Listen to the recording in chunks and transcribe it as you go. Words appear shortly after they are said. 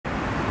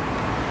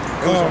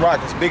It was a rock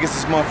as big as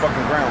this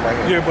motherfucking ground right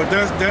here. Yeah, but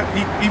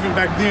even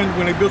back then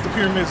when they built the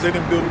pyramids, they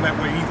didn't build them that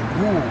way either.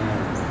 Ooh,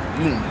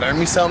 you done learn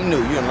me something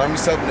new. You done learn me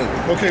something new.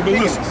 Okay, but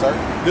listen, sir.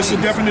 This is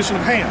the definition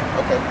of Ham.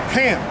 Okay.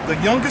 Ham, the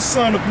youngest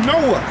son of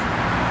Noah.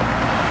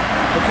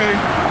 Okay?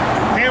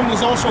 Ham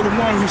was also the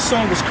one whose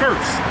son was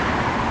cursed.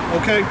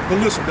 Okay?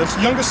 But listen, the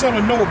youngest son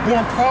of Noah,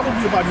 born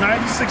probably about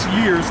 96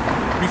 years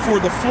before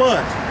the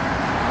flood.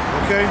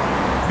 Okay?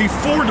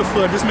 Before the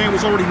flood, this man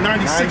was already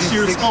 96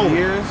 years old.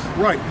 Years?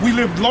 Right. We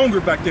lived longer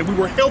back then. We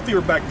were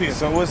healthier back then.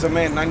 So was a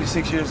man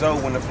 96 years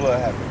old when the flood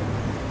happened?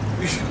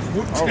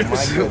 Oh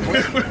my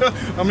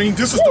goodness. I mean,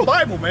 this is the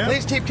Bible, man.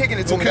 Please keep kicking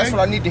it to me. That's what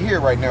I need to hear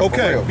right now.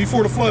 Okay,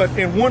 before the flood,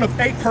 and one of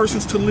 8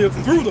 persons to live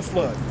through the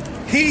flood.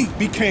 He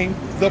became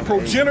the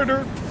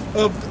progenitor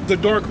of the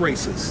dark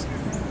races.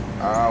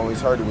 I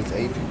always heard it was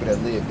 8 people that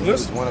lived. He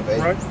was one of 8.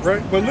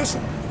 Right. But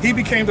listen, he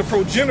became the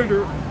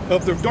progenitor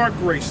of the dark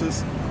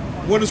races.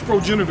 What does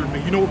progenitor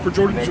mean? You know what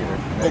progenitor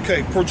is?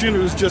 Okay,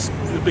 progenitor is just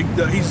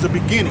he's the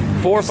beginning.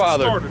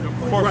 Forefather.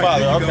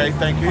 Forefather. Okay,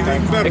 thank you.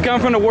 It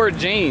comes from the word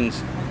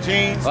genes.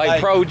 Genes.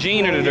 Like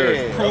progenitor.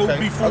 Yeah, Pro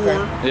before.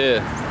 Okay.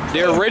 Yeah.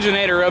 The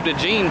originator of the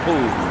gene pool.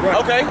 Right.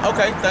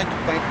 Okay. Thank you.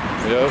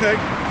 Yep. Okay.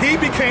 He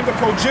became the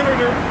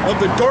progenitor of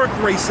the dark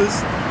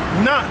races,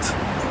 not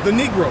the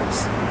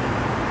Negroes.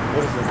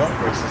 What is the dark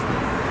races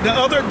then? The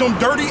other, them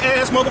dirty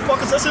ass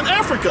motherfuckers that's in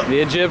Africa. The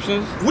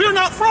Egyptians. We're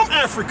not from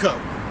Africa.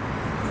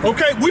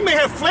 Okay, we may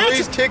have fled.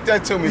 Please kick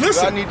that to me.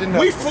 Listen, I need to know.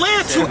 we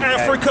fled to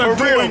Africa For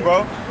real, during.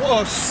 bro.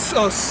 It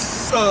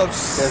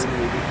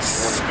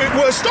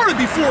started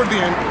before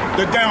then,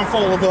 the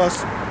downfall of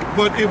us,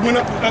 but it went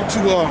up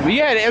to. We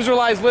had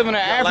Israelites living in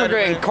Africa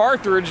and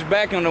Carthage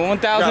back in the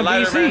 1000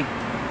 BC.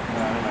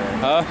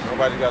 Huh?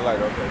 Nobody got light.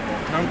 Okay.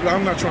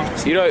 I'm not trying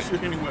to. You know,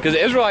 anyway. because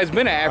the Israelites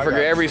been in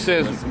Africa ever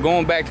since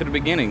going back to the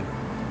beginning.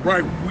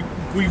 Right,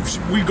 we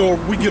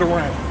get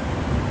around.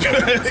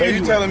 So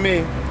you telling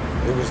me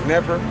it was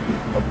never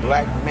a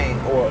black man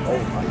or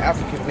an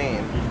African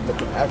man, the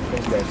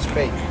Africans that's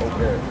fake over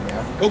there in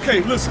Africa?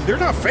 Okay, listen, they're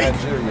not fake.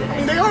 Nigeria. I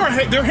mean,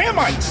 they're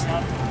Hamites.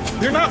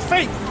 They're not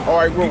fake. All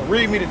right, well,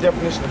 read me the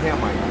definition of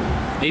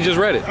Hamite. He just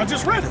read it. I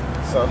just read it.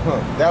 So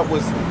that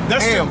was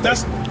Ham.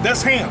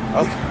 That's Ham.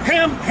 Okay.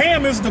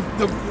 Ham is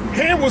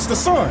Ham was the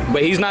son.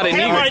 But he's not a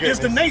Hamite Negro. is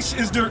the nation.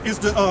 Is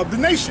the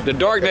nation. The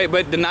dark nation,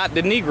 but not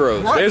the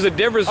Negroes. Right. There's a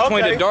difference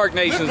between the dark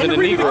nations and the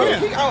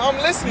Negroes. I'm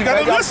listening. You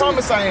gotta listen. I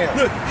promise I am.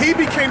 Look, he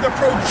became the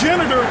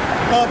progenitor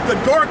of the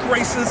dark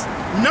races,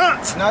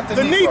 not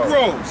the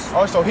Negroes.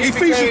 Oh, so he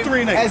Ephesians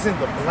 3:8. As in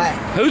the black.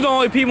 Who's the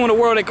only people in the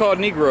world they call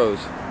Negroes?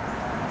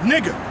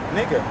 Nigga.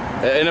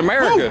 In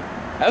America. Who?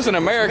 That's an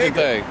American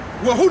thing.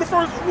 Well, who were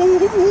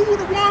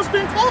the ones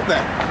being called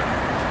that?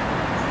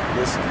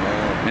 Listen,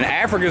 man. And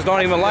Africans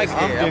don't even like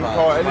I'm it. getting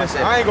called.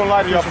 Listen, I ain't gonna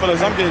lie to y'all fellas.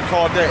 I'm getting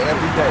called that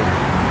every day.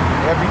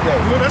 Every day.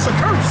 Well, that's a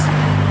curse.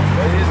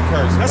 That is a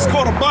curse. That's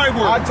called a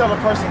byword. I tell a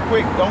person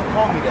quick, don't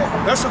call me that.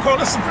 That's a call.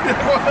 I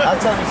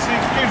tell them, see,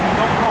 excuse me,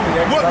 don't call me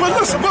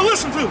that. But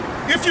listen to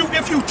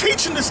if you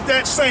teaching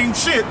that same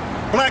shit,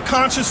 black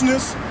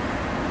consciousness,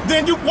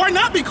 then why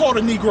not be called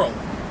a Negro?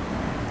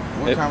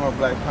 What kind of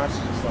black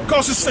consciousness?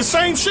 Because it's the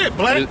same shit.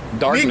 Black,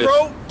 Darkness.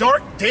 Negro,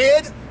 dark,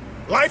 dead,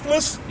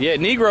 lifeless. Yeah,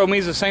 Negro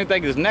means the same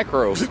thing as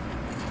necro.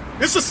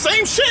 It's the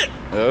same shit.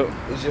 Oh.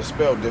 It's just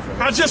spelled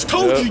differently. I just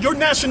told you your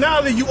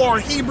nationality. You are a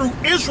Hebrew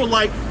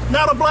Israelite,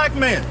 not a black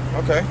man.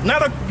 Okay.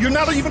 You're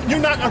not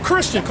a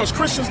Christian, because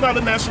Christian's not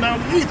a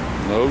nationality either.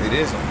 No. It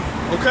isn't.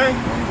 Okay.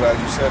 I'm glad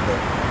you said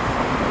that.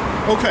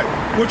 Okay.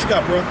 What you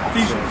got, bro?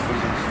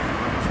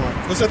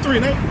 Ephesians. Was that 3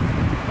 and 8?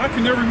 I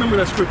can never remember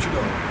that scripture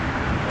though.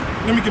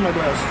 Let me get my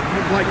glasses.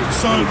 Like the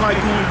sunlight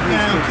going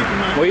down, kicking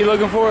my. What are you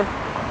looking for?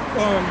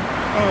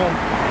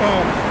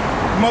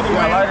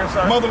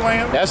 Motherland.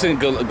 Motherland. That's in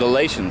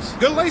Galatians.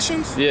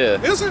 Galatians?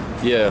 Yeah. Is it?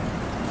 Yeah.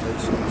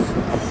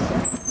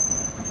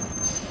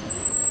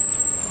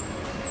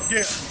 Yeah.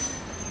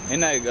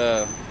 Isn't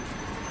that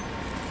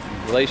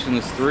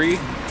Galatians 3? Yeah,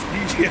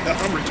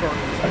 I'm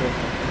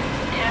retarded.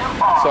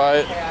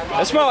 Sorry.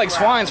 That smells like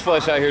swine's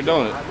flesh out here,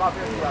 don't it?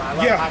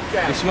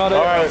 Yeah. You smell that?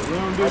 All right, we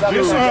don't do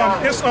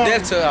It's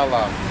Death to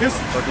Allah. It's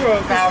 4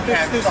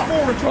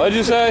 and What'd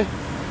you say?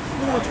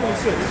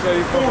 4:26.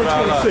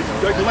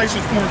 4:26.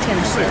 Galatians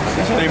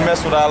 4:26. They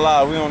mess with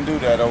Allah. We don't do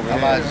that over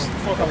here.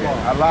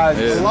 Allah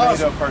is a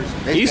made up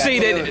person. You see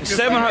that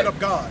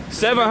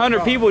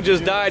 700 people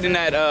just died in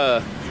that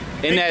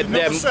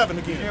Number 7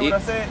 again. You hear what I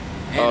said?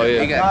 Oh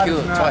yeah. He got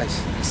killed twice.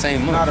 The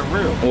same month. Not a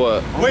real.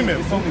 What? Wait a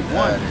minute. It's only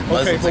one.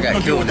 Muslims but got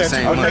we'll deal killed with the that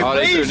same too. month. Oh,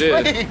 they sure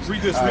did.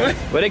 Read this, man.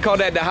 But they call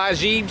that the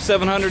Hajib,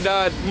 700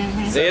 died.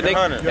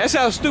 700. That's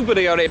how stupid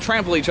they are. They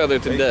trample each other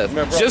to death.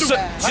 Man, bro. Just so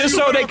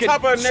they on could.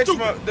 top of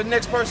the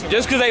next person.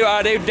 Just because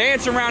they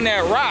dance around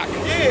that rock.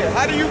 Yeah.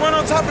 How do you run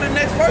on top of the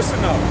next person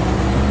though?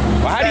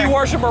 Well, how do you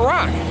worship a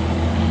rock?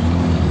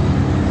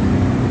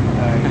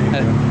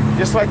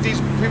 Just like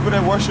these people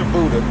that worship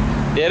Buddha.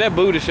 Yeah, that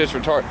Buddha shit's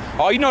retarded.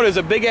 Oh, you know there's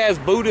a big ass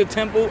Buddha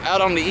temple out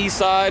on the east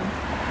side.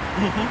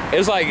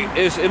 It's like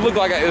it looked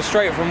like it was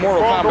straight from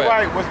Mortal Wrong or Kombat.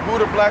 white? Was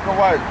Buddha black or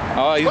white?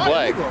 Oh, he's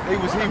black. He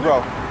was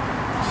Hebrew.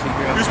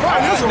 He's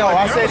probably Israelite. No,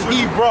 I to be said honest with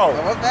you. Hebrew. You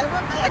know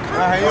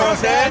what I'm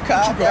saying? All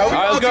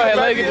right, let's go ahead.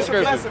 Let's get the It's a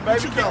scripture. blessing,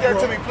 baby. Kick that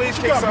to me, please.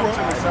 Kick something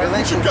to me, sir.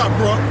 What you got,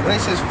 bro?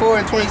 Galatians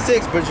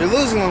 4:26, but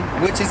Jerusalem,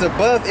 which is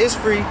above, is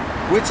free,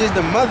 which is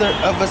the mother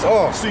of us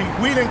all. See,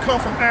 we didn't come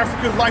from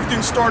Africa. Life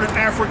didn't start in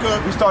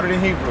Africa. We started in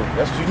Hebrew.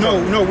 That's what you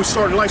told me. No,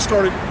 life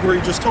started where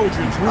he just told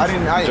you. In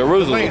Jerusalem.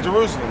 Jerusalem.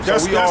 Jerusalem. So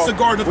That's the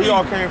Garden of We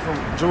all Eden. came from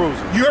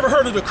Jerusalem. You ever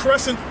heard of the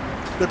crescent,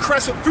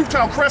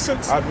 fertile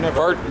crescents? I've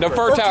never. The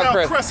fertile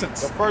crescent.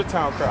 crescents. The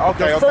fertile crescent.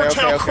 Okay, The okay,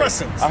 fertile okay.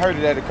 crescents. I heard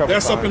of that a couple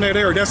That's times. up in that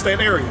area. That's that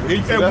area.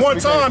 At that's one what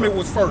time, we it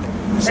was fertile.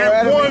 So At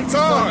Adam one and Eve- So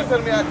time. you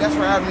telling me that's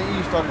where Adam and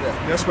Eve started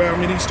at? That's where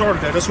he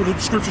started that. That's what the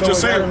scripture So just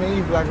is said. Adam and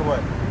Eve black or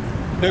white?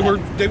 They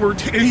were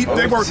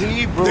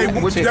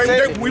Hebrew, which is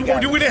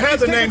we didn't have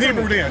the name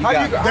Hebrew then. How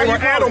you- They how were you call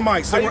it?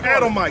 Adamites. How They you were call it?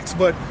 Adamites,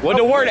 but Well,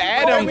 the word they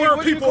Adam. were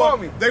What do you people. call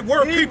me? They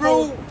were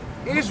Hebrew, people.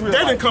 Israel. They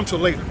didn't come till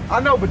later.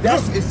 I know, but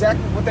that's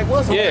exactly what they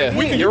was. Yeah.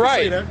 You You're can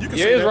right. say that. You can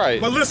Yeah, say it's that. right.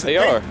 But listen, They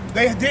are.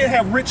 they did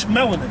have rich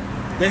melanin.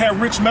 They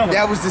had rich melanin.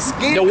 That was the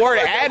skin. The word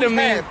color that Adam we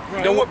mean- have.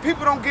 the And what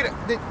people don't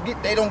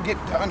they don't get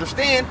to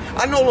understand.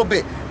 I know a little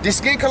bit. The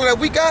skin color that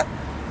we got,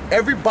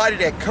 everybody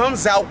that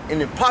comes out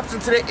and then pops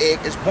into the egg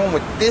is born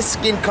with this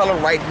skin color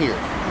right here.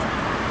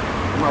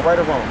 Am I right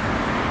or wrong?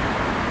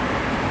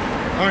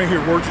 I ain't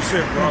hear words you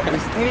said, bro.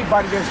 It's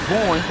anybody that's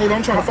born. Hold on,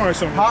 I'm trying to find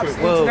something real Pops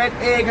quick. into that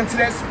egg, into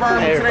that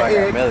sperm, into that Everybody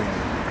got egg. melanin.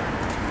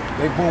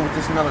 They born with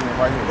this melanin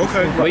right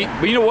here. Okay.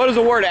 But you know what does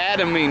the word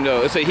Adam mean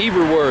though? It's a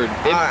Hebrew word.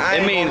 I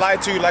ain't means gonna lie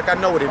to you like I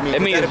know what it means.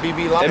 it means- That'd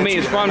be lying it to means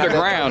you. from the I'm not that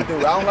ground. type of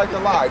dude. I don't like to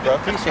lie, bro.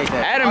 Appreciate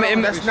that.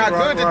 Adam. That's not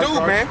good to do,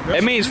 man.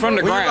 It means from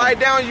the When you lie ground.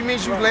 down, you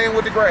means you laying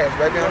with the grass,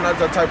 baby. I'm not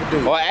that type of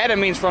dude. Well, Adam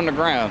means from the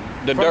ground,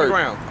 the From dirt. the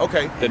ground.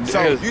 Okay. The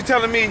So dirt. you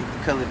telling me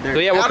Color dirt. So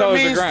yeah, what Adam color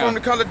is the means from ground?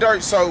 the color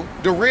dirt. So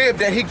the rib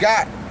that he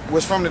got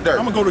was from the dirt.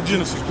 I'm gonna go to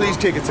Genesis. bro. Please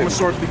kick it to I'm me. gonna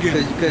start at the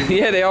beginning. Because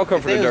Yeah, they all come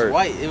if from they the was dirt.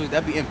 white,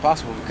 that'd be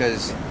impossible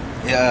because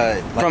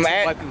From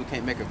white people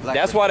can't make a black.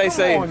 That's why they Come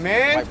say. on,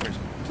 man. White person.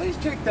 Please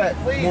kick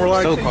that. Please. More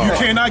like So-called. you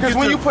cannot get Because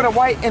when the, you put a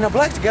white and a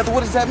black together,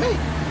 what does that mean?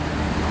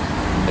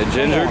 The Come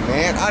ginger. on,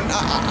 man. I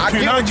you get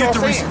cannot what get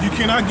y'all the saying. you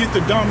cannot get the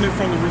dominant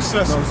from the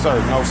recessive. No, sir.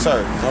 No, sir.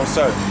 No,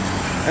 sir.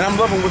 And I'm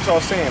loving what y'all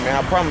saying, man.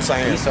 I promise I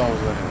am. Esau was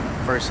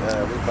first, what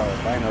do you call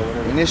it, bino,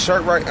 whatever. And this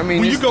shirt, right? I mean,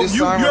 When this, you go, this you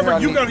sign right here, I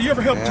need-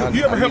 ever help Man, to,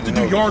 you ever I help need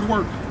to do know yard this.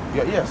 work?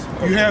 Yeah, yes.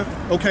 You have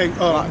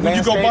when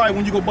you go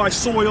Landscape? buy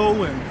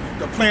soil and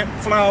to plant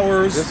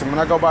flowers. Listen, when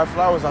I go buy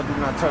flowers, I do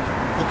not touch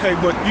them. Okay,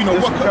 but you know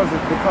Just what? because of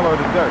the color of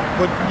the dirt.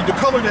 But the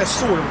color of that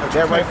soil that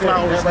you That plant right there,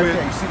 flowers that right with,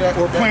 there. You see that-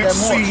 or that- plant that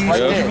mulch seeds,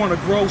 right or there. you want to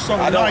grow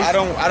something I don't- nice. I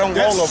don't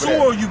that roll over that.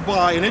 soil you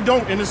buy,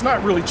 and it's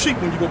not really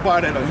cheap when you go buy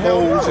that at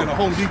Hell Lowe's no. and a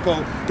Home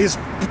Depot.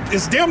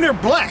 It's damn near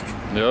black.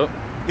 Yep.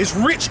 It's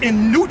rich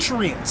in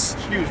nutrients.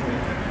 Excuse me.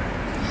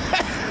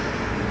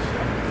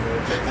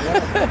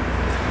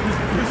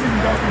 It's even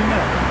darker than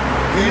that.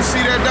 Do you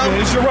see that, though?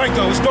 Yeah, you're right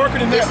though. It's darker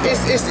than that.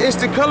 It's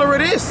the color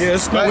it is. Yeah,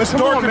 it's Come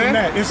darker on, than man.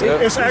 that. It's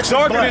actually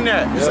darker black. than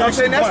that. It's You know what I'm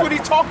saying? That's actually what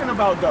he's talking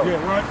about, though.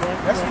 Yeah, right.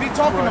 That's what he's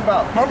talking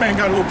about. My man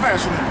got a little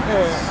passion in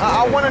it.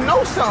 I want to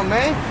know something,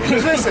 man.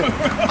 'Cause listen,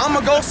 I'm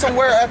going to go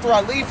somewhere after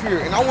I leave here,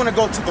 and I want to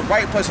go to the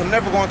right place. I'm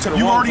never going to the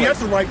You wrong already place. at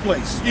the right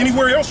place.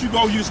 Anywhere else you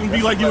go, you're gonna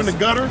be like you in the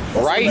gutter.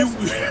 Right. You,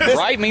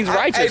 Right means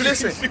righteous. Hey,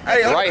 listen.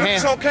 Hey, Right I'm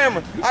hand. on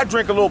camera. I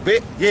drink a little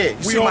bit. Yeah. You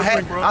We see all my hat?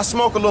 drink, bro. I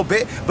smoke a little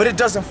bit, but it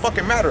doesn't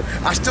fucking matter.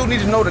 I still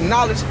need to know the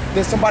knowledge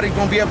that somebody's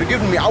gonna be able to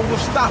give to me. I will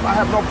stop. I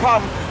have no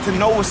problem to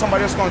know what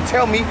somebody else gonna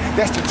tell me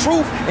that's the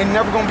truth and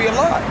never gonna be a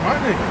lie. my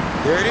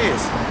nigga. There it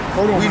is.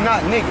 Hold on. We man.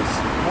 not niggas.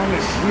 My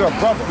nigga. We are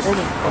brothers. Hold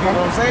on. You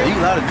know what I'm saying? You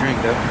allowed to drink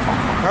though.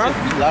 Huh?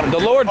 You allowed to The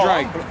drink. Lord Oh,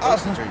 drank.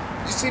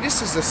 you see,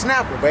 this is a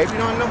snapper, baby. You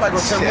know, nobody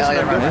gonna tell me Yeah,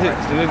 it's yeah, not right.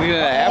 different.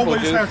 I Apple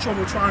always juice. have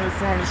trouble trying to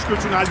find the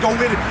scripture, and I go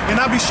with it, and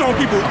I be showing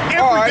people All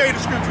every right. day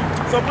the scripture.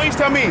 So please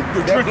tell me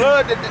that drinking.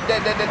 blood.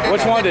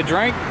 Which one to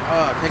drink?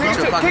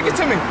 Kick it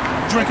to me.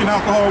 Drinking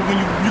alcohol when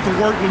you can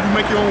work, when you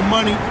make your own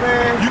money,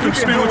 Man, you can you can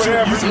spend do what you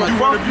whatever can do the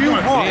whatever fuck you you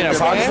want. want. Yeah, As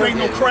long as man. it ain't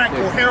no crack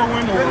or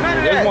heroin or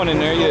There's one in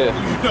there, yeah.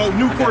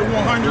 Newport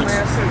 100s.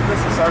 Man,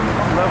 listen, sir,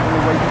 I'm loving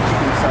the way you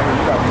keep this out here.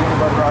 You got peanut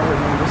butter out here,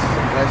 man. This is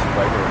a blessing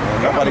right here, man.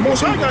 The Nobody most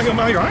can I got him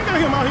out here. I ain't got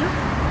him out here.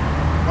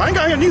 I ain't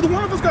got him. Neither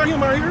one of us got him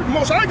out here. The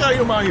most I got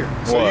him out here.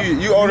 So What?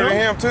 you older You than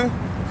know? him too?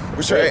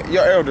 What's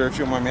your elder, if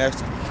you don't mind me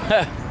asking?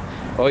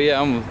 Oh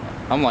yeah,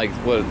 I'm like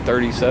what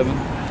 37.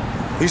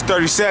 He's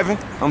 37.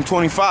 I'm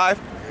 25.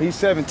 He's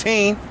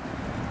 17.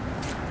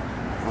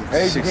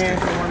 Age again?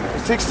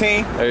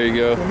 16. There you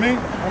go. For me,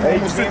 I'm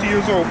almost 50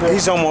 years old, bro.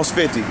 He's almost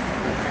 50.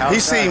 He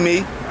see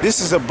me. This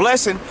is a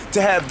blessing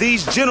to have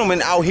these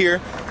gentlemen out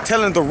here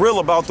telling the real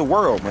about the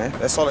world, man.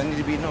 That's all that need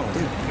to be known.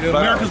 Yeah,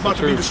 America's about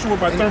to be destroyed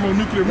by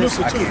thermonuclear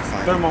missile too.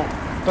 Thermo.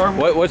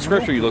 What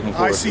scripture are you looking for?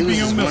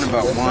 ICBM One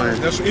about missiles. water.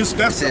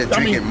 That's said I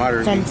drink mean, it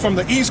moderately. from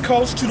the East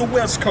Coast to the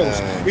West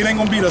Coast, it ain't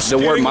gonna be the The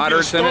word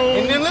moderate's in it?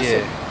 And then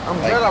listen, I'm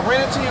glad I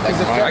ran into you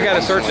because I got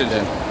a search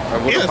engine.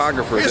 What Yes,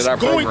 topographer it's did I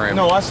going- program?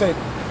 No, I said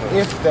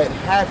if that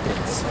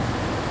happens.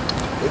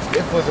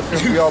 If was a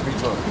film, we all be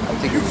drunk. I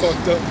think you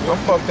fucked up. I'm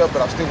fucked up,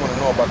 but I still want to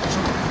know about the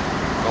truth.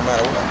 No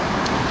matter what.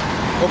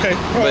 Okay.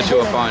 Bet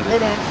you'll find it.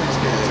 Hold on.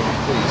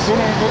 Hold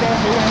on.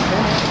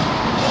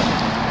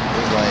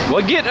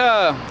 Well, get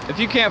if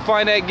you can't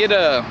find that, get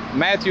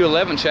Matthew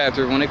 11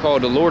 chapter when they call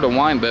it the Lord of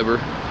Winebibber.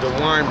 The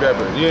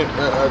Winebibber.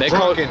 Yeah. They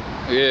drunken.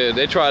 Yeah,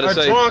 they try to A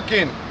say.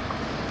 drunken.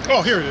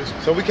 Oh, here it is.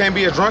 So we can't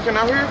be a drunken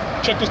out here?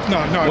 Check this. No.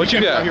 What you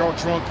can't be got? out here all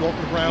drunk,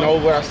 walking around. No,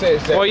 what I said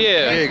is that. Oh,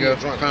 yeah. There you go.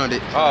 Found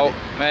it. Oh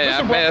man,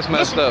 Listen, that's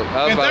messed up.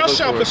 I was and about thou to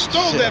shalt look for it.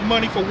 bestow that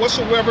money for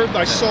whatsoever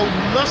thy soul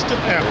lusteth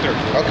after,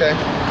 Okay.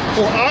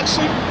 for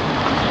oxen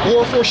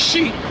or for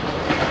sheep.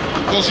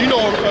 Because you know,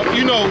 a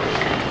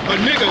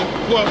nigga.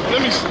 Well,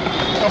 let me.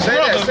 A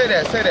brother. Say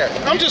that.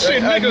 I'm just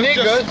saying, nigga.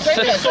 Just say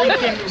that. so you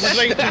can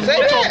relate to what Say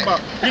we're that. talking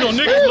about. You know,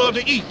 niggas love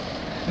to eat.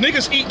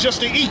 Niggas eat just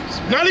to eat.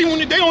 Not even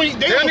they don't eat.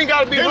 They don't don't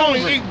gotta be They don't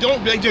hungry. eat.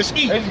 They just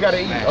eat. They just gotta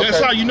eat. Okay. That's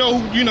how you know.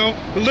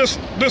 But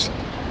listen.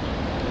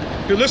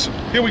 Here, listen.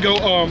 Here we go.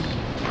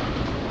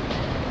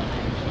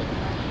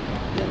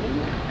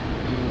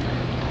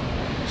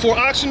 For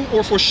oxen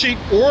or for sheep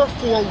or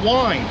for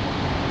wine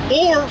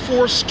or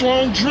for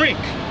strong drink,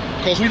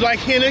 because we like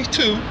Henny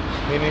too.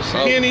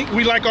 Henny.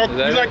 We like our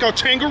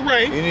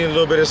Tanqueray. You need a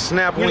little bit of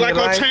snap. We like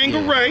our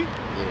Tanqueray.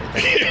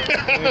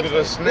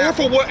 Or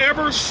for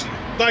whatever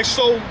thy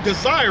soul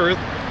desireth,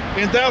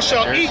 and thou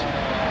shalt eat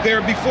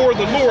there before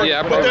the Lord. Yeah,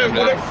 I but,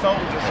 remember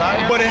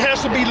that. but it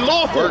has to be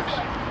lawful.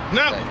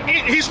 Now,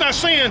 he's not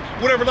saying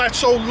whatever thy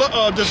soul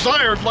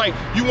desires, like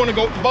you want to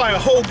go buy a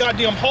whole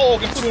goddamn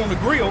hog and put it on the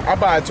grill. I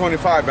buy a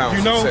 25 ounce.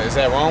 You know? Is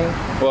that wrong?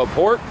 Well,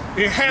 pork.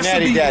 It has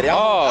Natty to be. daddy. Oh.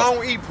 I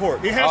don't eat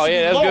pork. It has Oh to yeah,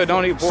 be that's lawful. good.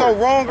 Don't eat pork. So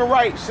wrong or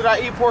right? Should I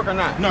eat pork or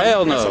not? No,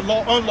 Hell no. It's a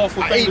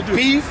unlawful I thing eat to do.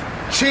 beef,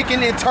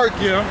 chicken, and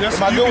turkey. Yeah, that's-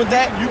 Am I you good can- with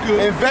that? you good.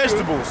 And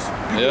vegetables.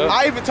 Yeah.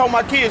 I even told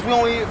my kids we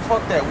don't eat.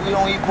 Fuck that. We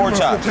don't eat pork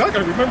chops. I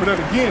gotta remember that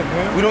again,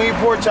 man. We don't eat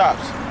pork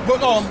chops. But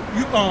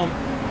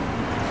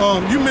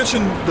you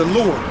mentioned the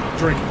Lord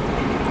drinking.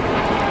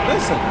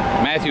 Listen,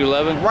 Matthew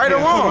 11. right or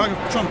Yeah, hold on, wrong.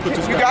 I'm trying to put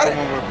this You back got it?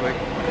 on real quick.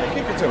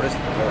 Kick it to me.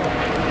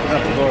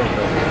 Not the Lord,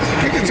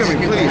 though. Kick it to me,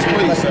 please,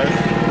 sir.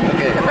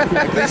 Okay. I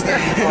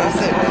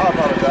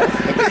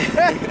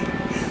apologize.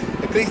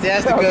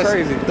 Ecclesiasticus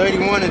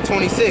 31 and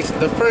 26.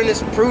 The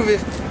furnace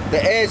proveth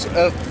the edge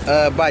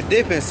of by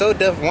dipping, so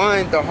doth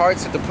wine the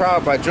hearts of the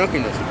proud by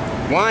drunkenness.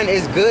 Wine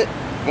is good.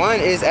 Wine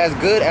is as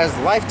good as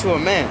life to a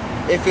man,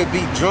 if it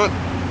be drunk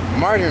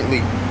moderately.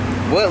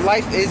 What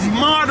life is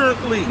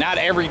Moderately, Not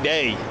every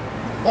day.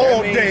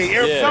 all means day,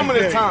 every Yeah. Some of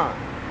the day. time.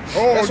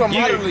 All That's what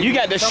day. moderately You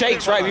got the some of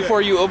shakes the right time.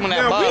 before you open that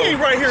Now we bottle. ain't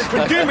right here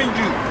condemning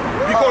you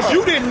because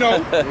you didn't know.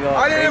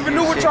 I didn't even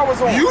know what y'all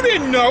was on. You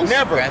didn't know.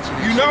 Never.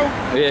 You know.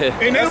 Yeah.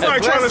 And That's everybody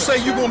a trying to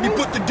blessing. say you gonna be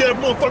put to death,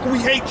 motherfucker. We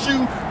hate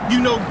you. You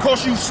know,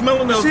 cause you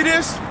smelling the. See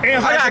this?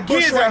 And I got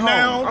kids right at home.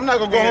 now. I'm not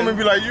gonna go home and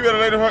be like, you better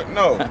let her.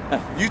 No.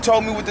 You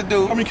told me what to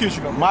do. How many kids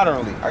you got?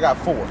 Moderately. I got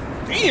 4.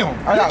 Damn.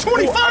 I You're got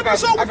 25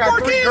 years old I with got 4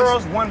 3 kids.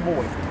 girls, 1 boy.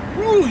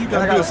 Ooh, you And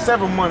I got got a good.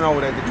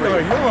 7-month-old at the You're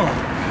crib. young.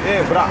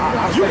 Yeah, but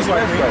I You stay was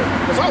like blessed, me.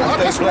 though. 'Cause I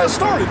stay that's when I blessed.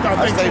 started, I I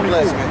think, stay 24.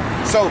 blessed, man.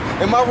 So,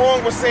 am I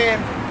wrong with saying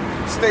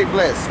stay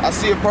blessed? I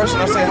see a person,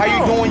 No, I say, no, how you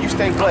no. doing? You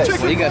stay blessed.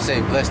 Well, you gotta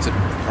say blessed to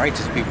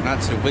righteous people,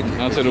 not to the wicked.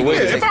 Not to the You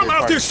wicked. gotta Yeah, take if I'm this out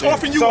part there seriously.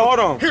 offering you So, up, hold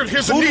on.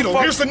 here's the Who the needle.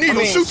 fuck- Here's the needle.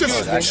 I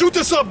mean, Shoot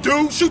this up,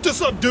 dude. Shoot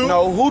this up, dude.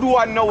 No, who do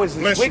I know is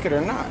Bless wicked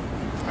or not?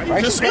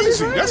 That's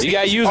easy. That's You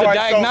gotta use All a right,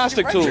 so-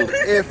 diagnostic tool.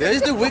 If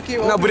There's the wicked.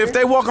 No, but if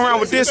they walk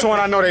around with this on,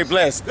 I know they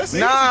blessed. That's the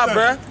Nah, easy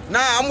bruh. thing. Nah,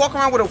 I'm walking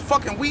around with a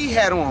fucking weed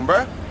hat on,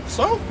 bruh.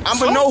 So I'm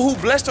so? gonna know who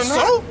blessed or not.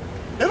 So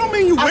that don't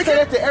mean you I say wicked,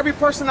 that to every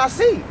person I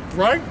see.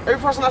 right? Every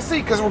person I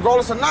see, because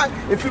regardless or not,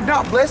 if you're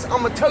not blessed,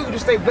 I'm gonna tell you to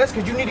stay blessed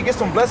because you need to get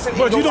some blessing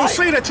But in you your don't life.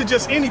 say that to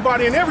just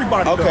anybody and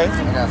everybody. Okay.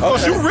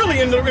 Because you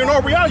really, in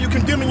all reality, you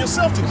condemning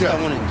yourself to death.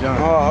 Someone in John.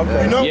 Oh,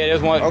 okay. You know? Yeah,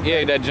 there's one. Okay.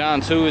 Yeah, that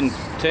John 2 and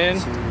 10.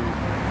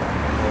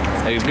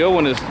 A good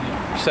one is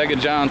 2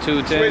 John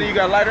 2 Sweetie, 10. you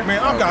got a lighter? Man,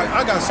 I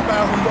got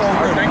spasms All right,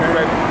 already, thank you, man.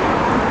 baby.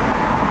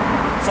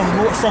 From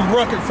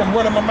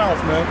running my mouth,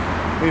 man.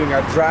 We even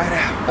got dried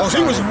out.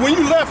 Oh, when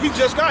you left, he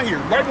just got here,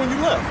 right when you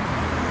left.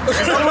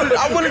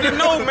 I wanted to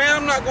know, man.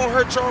 I'm not gonna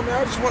hurt y'all,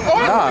 man. I just want to. Oh,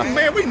 Nah.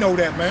 man, we know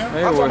that, man. Hey,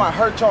 I'm talking well, about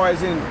hurt y'all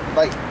as in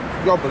like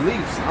your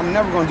beliefs. I'm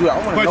never gonna do that.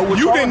 I want to know But what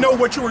you y'all didn't know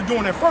what you were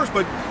doing at first,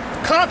 but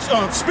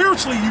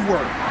spiritually you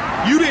were.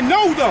 You didn't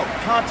know though.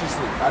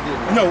 consciously. I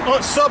didn't. know. No,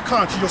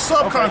 subconscious. Your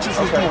subconscious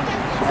was Okay. doing it.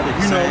 I did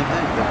the You know. same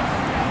thing, though. I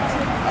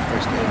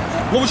first came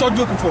out. What was y'all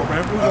looking for,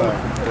 man? What was y'all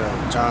looking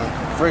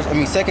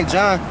for? 2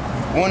 John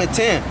 1 and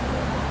 10.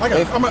 I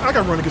got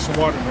to run to get some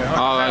water, man.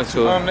 oh, that's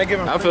cool. They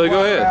giving I free feel it. Go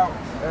water ahead. out.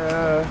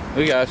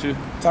 We got you.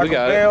 Taco We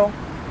got Bell.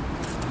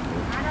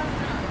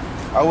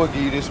 I would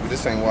give you this, but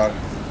this ain't water.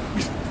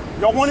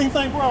 Y'all want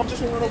anything, bro? I'm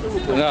just gonna run over there real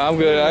it. quick. No, I'm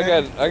good. I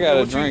got a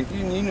What drink.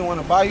 You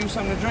want to buy you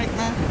something to drink,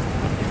 man?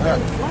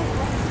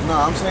 No,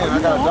 I'm saying I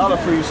got $1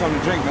 for you something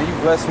to drink, man. You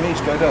bless me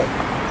straight up.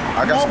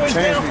 I got some always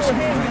change down for you for a something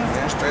to hand, drink,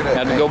 man. Straight up.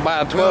 Had to man. go buy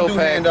a We don't do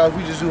 12-pack. handoffs,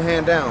 we just do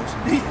hand downs.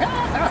 You know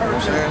what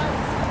I'm saying?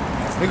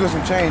 Here goes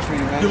some change for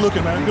you, man. Good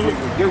looking, man. Good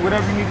looking. Get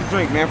whatever you need to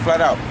drink, man. Flat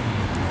out.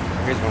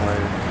 Here's one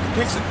later.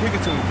 pick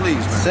it to me,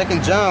 please,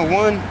 man. 2 John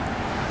 1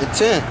 and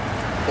 10.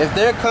 If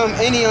there come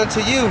any unto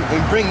you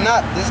and bring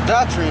not this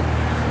doctrine,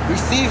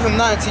 receive him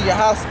not into your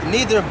house,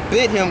 neither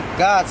bid him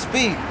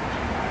Godspeed.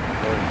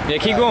 Yeah,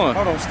 keep going.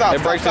 Hold on, stop.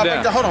 It breaks it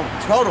down.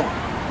 Hold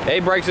on.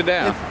 It breaks it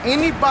down. If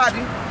anybody,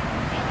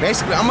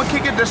 basically, I'm gonna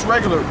kick it this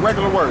regular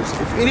words.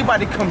 If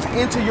anybody comes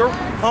into your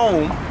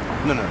home,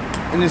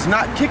 and is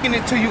not kicking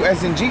it to you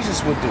as in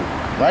Jesus would do,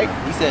 right?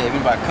 He said, if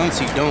anybody comes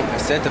to you, don't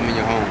accept them in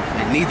your home,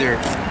 and neither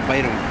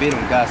bid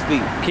them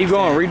Godspeed. Keep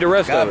going. Read the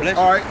rest God of it. bless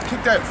you. All right,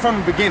 kick that from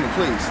the beginning,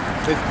 please.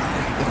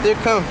 If there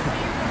come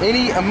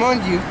any among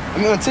you,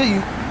 unto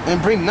you,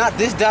 and bring not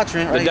this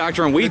doctrine, The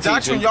doctrine we The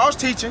doctrine teaching, y'all's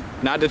teaching.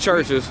 not the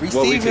churches. What we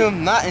receive teach.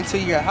 him not into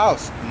your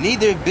house,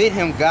 neither bid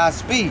him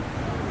Godspeed.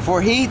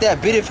 For he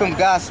that biddeth him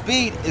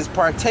Godspeed is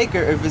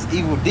partaker of his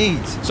evil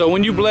deeds. So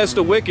when you bless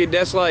the wicked,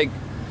 that's like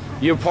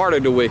you're part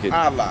of the wicked.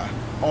 Allah,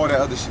 all that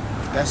other shit.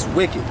 That's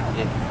wicked.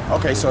 Yeah.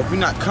 Okay, so if you're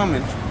not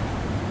coming,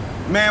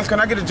 ma'am, can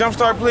I get a jump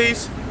start,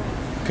 please?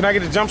 Can I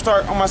get a jump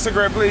start on my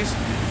cigarette, please?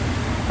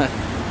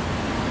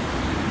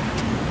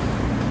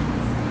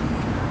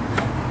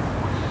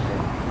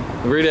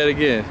 Read that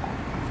again.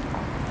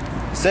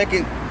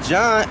 2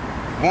 John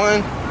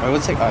 1. Wait,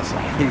 what's it? Oh,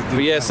 sorry.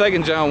 But yeah,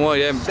 2 John 1,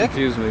 yeah, Second-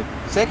 confused me.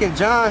 2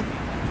 John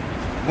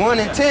 1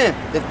 and 10.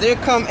 If there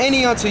come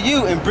any unto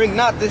you and bring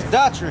not this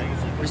doctrine,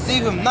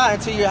 receive him not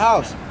into your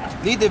house,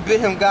 neither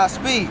bid him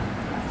Godspeed.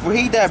 For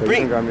he that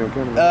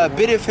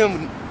biddeth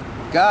him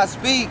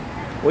Godspeed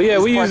Well, yeah,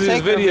 is we use these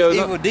partaker of his videos.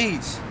 evil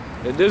deeds.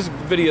 This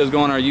video is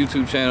going on our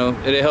YouTube channel,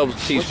 and it helps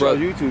teach What's your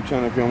brother. YouTube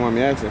channel if you don't mind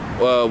me asking?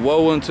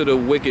 Woe unto the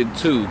wicked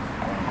too.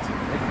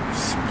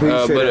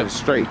 Please say but that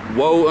straight.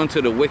 Woe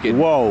unto the wicked.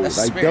 Whoa, That's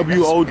like spirit, that's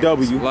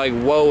W-O-W. Like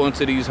woe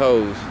unto these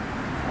hoes.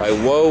 Like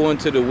woe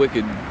unto the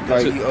wicked.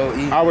 Like,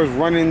 W-O-E. I was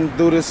running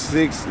through the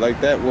 6 like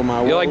that with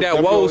my You like that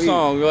woe W-O-E.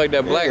 song? You like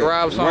that Black Yeah,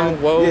 Rob song?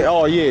 running- Woe. Yeah,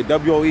 oh yeah,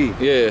 W-O-E.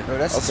 Yeah. Bro,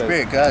 that's the Okay.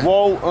 spirit, God.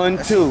 Woe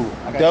unto.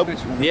 I got W- a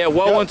picture. Yeah.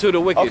 Woe unto the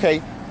wicked.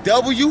 Okay.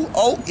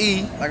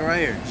 W-O-E Like right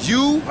here.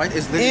 U-N-T-O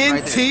It's literally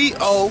right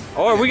there.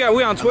 Or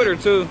we on Twitter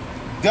too.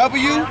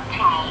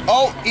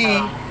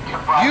 W-O-E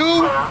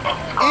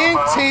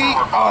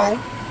U-N-T-O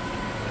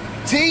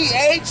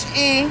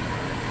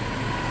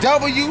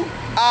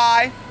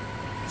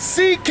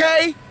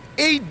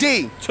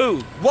T-H-E-W-I-C-K-E-D.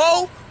 Two.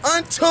 Woe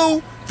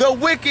unto the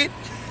wicked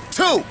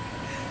two.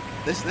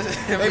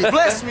 They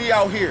bless me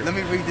out here. Let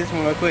me read this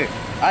one real quick.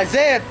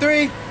 Isaiah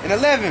 3 and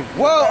 11.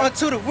 Woe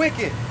unto the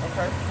wicked.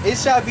 Okay. It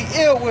shall be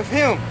ill with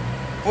him,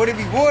 for the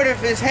reward of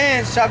his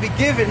hands shall be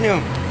given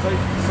him.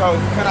 So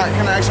can I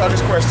ask y'all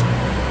this question?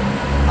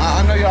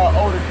 I know y'all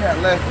older cat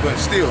left, but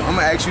still, I'm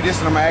gonna ask you this,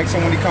 and I'm gonna ask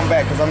him when he come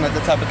back, cause I'm not the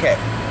type of cat.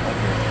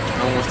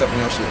 I don't want to step on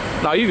your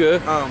shit. No, you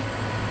good.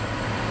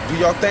 Do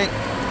y'all think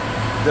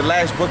the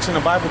last books in the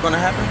Bible gonna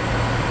happen?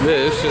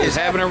 Yeah, it's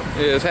happening.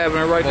 Yeah, it's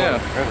happening right now.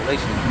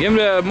 Revelation. Give him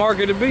the mark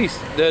of the beast.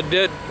 The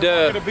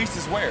beast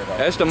is where though?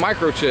 That's the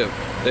microchip.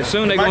 As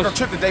soon The they gonna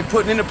microchip that they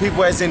putting into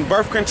people, as in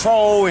birth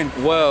control and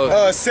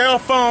cell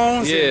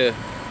phones. yeah.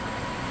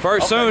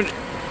 First Okay. soon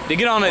they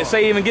get on a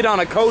even get on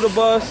a CODA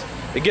bus.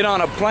 They get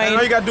on a And plane.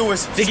 all you gotta do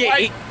is They get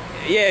swipe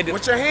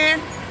with your hand.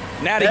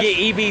 now to get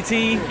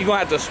EBT, you're gonna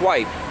have to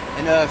swipe.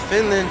 In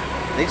Finland,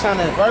 they trying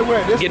to Right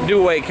where? This Get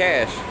do-away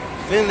cash.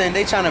 Finland,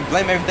 they trying to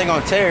blame everything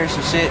on terrorists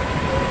and shit.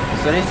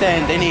 So they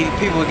saying they need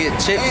people to get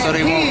chips so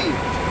they won't.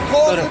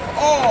 Cause so of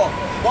all,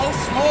 both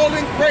small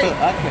and great,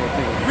 I can't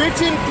think.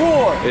 rich and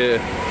poor, Yeah,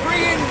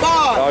 free and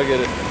bond, I'll get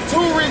it. to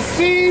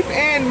receive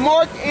and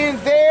mark in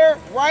their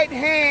right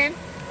hand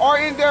or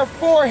in their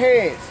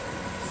foreheads.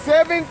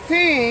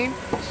 17,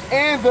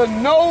 and the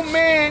no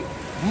man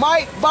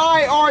might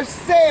buy or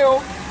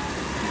sell,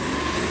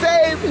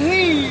 save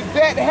he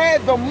that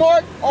had the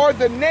mark or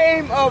the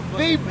name of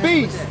the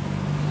beast.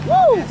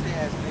 Woo!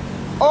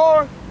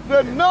 Or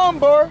the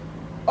number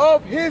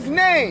of his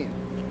name.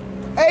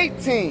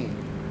 18.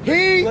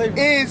 He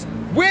is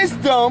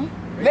wisdom.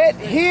 Let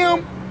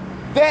him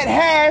that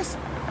has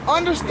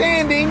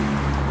understanding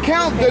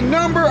count the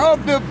number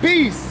of the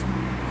beast,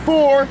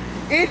 for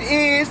it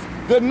is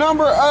the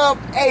number of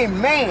a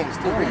man.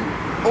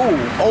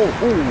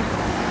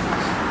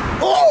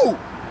 Oh!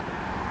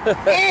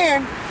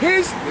 And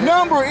his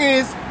number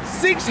is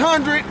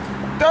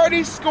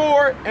 630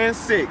 score and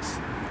 6.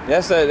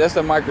 That's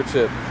the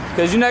microchip.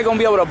 Cause you're not gonna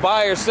be able to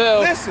buy or sell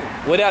Listen,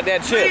 without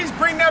that chip. Please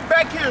bring that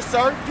back here,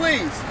 sir.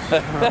 Please.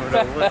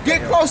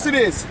 Get close to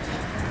this.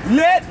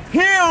 Let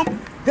him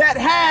that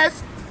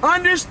has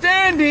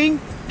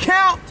understanding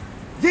count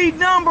the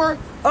number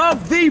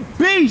of the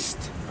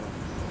beast.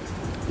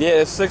 Yeah,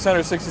 it's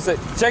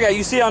 666. Check out.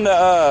 You see on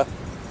the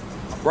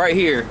right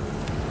here.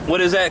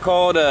 What is that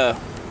called?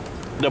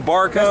 The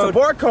barcode. That's the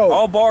barcode.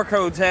 All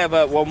barcodes have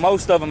well,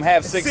 most of them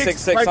have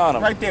 666 right, on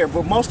them. Right there,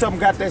 but most of them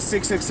got that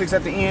 666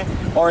 at the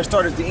end, or it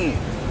started at the end. You know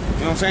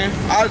what I'm saying?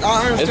 I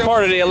understand. It's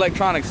part of the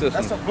electronic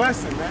system. That's a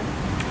blessing,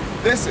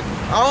 man. Listen,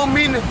 I don't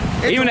mean to.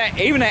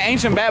 Even the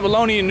ancient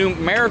Babylonian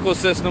numerical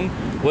system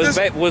was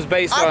Listen, was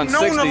based on I've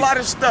known 60. a lot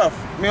of stuff.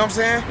 You know what I'm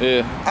saying?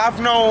 Yeah. I've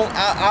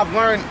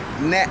learned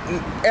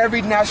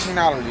every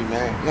nationality,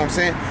 man. You know what I'm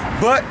saying?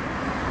 But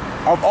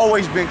I've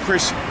always been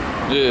Christian.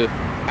 Yeah.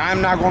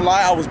 I'm not gonna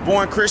lie, I was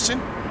born Christian.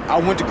 I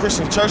went to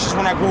Christian churches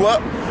when I grew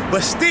up,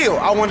 but still,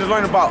 I wanted to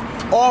learn about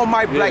all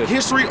my black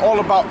history, all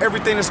about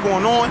everything that's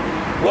going on.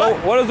 Well,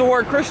 what does the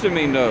word Christian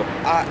mean, though?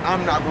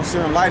 I'm not gonna sit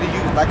here and lie to you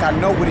like I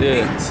know what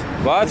it means.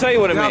 Well, I'll tell you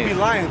what it I'll means. be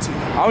lying to you.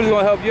 I'm just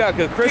gonna help you out,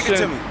 because Christian,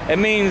 to me. it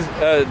means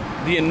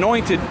the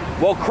anointed.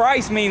 Well,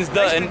 Christ means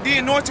the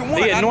anointed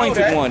one. The I know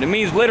anointed that. one. It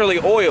means literally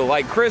oil,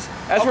 like Chris.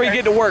 That's where you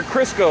get the word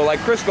Crisco, like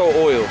Crisco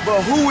oil.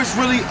 But who is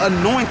really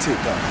anointed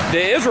though?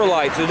 The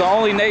Israelites is the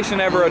only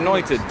nation ever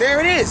anointed. There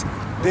it is.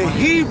 The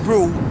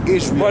Hebrew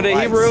Israelites. For the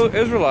Hebrew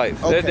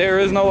Israelites, Okay. there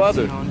is no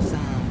other.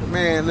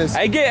 Man, listen.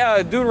 Hey,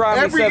 get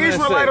Deuteronomy Every 7 and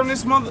Israelite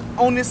 6.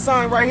 on this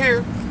sign right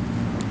here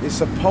is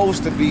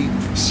supposed to be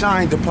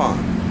shined upon.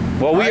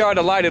 Well, we right? are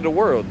the light of the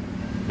world.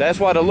 That's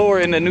why the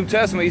Lord in the New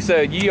Testament, he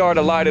said, "Ye are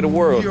the light of the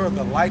world." Ye are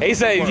the light He of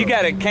said, the "If you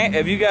world. got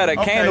if you got a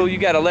candle, you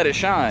got to let it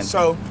shine."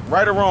 So,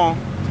 right or wrong,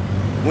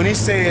 when he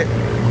said,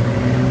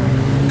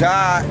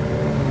 God,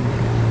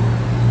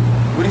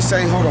 what he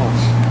say? Hold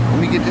on. Let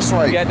me get this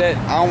right. You got that?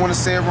 I don't want to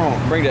say it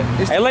wrong. Bring that.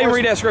 It's Hey, the let me first-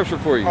 read that scripture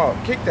for you. Oh,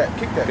 kick that.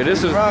 'Cause this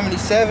is Deuteronomy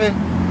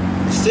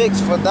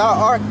 7:6. For thou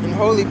art an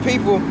holy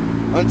people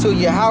unto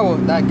Yahweh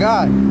thy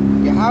God.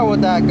 Yahweh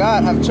thy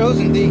God hath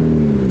chosen thee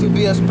to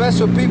be a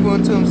special people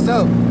unto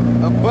himself,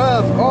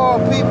 above all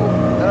people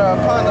that are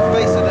upon the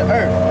face of the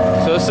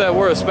earth. so it said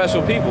we're a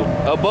special people,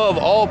 above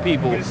all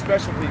people. We're the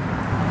special people.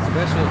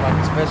 Special,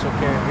 like special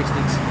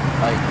characteristics.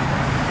 Like,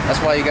 that's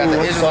why you got Ooh, the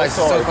I'm Israelites,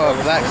 so sorry, so-called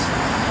brother. blacks,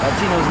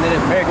 Latinos, Native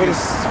But Americans. it's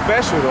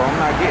special though. I'm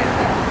not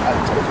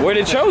getting it. We're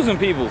the chosen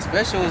people.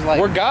 Special is like,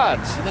 We're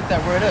gods. you look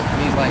that word up, it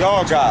means like,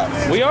 Y'all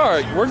guys. We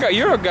are. We're God.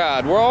 You're a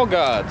god. We're all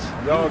gods.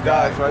 Y'all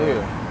guys right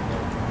here.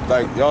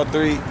 Like y'all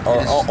three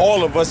are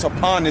all of us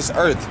upon this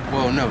earth.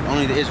 well, no,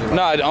 only the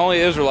Israelites. No, only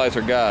Israelites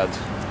are gods.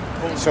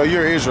 So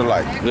you're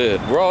Israelite. Yeah,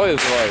 we're all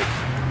Israelites.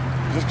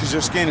 Just because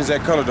your skin is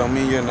that color don't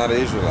mean you're not an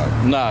Israelite.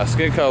 Nah,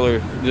 skin color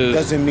just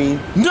Doesn't mean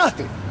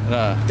nothing.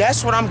 nah.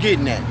 That's what I'm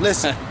getting at.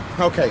 Listen.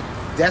 Okay.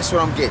 That's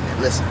what I'm getting at.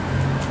 Listen.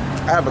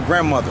 I have a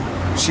grandmother.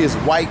 She is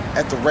white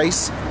at the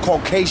race,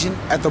 Caucasian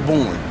at the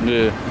born.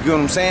 Yeah. You get what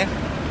I'm saying?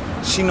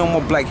 She know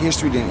more black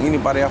history than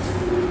anybody else.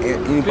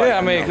 Anybody Yeah,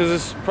 I mean, know. because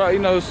it's probably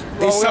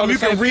It's something you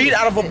can read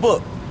out of a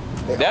book.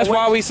 They That's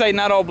why always- we say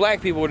not all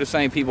black people are the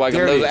same people, like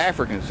There it those is.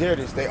 Africans. There it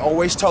is. They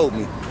always told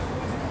me.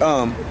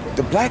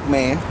 The black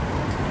man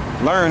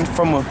learned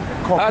from a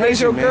Oh, that's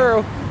your Caucasian man.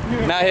 girl.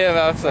 Not him,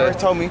 I'll They say. always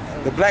told me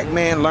the black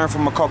man learned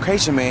from a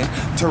Caucasian man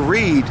to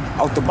read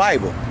out the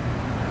Bible.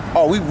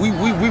 Oh, we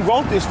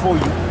wrote this for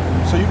you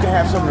so you can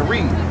have something to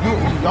read.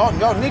 Y'all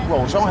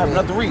Negroes, y'all don't have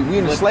nothing to read. We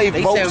in the But slave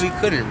they boats. said we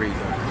couldn't read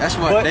though. That's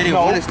why But they didn't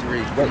no, want us to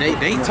read. but-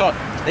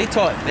 They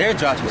taught their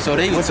doctrine. So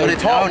they What so they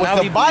they taught was now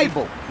the we believe-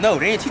 Bible. No,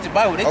 they didn't teach the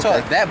Bible. They Okay.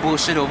 taught that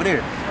bullshit over there.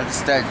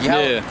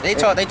 Yeah. They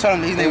taught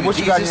them his Hey, name what was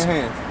you got in Jesus. your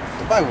hand?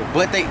 The Bible.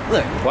 But they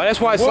look. Well,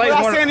 that's why What slaves was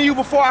I wanted- saying to you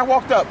before I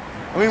walked up?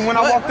 I mean, when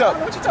I What? walked up,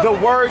 What you talking the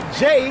about? word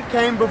J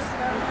came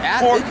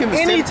before It came in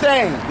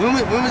anything.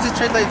 When was it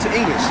translated to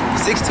English?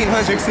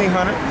 1600.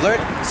 1600.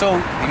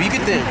 So if you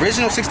get the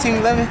original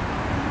 1611,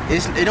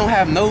 it don't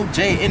have no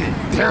J in it.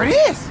 There it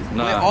is.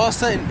 Nah. But all of a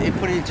sudden, they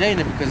put in J in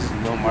it because it's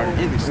no modern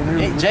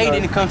English. J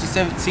didn't come to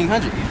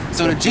 1700.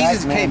 So the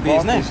Jesus can't be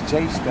his name.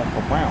 J stuff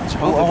around.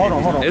 Jehovah Hold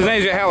on. His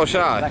name's Yahweh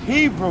Shai.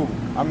 Hebrew.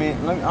 I mean,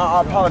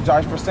 I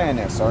apologize for saying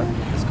that, sir.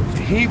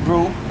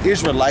 Hebrew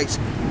Israelites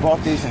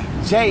brought this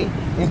J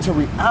into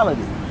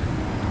reality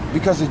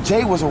because the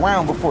J was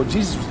around before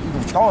Jesus was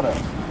even thought of.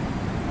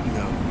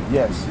 No.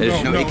 Yes.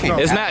 It's, No, it can't.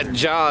 it's not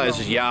Jah,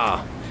 it's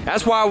Yah.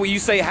 That's why when you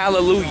say That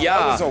hallelujah.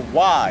 was a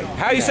Y.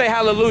 How you say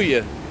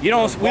hallelujah? We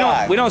don't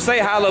say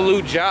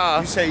hallelujah.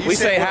 You say we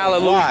say with a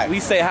hallelujah. Y. We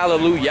say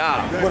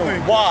hallelujah. With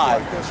a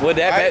Y. Well,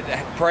 that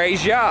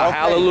praise Yah, Okay.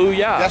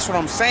 hallelujah. That's what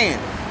I'm saying.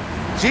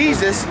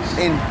 Jesus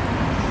and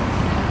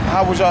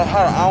how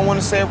I don't want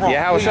to say it wrong.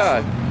 Yahweh Please.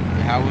 Shai.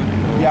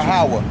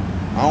 Yahweh.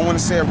 I don't want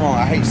to say it wrong.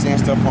 I hate saying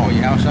stuff Oh, wrong.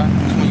 Yahweh Shai?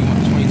 Which one you want?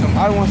 Which one you talking I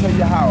about? don't want to say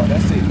Yahweh.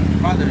 That's it.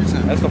 Father or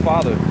son? That's the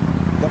Father.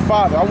 The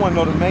Father. I want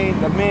to know the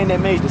man that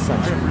made the Son.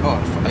 Oh,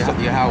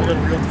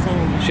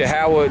 Yahweh.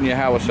 Yahweh and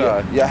Yahweh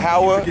Shai.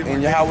 Yahweh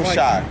and Yahweh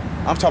Shai.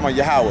 I'm talking about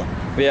Yahweh. Yeah,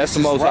 that's the This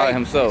is Most High right.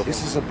 himself.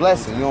 This is a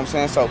blessing. You know what I'm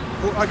saying? So,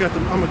 Well, I'm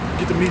gonna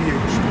get the mediator.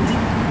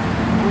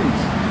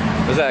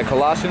 Is that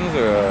Colossians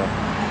or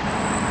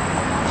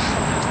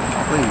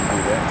please do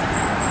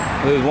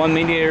that. there's one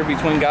mediator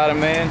between God and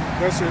man?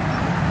 That's it.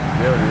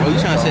 Oh, you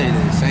trying to say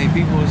they're the same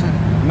people or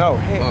something? No,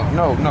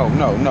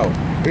 no.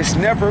 It's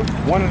never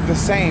one of the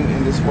same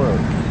in this world.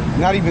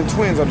 Not even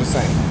twins are the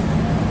same.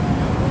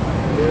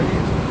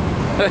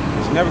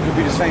 It's never could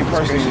be the same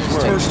person in this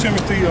world. First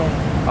Timothy,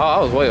 Oh, I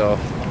was way off.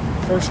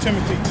 1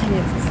 Timothy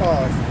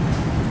 2:5.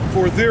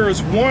 For there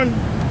is one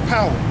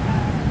power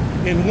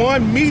and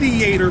one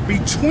mediator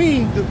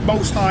between the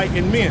Most High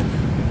and men.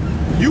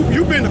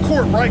 You've been to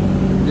court, right?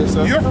 Yes,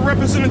 sir. You ever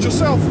represented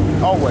yourself?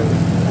 Always.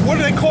 What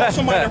do they call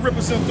somebody that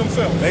represents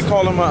themselves? They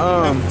call him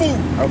a fool.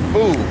 a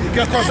fool.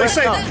 Because they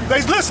say,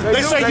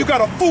 they say you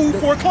got a fool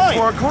for a client.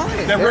 For a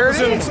client. That There it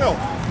represent is. himself.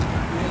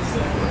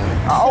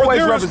 I always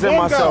there is represent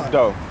one myself God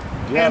though.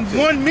 You And have to.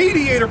 one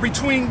mediator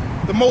between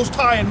the Most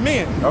High and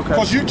men. Okay.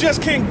 Because you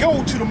just can't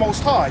go to the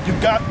Most High.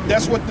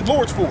 That's what the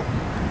Lord's for.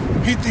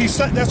 He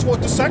said that's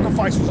what the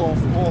sacrifice was all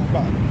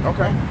about.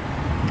 Okay.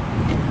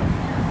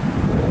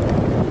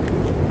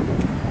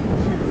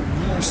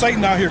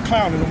 Satan out here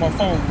clowning on my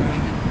phone, man.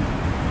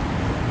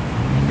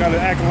 Got it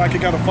acting like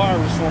it got a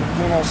virus on it,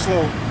 going on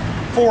slow.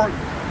 For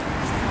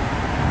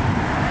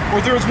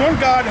there is one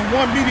God and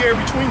one mediator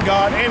between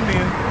God and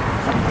men.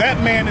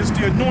 That man is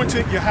the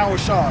anointed Yahweh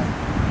Shai.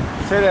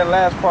 Say that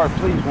last part,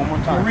 please, one more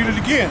I'll time. read it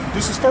again.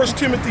 This is 1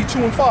 Timothy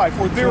 2:5.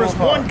 For there is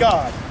one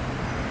God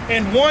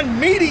and one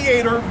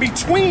mediator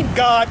between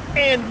God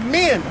and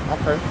men.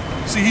 Okay.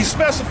 See, he's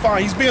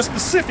specifying, he's being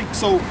specific,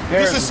 so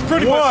this is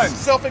pretty much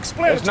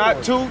self-explanatory. It's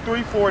not 2,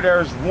 3, 4,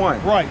 there's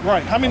one. Right.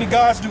 How many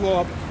gods do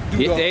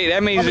Hey,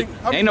 that means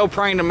ain't no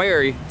praying to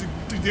Mary.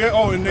 Yeah,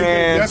 oh, and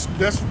that's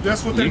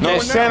what they're You doing No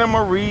can't now. Santa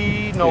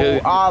Marie, no Yeah.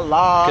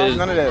 Allah, 'Cause-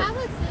 none of that.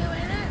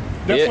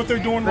 That's Yeah. what they're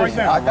doing right Listen,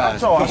 now. I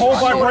got y'all. The whole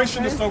I know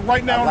vibration is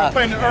right now on the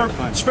planet Earth,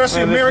 especially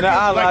Man, listen, America. the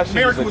Allah Like shit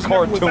America is a was never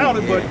cartoon. without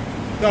it, but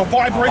the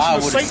vibration Why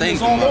of would Satan is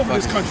Satan all over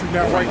this motherfuckers- country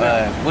now, right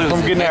now.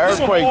 From getting that It's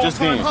on earthquake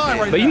just all-time then. high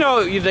right But you now.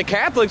 know, the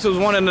Catholics was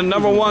one of the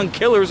 #1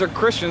 killers of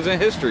Christians in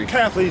history.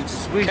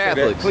 Catholics. Please say that.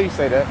 Catholics. Please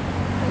say that.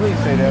 Please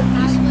say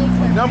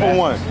that. Number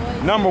one.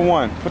 Number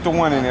one. Put the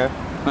one in there.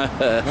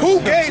 Who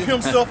gave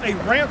himself a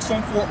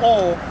ransom for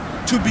all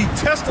to be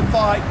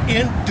testified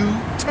in due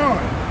time.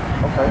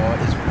 Okay.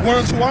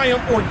 Whereunto I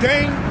am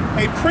ordained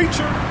a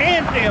preacher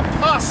and an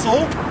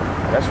apostle.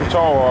 That's what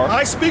y'all are.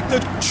 I speak the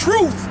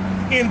truth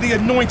in the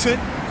anointed.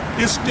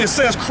 It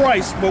says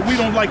Christ, but we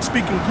don't like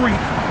speaking Greek.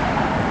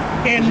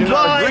 And You're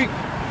not a lie. Greek.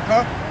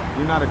 Huh?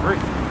 You're not a Greek.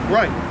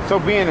 Right. So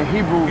being a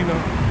Hebrew, You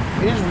know.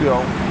 Israel,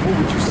 what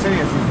would you say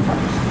is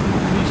Christ?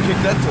 You just kick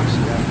that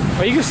touch.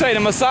 Well, you can say the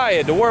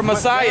Messiah. The word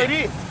Messiah. there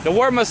it is. The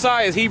word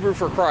Messiah is Hebrew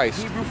for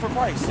Christ. Hebrew for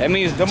Christ. That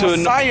means The to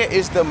Messiah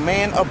is the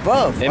man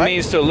above. It right?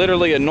 means to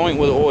literally anoint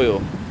with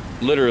oil.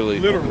 Literally.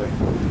 Literally.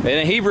 And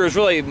in Hebrew is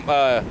really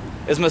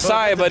it's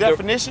Messiah, the but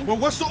definition. Well,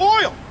 what's the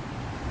oil?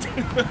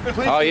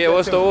 oh yeah,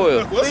 what's the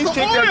oil? What's Please the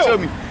kick that oil?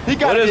 to me. He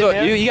got What it is in it?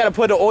 there. You got to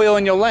put the oil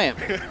in your lamp.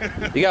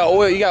 You got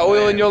oil. You got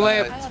oil in your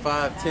lamp. It's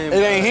 5, 10. It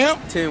ain't him?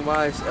 10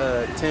 wise.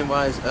 10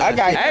 wise. I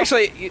got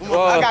Actually,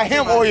 I got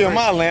him oil in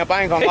my lamp.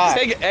 I ain't gonna lie.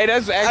 hey,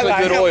 that's I actually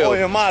got good him oil.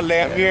 in my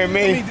lamp. You hear I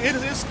me? mean,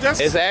 that's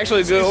It's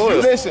actually good oil.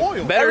 useful Listen,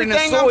 oil. Better than the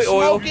Everything I'm soy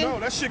oil. smoking- No,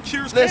 that shit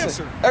cures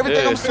Listen, cancer.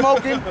 everything Yeah. I'm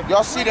smoking,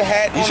 y'all see the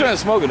hat? You on shouldn't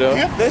smoke it though.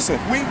 Yeah. Listen,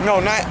 no,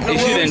 not. No, You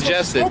should You're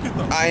ingest supposed to it.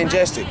 smoke though. I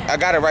ingest it. I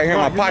got it right here in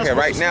my No, you're not pocket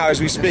right supposed now to as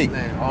we speak.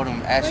 Man, all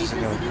them ashes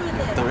in your.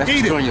 So that's Eat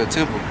it. destroying your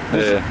temple.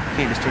 Yeah. You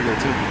can't destroy your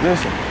temple.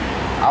 Listen,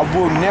 I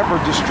will never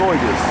destroy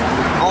this.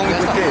 Only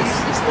with this.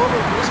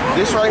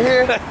 This right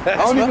here, I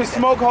don't even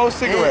smoke whole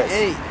cigarettes.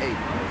 Hey.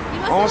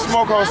 I don't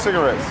smoke whole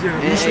cigarettes. Yeah,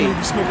 you shouldn't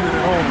be smoking it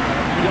at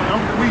home.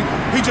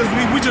 We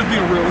just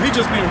being real. He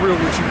just being real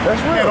with you.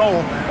 That's real. At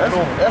all. At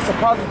all. That's a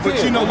positive.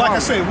 But you know, like I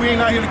said, we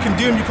ain't out here to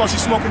condemn you because you're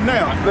smoking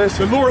now.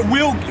 Listen. The Lord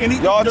will, and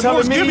Y'all the telling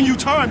Lord's me- giving you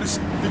time to.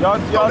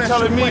 Y'all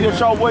telling me that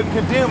y'all wouldn't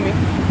condemn me,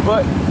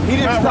 but he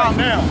didn't Not stop right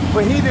me. now.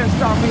 But he didn't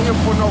stop me here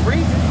for no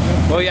reason.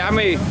 Well, yeah, I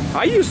mean,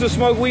 I used to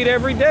smoke weed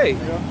every day.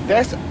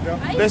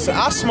 Listen,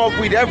 I smoke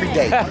weed every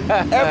day.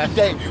 Every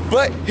day.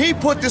 But he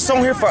put this on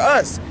here for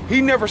us.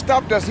 He never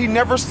stopped us. He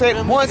never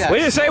said once. We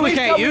didn't say we Please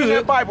can't tell me use in it.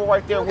 that Bible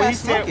right there where he gotta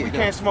said smoke we it,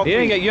 can't smoke You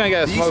ain't weed. got. You ain't got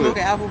to Do you smoke smoke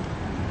it. an apple?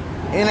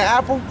 In an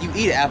apple? You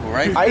eat an apple,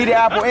 right? I eat an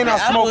apple and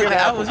I smoke an The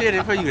apple. apple's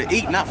here for you to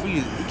eat, not for you.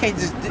 You can't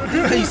just.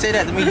 You say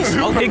that to me. You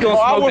smoke He it. gonna Oh,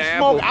 I smoke would the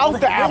smoke apple.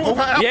 out the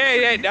apple.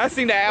 Yeah, I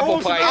seen the apple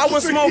was an pipe. I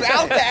would smoke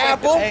out the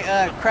apple.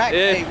 Hey, crack.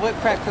 Yeah. Hey, what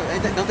crack?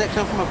 Don't that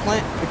come from a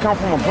plant? It come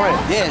from a plant.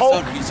 Yeah.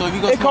 Coke. So if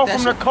you gonna It smoke come that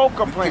from the shit, coca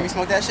can we plant.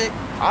 smoke that shit?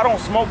 I don't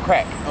smoke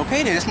crack.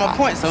 Okay, then that's my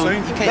point. So See?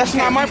 you can't. That's you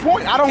not can't my use-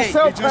 point. I don't you can't-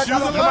 sell you just crack. I use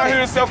don't a come out here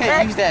lie. and sell You can't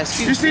crack. use that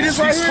excuse. You see this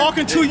right He's here?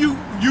 talking to you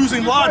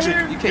using logic.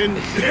 here? You can't.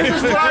 This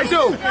is what I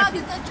do.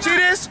 See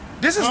this?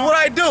 This is what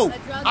I do.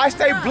 I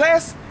stay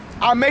blessed.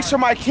 I make sure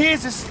my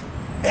kids is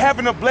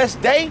having a blessed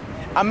day.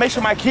 I make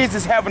sure my kids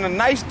is having a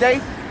nice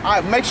day.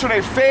 I make sure they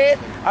fed.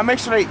 I make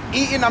sure they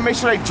eating. I make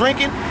sure they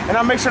drinking. And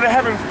I make sure they're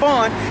having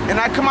fun. And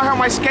I come out here on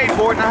my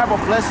skateboard and I have a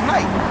blessed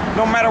night.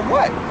 No matter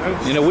what.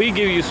 You know, we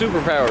give you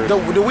superpowers.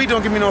 The weed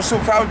don't give me no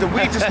superpower. The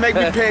weed just make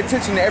me pay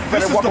attention to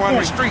everybody This is walking the around the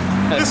point. street.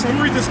 Listen, let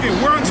me read this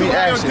again. Whereunto Let me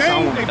I ask you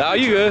ordained something. a Oh,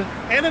 you good?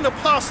 and an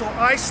apostle,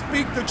 I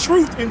speak the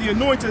truth in the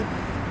anointed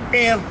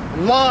and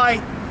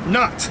lie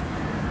not.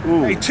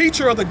 A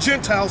teacher of the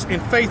Gentiles in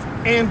faith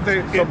and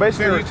they. So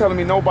basically, you're telling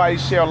me nobody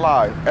shall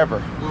lie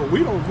ever. Well,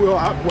 we don't.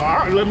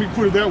 Let me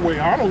put it that way.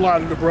 I don't lie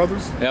to the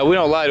brothers. Yeah, we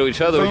don't lie to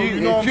each other. So If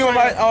you know you don't what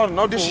I'm like, oh,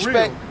 no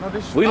disrespect. No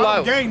disrespect. We I lie.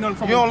 don't gain nothing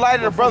from You don't lie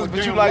to the from brothers, a but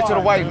you damn lie to the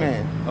white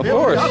man. man. Of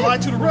course. I lie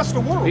to the rest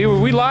of the world.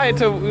 We lied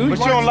to. But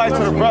you don't lie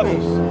to the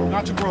brothers.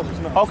 Not your brothers.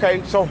 No.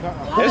 Okay, so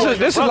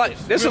This We don't lie to.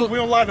 this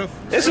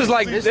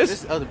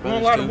Other We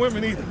don't lie to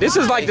women either. this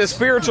is like the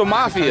spiritual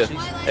mafia.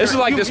 This is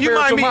like the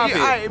spiritual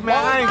mafia. Man,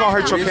 I ain't gonna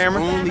hurt your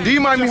camera. Do you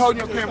mind me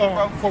holding your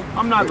camera, bro?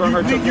 I'm not gonna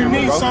hurt your You camera,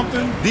 need bro.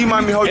 something. Do you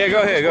mind me holding Yeah,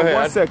 your go ahead, go camera for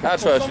ahead. 1 second? I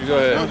trust you. Go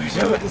ahead.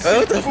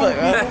 What the fuck?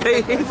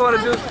 He want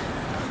to do.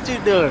 What you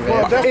doing,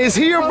 man? Is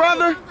he your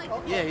brother?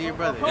 Yeah, your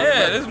brother.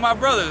 Yeah, this is my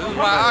brother. This is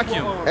my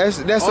Akim. That's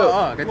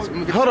Oh, a. get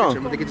the Hold on.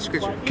 I'm gonna get the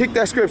scripture. Kick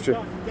that scripture.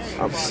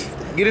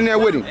 Get in there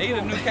with him. He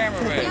the new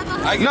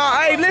cameraman. No,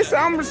 hey, listen,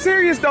 I'm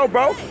serious though,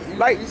 bro.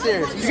 Like,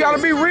 you gotta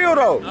be real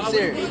though.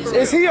 Serious.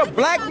 Is he a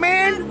black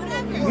man?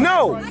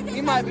 No.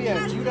 He might be a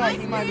Judite.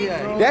 He might be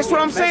a. That's what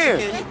I'm saying.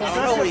 Mexican. I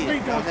don't know what he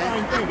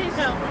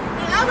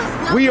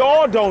is. We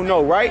all don't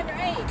know, right?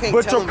 Can't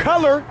But tell your him.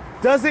 color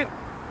doesn't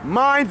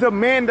mind the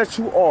man that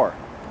you are.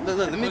 Look,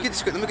 let me get the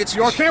script. Let me get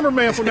You're our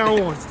cameraman from now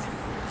on.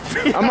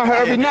 I'm out here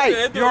every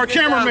night. You're our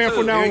cameraman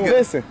from now on.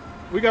 Listen,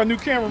 We got a new Let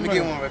me get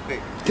cameraman. one right quick.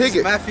 Kick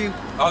it. Matthew.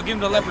 I'll give him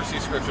the leprosy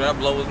scripture. That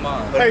blow his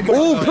mind. Hey, but,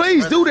 Ooh,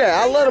 please do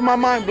that. I love my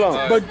mind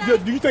blown. but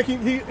do you think he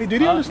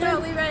did he understand?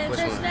 No, we read it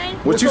church today.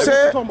 What you We're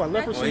said? talking about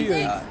leprosy. This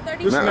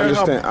Man,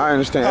 man, I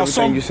understand how everything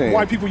some you're saying.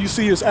 white people you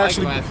see is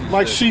actually Matthew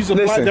like said. she's a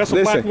black. Listen, That's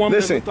a black woman.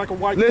 listen, That looks like a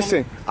white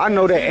listen. I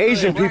know that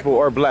Asian people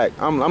are black.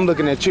 I'm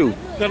looking at you. woman.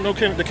 That no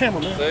the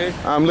cameraman. See?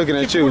 I'm looking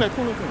at you.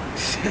 Pull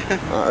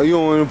that. You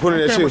don't want to put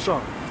it at Camera you.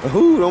 shot.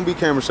 Who? Don't be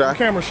camera shy.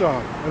 Camera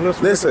shot. And let's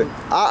Listen,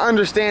 I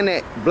understand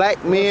that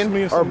black men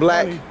me are some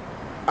black. money.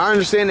 I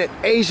understand that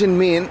Asian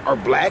men are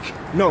black.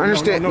 No, I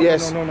understand. no,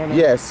 yes, no.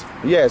 yes,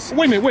 yes.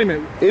 Wait a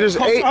minute. It is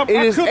I it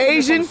is could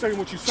Asian, understand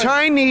what you're saying.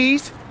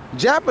 Chinese,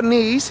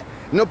 Japanese,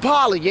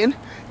 Napoleon.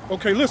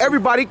 Okay, listen.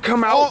 Everybody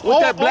come out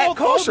with that black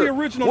culture, the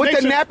original with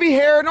the nations, nappy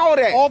hair and all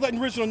that. all the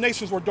original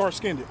nations were dark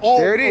skinned.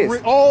 There it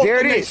is. All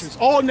There the it is. nations.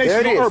 All nations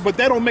There it on is. earth, but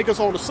that don't make us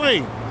all the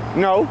same.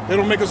 No, They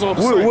don't make us all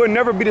the same. we'll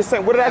never be the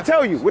same. What did I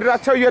tell you? What did I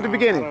tell you at the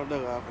beginning? I don't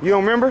know. You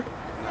don't remember?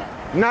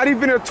 Not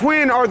even a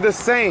twin are the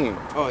same.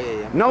 Oh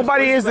yeah.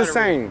 Nobody is the better read?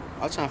 same.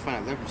 I was trying to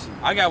find a leprosy.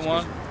 I got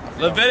one.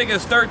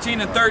 Leviticus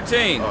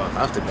 13:13. Oh,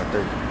 I was thinking about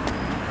 30.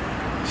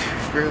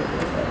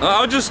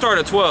 I'll just start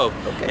at 12.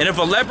 And if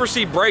a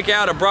leprosy break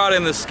out abroad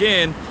in the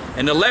skin,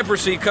 and the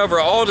leprosy cover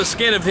all the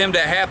skin of him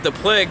that hath the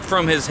plague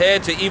from his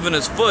head to even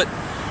his foot,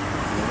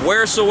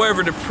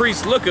 wheresoever the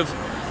priest looketh,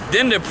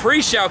 then the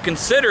priest shall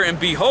consider, and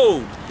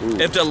behold,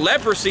 if the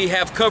leprosy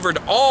have covered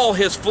all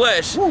his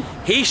flesh,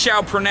 he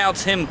shall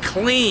pronounce him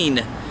clean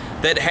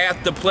that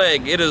hath the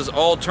plague. It is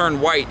all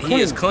turned white. He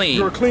is clean.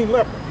 You're a clean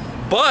leper.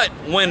 But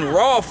when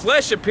raw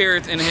flesh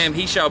appeareth in him,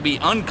 he shall be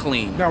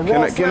unclean. Now,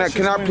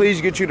 Can I please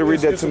get you to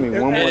read that to me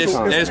one more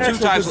time? There's two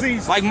types.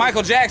 Like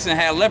Michael Jackson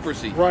had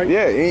leprosy. Right.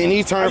 Yeah, and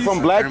he turned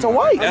from black to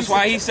white. That's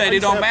why he said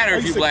it don't matter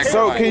if you black or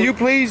So white. can you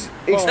please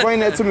explain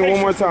that to me one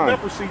more time?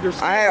 Leprosy,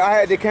 there's I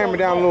had the camera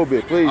down a little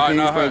bit. Please, All can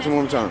you right, explain no, it to me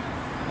one more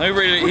time? Let me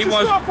read it. What He you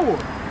wants. stop for?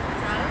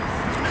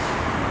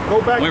 Go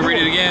back. Let me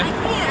read it I again. can't. I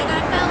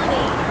got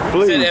felony. It said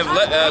Please. if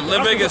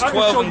Leviticus I can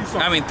 12, show you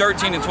something.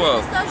 13 and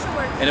 12. Social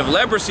work. And if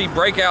leprosy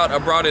break out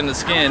abroad in the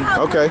skin,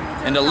 Okay.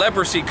 and the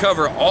leprosy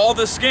cover all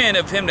the skin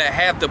of him that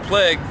hath the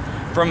plague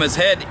from his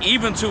head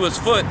even to his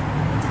foot,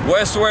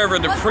 wheresoever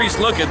the priest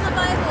looketh,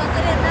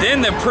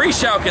 then the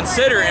priest shall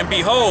consider, and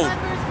behold,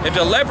 if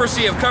the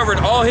leprosy have covered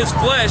all his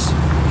flesh,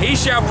 he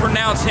shall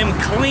pronounce him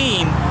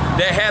clean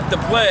that hath the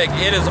plague.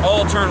 It is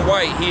all turned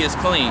white. He is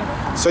clean.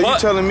 So you But-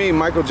 telling me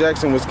Michael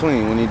Jackson was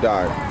clean when he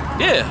died?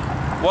 Yeah.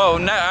 Well,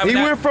 no, He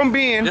went from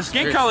being the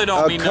skin color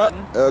don't mean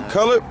nothing.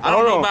 colored. I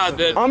don't hold know on. about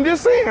that. I'm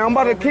just saying. I'm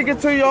about to kick it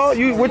to y'all.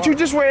 What you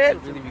just read.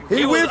 He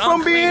He was went from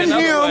unclean being in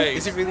other him.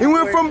 ways. He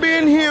went from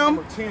being him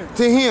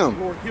to him.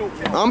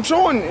 I'm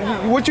showing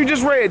what you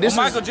just read. This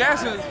Well, is Michael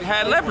Jackson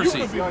had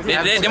leprosy.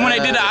 Then when they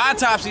did the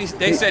autopsy,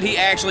 they said he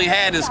actually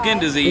had a skin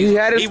disease. He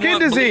had a skin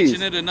wasn't disease.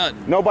 bleaching it or nothing.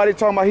 nobody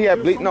talking about he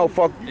had bleach. No,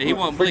 fuck. Yeah, he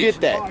wasn't Forget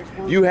bleached.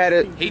 that. You had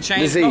a He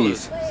changed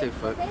disease. Say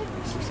fuck.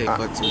 Say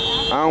fuck too.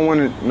 I don't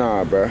want to.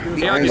 Nah, bro.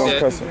 Yeah, I ain't gonna said-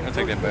 cuss. I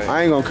take that back.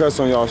 I ain't gonna cuss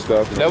on y'all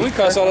stuff. Yeah, we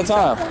cuss all the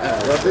time.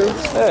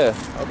 Yeah.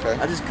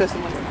 I just cussed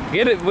him.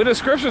 Get it. Well, the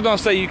scriptures don't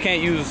say you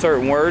can't use a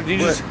certain word. You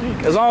just,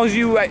 as long as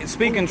you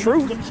speaking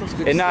truth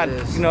and not,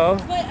 you know,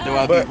 Though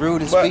I be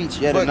rude in speech,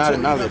 yet but not to-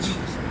 in knowledge.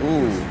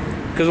 Ooh.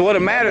 because what it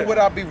Would matters.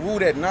 I be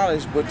rude at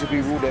knowledge, but to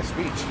be rude at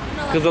speech?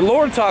 Because the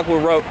Lord talked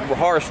with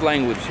harsh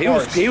language.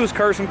 He was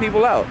cursing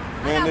people out.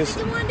 Man,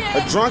 listen.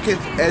 A drunkard,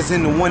 as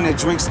in the one that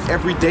drinks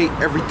every day,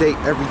 every day,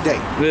 every day.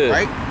 Yeah.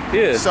 Right?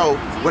 Yeah. So,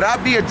 would I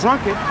be a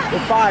drunkard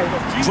if I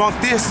drunk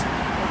this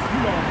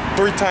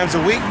 3 times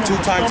a week, 2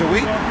 times a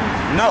week?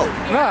 No.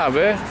 Nah,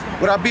 man.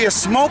 Would I be a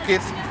smoker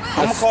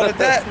I'm gonna call it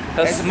that.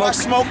 That's If I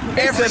smoke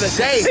every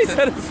day.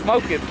 Instead of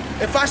smoking.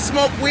 If I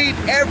smoke weed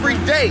every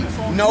day,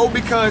 no,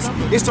 because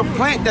it's a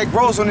plant that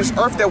grows on this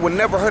earth that will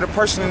never hurt a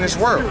person in this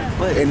world,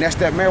 and that's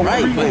that marijuana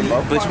Right, plant,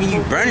 bro. but when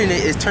you burning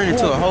it, it's turned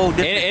into a whole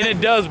different. And it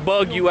does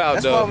bug you out,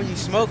 That's why though. when you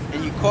smoke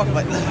and you cough,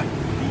 like,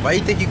 why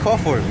you think you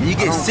cough for it? When you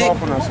get sick,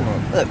 Cough when I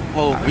smoke. look,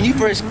 well, when you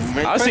first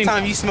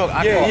time you smoke,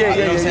 I cough. You know what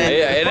I'm saying?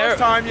 Yeah, and First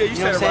time, yeah, you You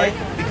know said what it I'm right.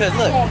 saying? Because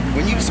look,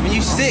 when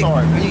you sick,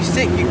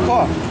 sorry. you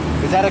cough.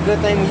 Is that a good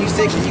thing when you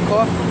sick and you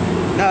cough?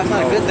 No, it's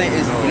not a good thing.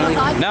 It's, you know,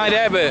 Not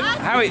that, but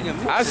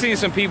I've seen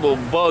some people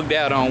bugged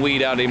out on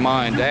weed out of their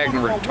mind,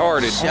 acting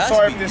retarded. shots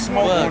sorry be if this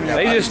smoke bugged on out,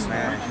 They just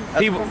man.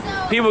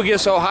 people get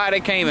so high they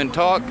can't even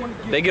talk.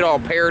 They get all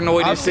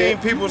paranoid and I've seen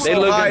shit. people They so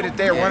looking- high that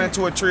they run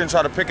into a tree and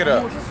try to pick it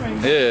up.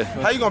 Yeah,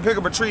 How you gonna pick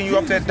up a tree and you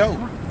off that dope?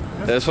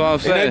 that's what I'm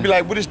And they saying. be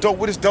like, what is dope?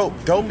 What is dope?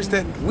 Dope is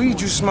that weed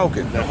you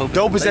smoking.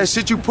 Dope is that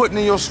shit you putting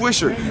in your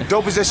swisher.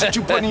 Dope is that shit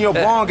you putting in your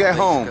bong at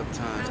home.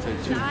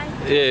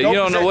 Yeah, you Dope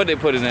don't is know that- what they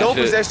put in that Dope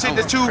shit. is that shit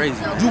that you Crazy.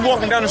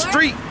 walking down the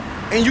street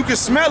and you can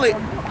smell it,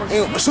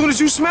 and as soon as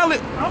you smell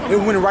it, it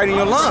went right in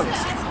your lungs.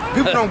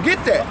 People don't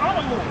get that.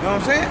 You know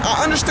what I'm saying?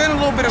 I understand a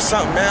little bit of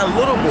something, man, a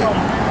little bit.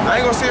 I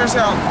ain't gonna sit here and say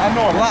I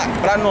know a lot,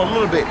 but I know a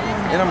little bit.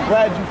 And I'm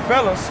glad you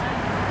fellas,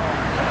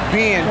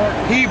 being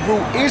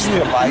Hebrew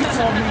Israelites,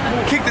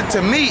 kicked it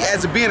to me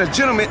as being a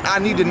gentleman. I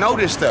need to know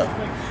this stuff.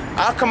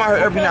 I come out here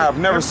every night. I've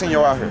never seen you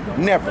out here.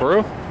 Never. For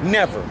real?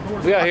 Never.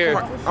 We out here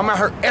I'm out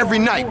here every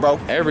night, bro.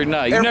 every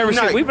night. You Every never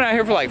night. seen. We've been out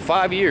here for like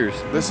 5 years.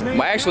 Listen.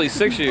 Well, actually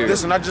 6 years.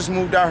 Listen, I just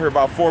moved out here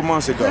about 4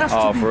 months ago.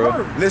 Oh, for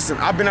real? Listen,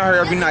 I've been out here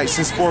every night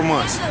since 4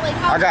 months.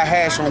 I got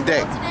hash on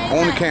deck,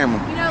 on the camera.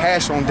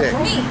 Hash on deck.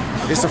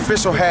 It's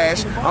official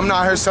hash. I'm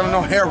not here selling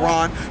no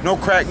heroin, no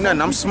crack,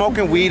 nothing. I'm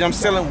smoking weed, I'm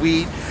selling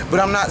weed, but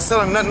I'm not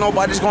selling nothing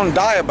nobody's gonna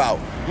die about.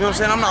 You know what I'm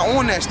saying? I'm not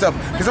on that stuff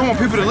because I want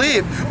people to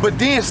live. But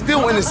then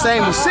still in the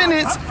same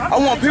sentence, I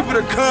want people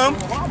to come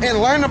and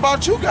learn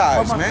about you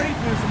guys, man.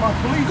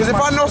 Because if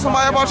I know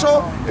somebody about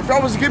y'all, if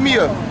y'all was to give me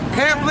a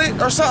pamphlet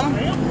or something,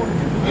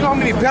 you know how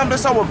many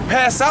pamphlets I would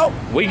pass out?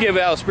 We give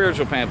out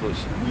spiritual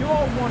pamphlets. Did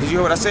you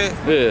hear what I said?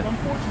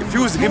 Yeah. If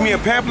you was to give me a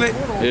pamphlet,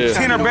 Yeah.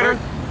 10 or better,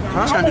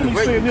 Trying to do the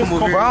work, you come over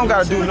bro, here. I don't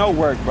gotta do no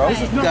work, bro. We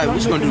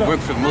just gonna do the work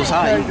for the Most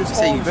High. You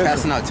say you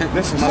passing out 10.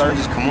 Listen, might as well sir.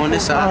 just come on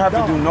this I don't side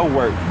have to do no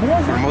work.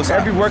 for the Most High.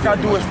 Every work I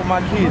do is for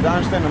my kids. I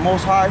understand the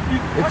Most High.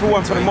 If it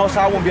wasn't for the Most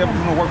High, I wouldn't be able to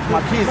do no work for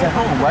my kids at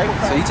home, right?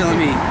 So you telling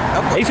me?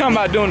 He's talking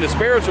about doing the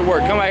spiritual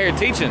work. Come out here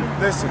teaching.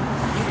 Listen,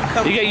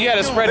 You got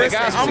to spread the listen,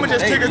 gospel. I'm gonna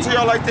just kick it to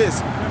y'all like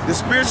this. The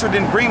spiritual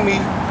didn't bring me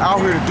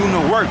out here to do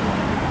no work.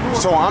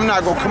 So I'm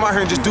not gonna come out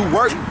here and just do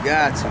work.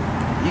 Got to.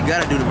 You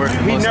gotta do the work for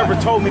the He Most never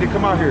High. told me to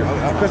come out here.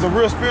 Because a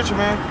real spiritual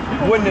man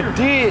wouldn't have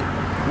did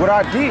what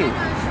I did. You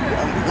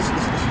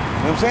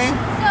know what I'm saying?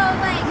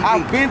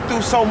 I've been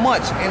through so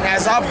much, and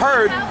as I've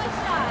heard,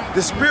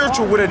 the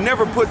spiritual would have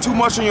never put too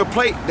much on your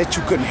plate that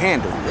you couldn't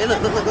handle. Hey,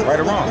 look. Right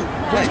or wrong?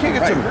 Please kick it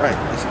to me.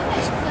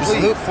 Right. This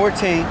is Luke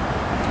 14.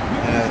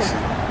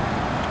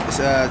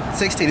 It's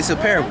 16. It's a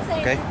parable,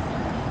 okay?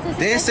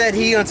 Then said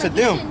he unto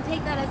them,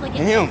 and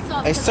him,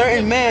 a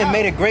certain man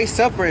made a great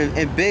supper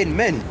and bid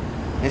many,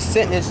 and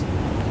sent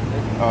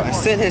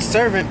his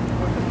servant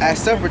at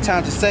supper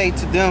time to say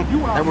to them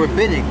that were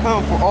bidden,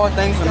 come, for all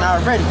things are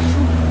now ready.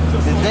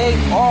 And they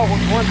all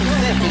with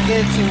 1%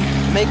 began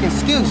to make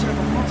excuse.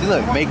 See,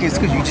 look, make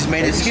excuse. You just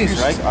made an excuse,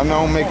 right? I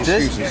don't make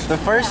This, excuses. the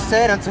first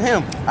said unto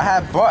him, I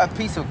have bought a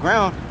piece of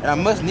ground, and I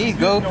must needs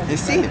go and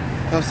see it. You know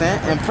what I'm saying?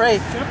 And pray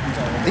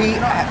thee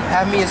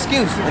have me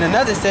excuse. And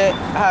another said,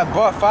 I have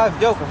bought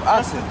 5 yoke of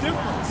oxen,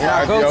 and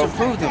I go to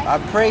prove them. I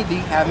pray thee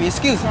have me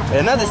excuse. And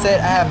another said,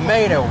 I have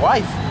married a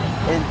wife,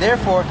 and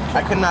therefore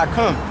I could not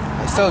come.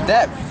 And so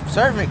that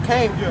servant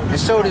came and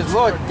showed his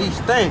Lord these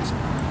things.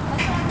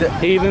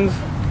 Heathens.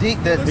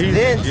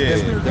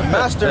 The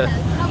master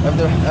of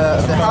the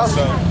house,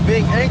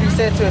 being angry,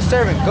 said to his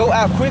servant, go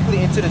out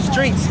quickly into the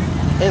streets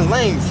and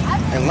lanes.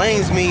 And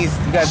lanes means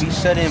you gotta be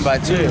shut in by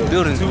two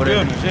buildings or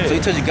whatever. buildings, yeah. So he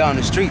told you to go out in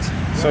the streets.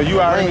 So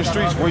you out in the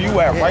streets where you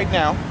at right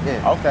now?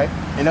 Yeah. Okay.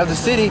 And of the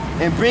city,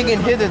 and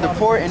bringing hither the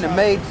poor and the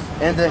maid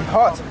and the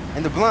halt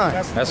and the blind.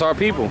 That's our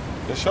people.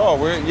 That's all.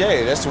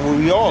 That's what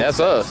we all. That's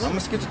us. I'm gonna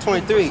skip to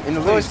 23. And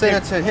the Lord said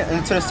unto him,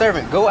 unto the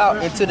servant, go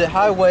out into the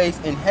highways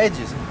and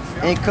hedges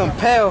and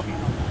compel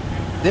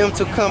them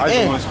to come I just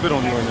in. want to spit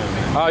on you right now,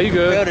 man. Oh, you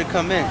Compel good? to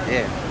come in.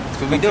 Yeah.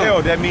 That's what we Compel,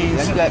 doing. that means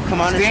Yeah, you gotta come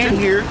on the stand street.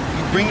 here,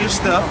 you bring your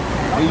stuff,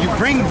 and you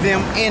bring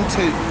them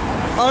unto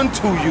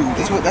you.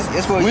 That's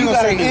what We you gonna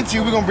gotta say do. into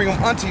you, we're gonna bring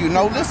them unto you.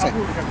 No, listen.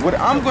 What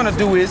I'm gonna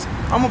do is,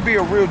 I'm gonna be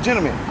a real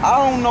gentleman. I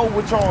don't know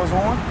what y'all is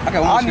on. I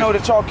got one I know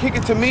that y'all kick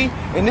it to me,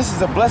 and this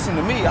is a blessing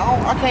to me.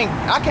 I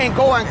can't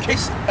go and kick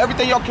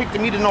everything y'all kick to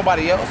me to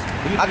nobody else.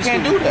 I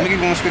can't do Let me that. give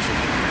you one scripture.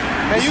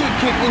 Man, you can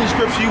kick any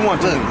scripture you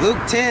want to. Look,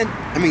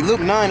 Luke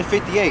 9 and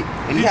 58.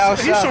 And he how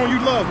He's showing you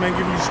love, man,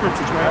 giving you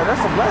scriptures, man.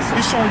 That's a blessing.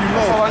 He's showing you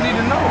That's all love. I need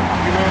to know.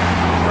 You know,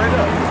 straight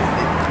up.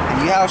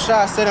 And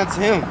Yahushua said unto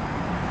him,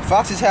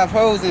 foxes have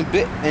holes and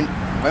bit, and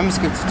let me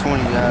skip to 29.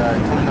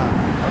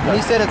 And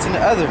he said unto the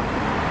other,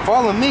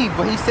 follow me.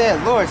 But he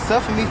said, Lord,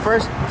 suffer me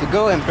first to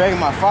go and bury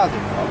my father.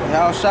 And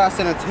Yahushua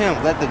said unto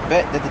him, let the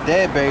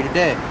dead bury the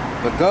dead.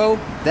 But go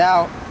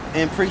thou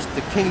and preach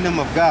the kingdom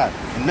of God.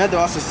 Another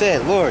also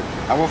said, Lord,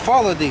 I will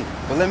follow thee,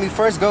 but let me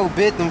first go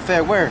bid them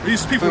farewell.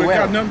 These people that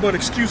got nothing but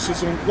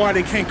excuses on why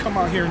they can't come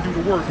out here and do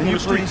the work on the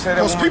street.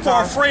 Because people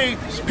are afraid.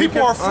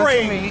 People are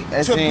afraid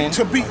to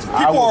be.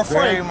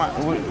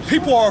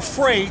 People are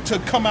afraid to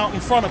come out in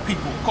front of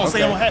people because they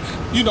don't have.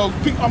 You know,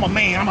 I'm a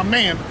man. I'm a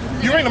man.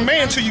 You ain't a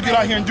man till you get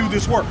out here and do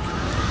this work.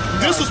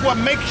 This is what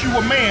makes you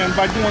a man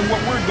by doing what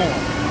we're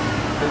doing.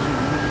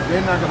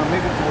 They're not gonna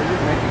make it to where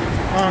you're making it.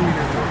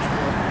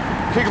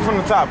 Kick it from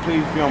the top,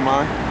 please, if you don't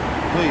mind.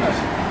 Please.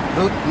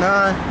 Luke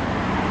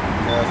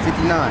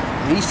 9:59.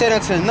 And he said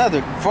unto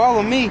another,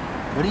 follow me.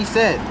 But he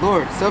said,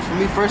 Lord, suffer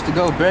me first to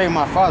go bury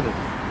my father.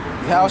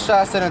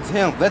 Yahushua said unto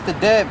him, let the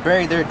dead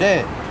bury their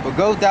dead, but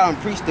go thou and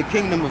preach the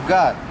kingdom of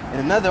God.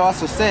 And another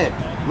also said,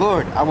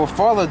 Lord, I will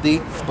follow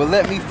thee, but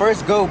let me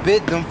first go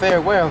bid them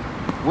farewell,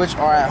 which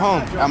are at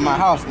home at my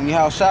house. And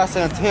Yahushua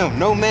said unto him,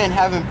 no man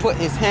having put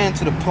his hand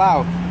to the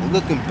plow and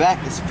looking back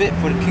is fit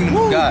for the kingdom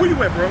of God. Where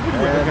you at, bro?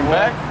 Where you at? Looking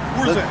back?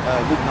 Where's that?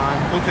 Luke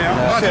 9. Okay,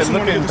 I just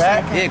looking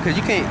back. Yeah, because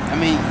you can't, I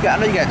mean, I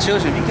know you got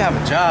children, you can have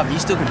a job, you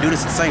still can do this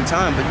at the same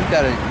time, but you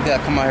gotta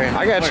come out here and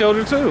I got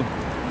children too.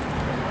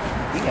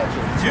 You got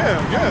children. Yeah,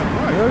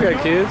 right. I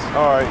got kids.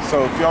 All right,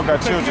 so if y'all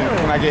got children,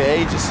 can I get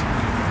ages?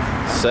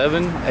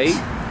 7, 8,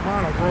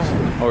 Mine are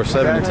grown. or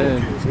 7 to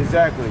 10.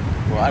 Exactly.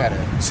 Well, I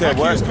gotta. Said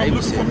My kids what? come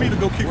looking for me to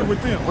go kick it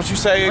with them. What you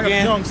say I got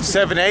again? young-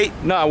 7, 8?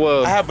 No,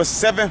 well, I have a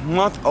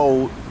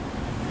 7-month-old,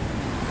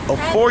 a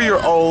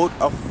 4-year-old,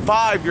 a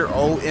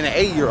 5-year-old, and an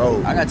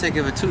 8-year-old. I gotta take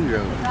care of a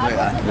 2-year-old.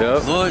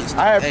 Yep. Lord,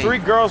 I have 3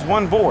 girls,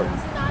 1 boy.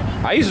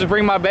 I used to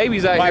bring my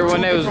babies out By here 2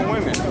 when they was. different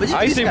women.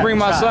 I used to bring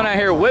my son out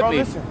here with Bro, me.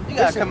 listen, You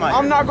gotta come out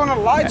I'm here. not gonna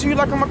lie to you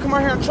like I'm gonna come out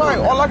here and try it.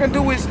 All I can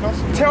do is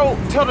tell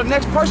the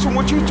next person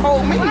what you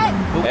told me. But you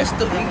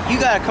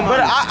gotta come But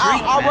out on the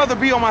street, I'd man. rather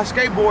be on my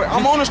skateboard.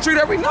 I'm on the street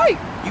every night.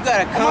 You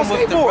gotta my come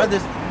with the skateboard.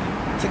 brothers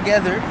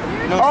together.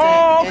 You know what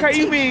Oh, I'm saying? okay.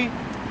 You And mean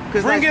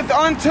Cause bring like, it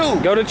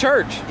unto? Go to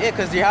church. Yeah,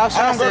 because your house.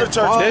 I don't go to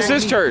church. This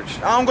is church.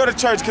 I don't go to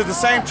church because the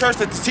same church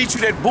that teach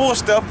you that bull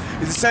stuff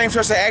is the same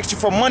church that asks you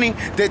for money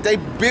that they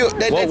build.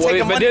 They Well, take the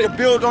but money to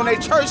build on their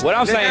church. What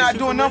I'm They're saying not is-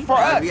 doing nothing for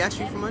us. We asked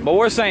you for money. But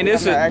we're saying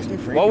this You're not asking me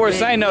is for what we're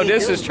anything. saying. No, You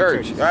this ain't is dealing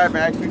with church. Y'all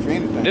haven't asked me for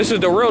anything. This is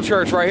the real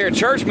church right here.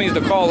 Church means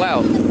to call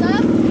out.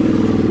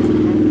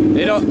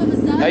 It don't.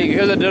 Hey,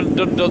 because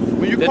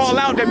When you call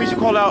out, that means you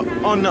call out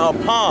on the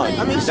pond.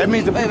 That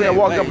means the people that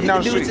walk up and down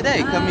the You can do street. it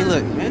today. Come,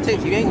 look, man.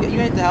 You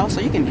ain't the house,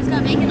 so you can. It's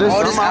gonna make it Listen,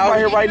 All this I'm out hour-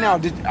 here right now.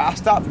 I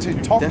stopped to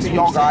talk That's to what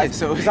y'all I'm saying, guys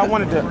so- because I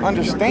wanted to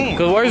understand.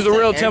 Because where's the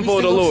real Every temple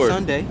of the single Lord?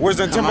 Sunday, Where's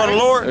the come temple of the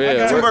out Lord? Yeah. The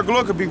temple of the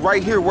Lord could be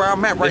right here where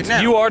I'm at right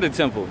now. You are the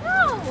temple.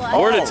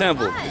 We're the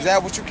temple. Is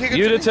that what you kicking?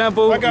 You to the me?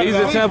 temple. I got He's it.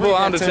 the Please temple.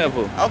 read I'm that the to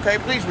me. temple. Okay,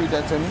 please read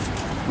that to me.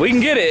 We can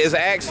get it. It's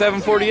Acts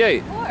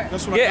 7:48.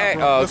 That's what Yeah, I got,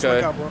 bro. oh, That's what I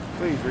okay. got, bro.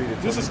 Please read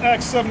it. This is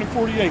Acts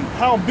 7:48.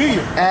 Howbeit,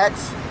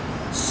 Acts.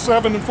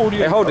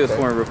 7:48. Hey, hold this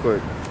for me real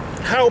quick.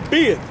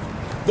 Howbeit,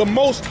 the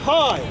Most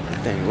High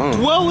Dang long.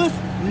 dwelleth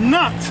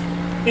not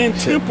in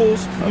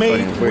temples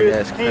made fucking weird with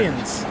ass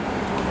hands,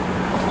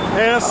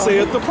 as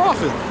saith the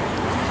prophet.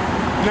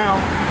 Now,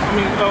 I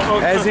mean,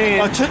 As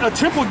in- a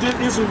temple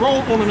isn't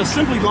rolled on an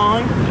assembly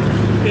line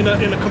in a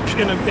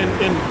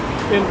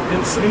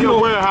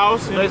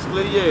warehouse,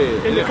 basically,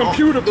 yeah. in the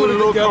computer, do put the it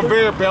little together.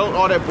 conveyor belt,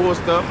 all that bull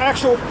stuff.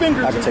 Actual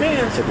fingers and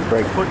hands. a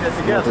break. Put that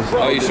together.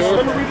 Oh, you sure?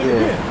 Let me read it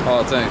again.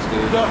 Oh, thanks,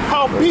 dude.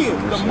 Howbeit,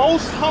 the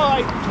Most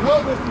High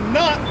dwelleth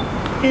not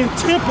in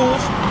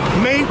temples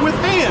made with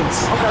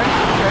hands. Okay.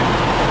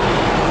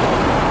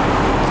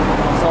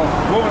 So,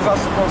 what was I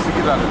supposed to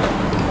get out of that?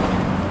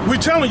 We're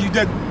telling you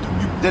that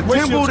The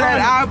temple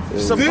that I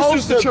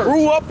supposed to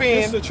grew up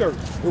This is in, the church.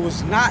 it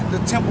was not the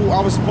temple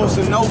I was supposed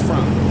to know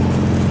from.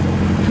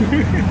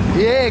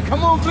 Yeah,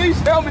 come on, please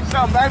tell me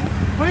something, baby.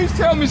 Please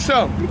tell me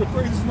something. You're the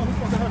craziest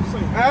motherfucker I ever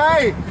seen.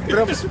 Hey, but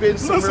I'm spitting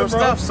some real Listen,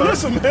 bro. stuff, son.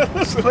 Listen, man.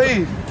 Listen.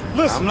 Please.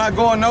 Listen. I'm not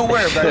going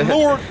nowhere, The baby.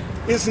 Lord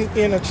isn't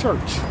in a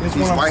church. Is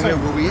He's what I'm right here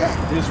saying. where we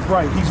at. It's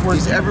right. He's where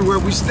He's you- everywhere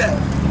we step.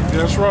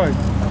 That's right.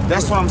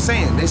 That's what I'm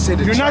saying. They said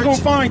the You're church not gonna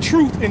find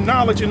truth and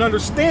knowledge and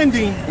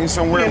understanding in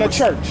somewhere in a with-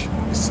 church.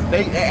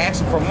 They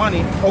asking for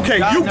money. Okay,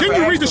 God you never didn't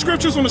you read asked the for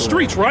scriptures on the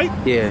streets, right?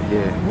 Yeah.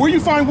 Where you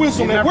find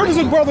wisdom You at? Where never-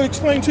 does a brother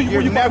explain to you where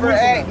You you find never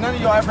wisdom asked, at? none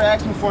of y'all ever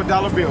asked me for a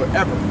dollar bill,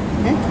 ever.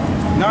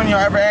 None of y'all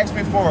ever asked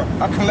me for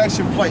a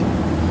collection plate.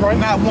 Right.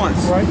 Not once.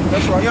 Right,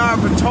 that's right. Y'all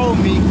ever told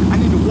me I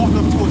need to walk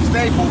up to a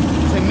stable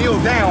to kneel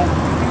down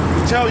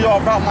to tell y'all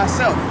about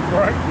myself.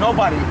 Right.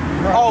 Nobody.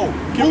 Right. Oh,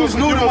 who's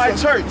new to my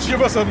church?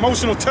 Give us an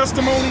emotional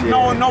testimony.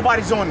 No,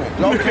 nobody's on that.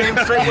 Y'all came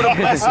straight with a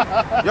blessing.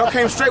 Y'all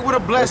came straight with a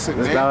blessing,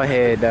 Let's man. bow our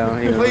head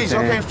down. You know what I'm Please,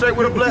 y'all saying? came straight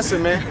with a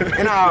blessing, man.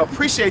 And I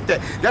appreciate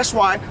that. That's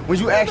why when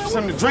you ask for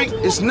something to drink,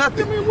 it's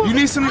nothing. You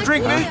need something to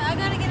drink, man? I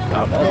gotta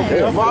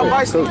get a Well, I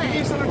buy something. You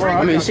need something to drink?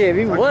 I mean, shit, if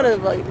you want to,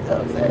 like,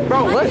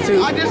 Bro, what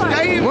to? I just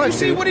gave him. You What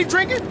see to? what he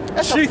drinking?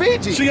 That's a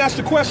Fiji. She asked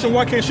the question,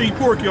 why can't she eat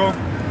pork, y'all?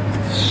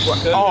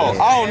 Oh,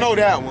 I don't know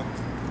that one.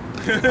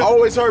 I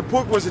always heard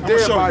pork was the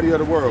dead show body of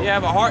the world. You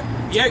have a heart.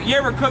 You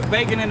ever cooked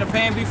bacon in the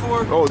pan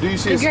before? Oh, do you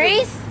see The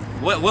grease?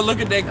 What look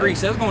at that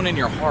grease. That's going in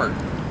your heart.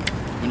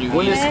 When you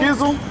When eat. it's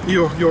skizzle,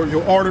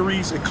 Your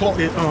arteries, it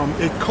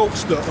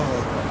coats the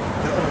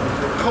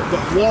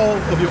wall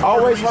of your I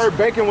always arteries. heard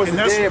bacon was And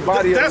the dead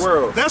body of the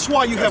world. That's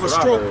why you have a That's what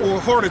I stroke heard. or a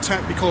heart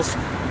attack, because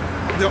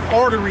the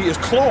artery is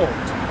clogged.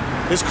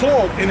 It's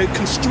clogged and it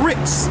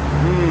constricts.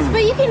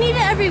 But you can eat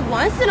it every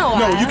once in a while.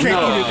 No, you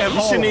can't No. eat it at You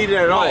all. shouldn't eat it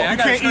at all. Right, I You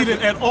gotta can't eat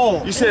it at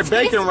all. You said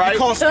bacon, right?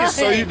 Because it's,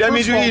 So that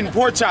means you're eating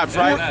pork chops,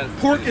 right?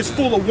 pork is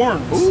full of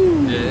worms.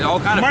 Yeah, all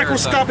kind of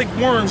Microscopic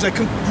worms that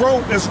can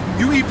grow as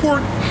you eat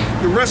pork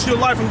the rest of your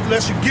life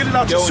unless you get it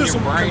out Go your in your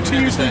system brain and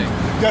continuously.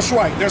 everything. That's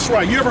right, that's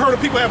right. You ever heard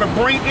of people having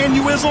brain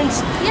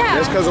aneurysms? Yeah.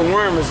 That's because a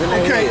worm is in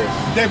their Okay,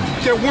 head.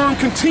 that worm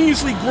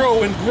continuously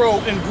grow and grow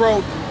and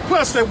grow.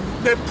 Plus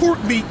that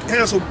pork meat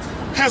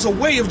has a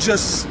way of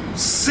just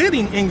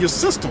sitting in your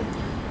system.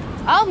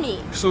 All meat.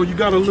 So you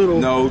got a little.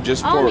 No,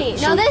 just All pork.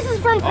 meat. No, this is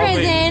from All meat.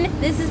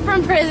 prison. This is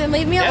from prison.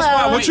 Leave me That's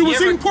why alone. But you You was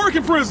ever- eating pork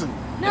in prison.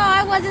 No,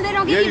 I wasn't. They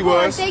don't give Yeah, you you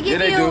pork. was. They give Yeah,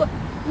 they you.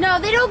 do. No,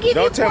 they don't give you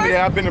Don't tell pork. me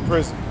that I've been to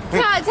prison. They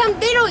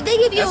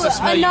give you That's a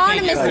smell you can't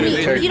anonymous get.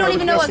 meat. You don't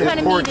even know what kind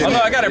of meat it Oh is. no,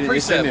 I got a It's in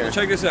precept. there.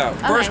 Check this out.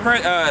 Okay.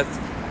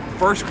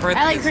 First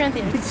I like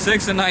Corinthians Corinthians.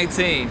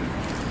 6:19.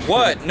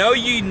 What? Know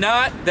ye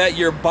not that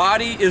your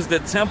body is the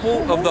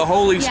temple of the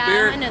Holy Yeah,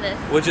 Spirit, I know this.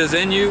 which is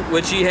in you,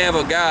 which ye have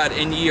of God,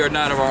 and ye are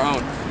not of our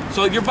own.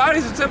 So your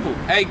body's a temple.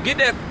 Hey, get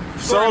that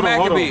story of hold on,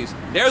 hold on. Maccabees.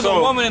 There's a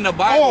So- woman in the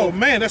Bible. Oh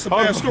man, that's a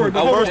bad story.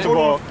 But Oh, hold first on, of hold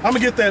all, on. I'm gonna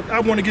get that. I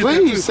want to get that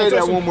please too. say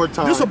That's that one more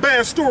time. This is a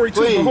bad story too.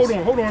 Please. But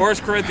hold on. 1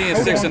 Corinthians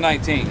Hold 6 on. and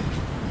 19.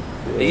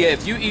 Yeah,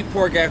 if you eat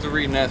pork after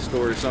reading that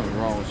story, something's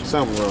wrong with you.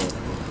 Something wrong.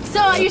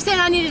 So you're saying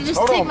I need to just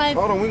Hold take on, my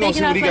hold on. We're going to bacon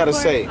see what off he my got to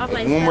pork- say. off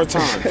my One more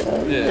stuff?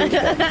 time.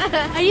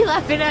 Yeah. Are you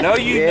laughing at Know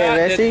me? ye Yeah, not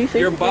man, that see,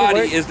 your it body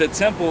works. is the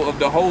temple of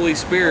the Holy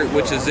Spirit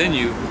which is in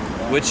you,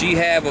 which ye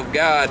have of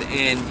God,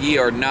 and ye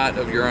are not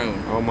of your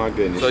own. Oh, my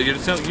goodness. So you're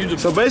the temple. You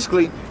So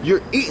basically,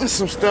 you're eating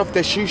some stuff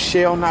that you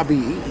shall not be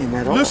eating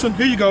at all. Listen,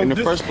 here you go. In the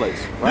This- first place.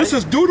 Right? This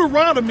is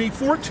Deuteronomy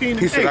 14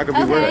 He and said I 8. could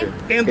be Okay.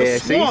 right there. And the Yeah,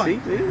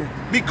 swine,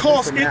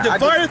 because Listen, it man,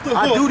 divideth the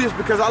I do hoof, this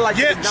because I like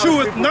to yet acknowledge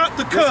cheweth people. not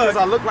the Just 'cause cud.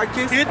 I look like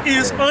this. It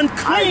is I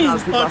unclean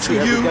acknowledge people I unto see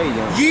every you. day, young. You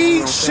know what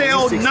Ye I'm saying?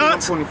 shall I'm 16, I'm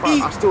not 25.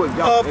 eat I still of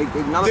acknowledge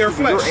their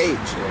people your flesh,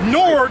 age.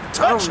 nor I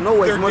touch don't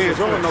know as their much dead as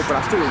y'all know, flesh. but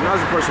I still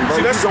acknowledge a person, bro.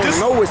 See, You that's- don't this-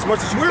 know as much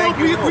as you think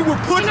you know. We were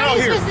put You're out not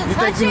here. supposed to You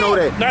think touch you know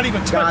it. that Not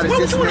even touch God it. is What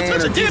would this you want to man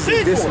touch or a dead Jesus pig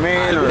is this for?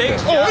 man or Pig.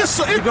 Oh, it's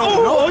so, You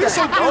don't know it's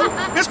so that, cute.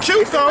 It's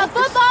cute though. A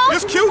football?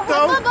 It's cute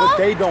though. A football? But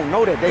they don't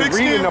know that. They Pig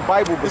read in skin the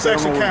Bible, but is they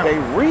don't know actually what they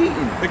cow.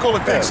 reading. They call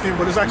it pig skin,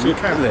 but it's actually a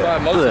cow.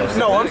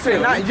 No, I'm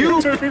saying not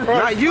you.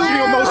 Not you. GMO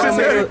That don't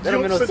synthetic,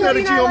 mean no-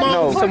 synthetic So you're not GMO.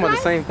 No. We're talking about the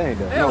same thing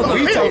though. No,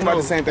 we hell talking about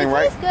no. the same thing,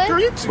 right? That's Girl,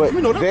 good. you, But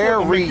you know, that they're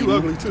gonna make you reading-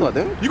 ugly too. What,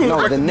 them? You gonna No,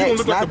 look the like, you gonna next,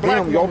 look like not the black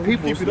them, your woman who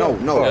peoples. keep it No, up.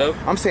 no. Yep.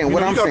 I'm saying You what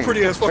know, I'm you got saying. a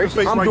pretty ass fucking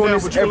face I'm right doing now,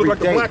 this but you look every like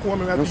the day. black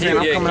woman at I'm the saying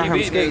I'm Yeah, coming out keep here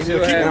eating skating, it, see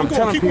what and I'm happens.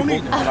 telling Keep on people,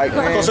 eating. like,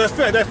 man, Because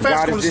that fat's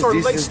God gonna is start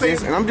this, late this, stage.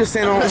 this, and I'm just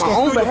saying on That's my gonna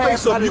own fill your behalf,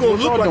 face up. that You is gonna what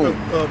look y'all like doing.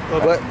 a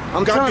But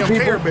I'm telling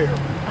goddamn Care people,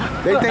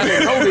 Bear. they think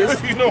they know this.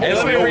 You know Hey,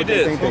 let me Know read what they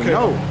this. think they Okay.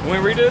 know.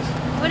 When we read this,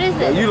 What is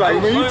Yeah, it? you like,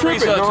 man, Let you me tripping.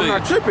 read No, something I'm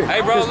not to you. tripping.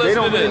 Hey, bro, Just they listen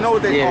don't to really this. know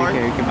what they Yeah, are.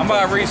 you can. I'm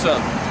about to read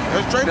something.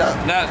 That's straight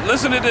up. Now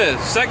listen to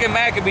this. 2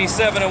 Maccabees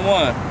 7 and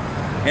 1.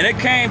 And it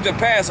came to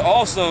pass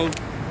also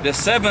the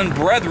 7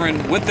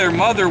 brethren with their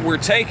mother were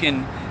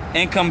taken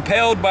and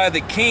compelled by the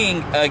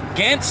king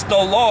against the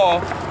law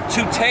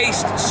to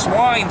taste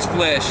swine's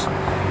flesh,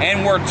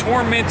 and were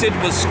tormented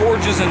with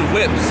scourges and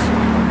whips.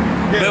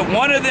 But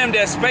one of them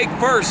that spake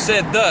first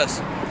said thus,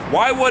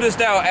 Why wouldest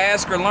thou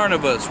ask or learn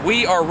of us?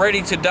 We are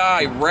ready to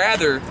die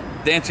rather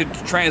than to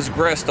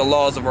transgress the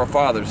laws of our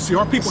fathers. See,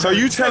 our people So had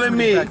you telling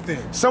me integrity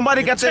back then.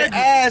 somebody got their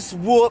Integrity. ass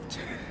whooped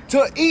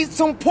to eat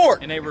some pork?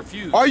 And they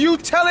refused. Are you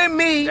telling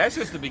me That's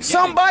just the beginning.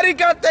 somebody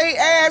got their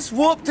ass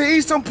whooped to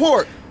eat some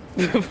pork?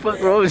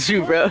 Fuck wrong with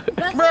you, bro?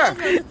 That's Bruh. what I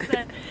was gonna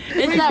say.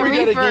 It's that read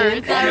that reefer. again.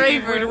 It's that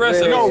Read the reefer.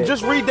 rest of it. No,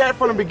 just read that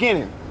from the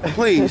beginning,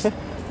 please.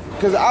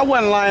 Because I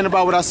wasn't lying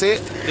about what I said.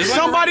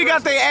 Somebody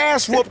got their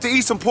ass whooped to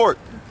eat some pork.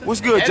 What's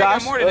good, They got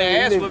Josh? more than the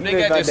ass whoop. They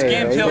got their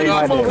skin peeled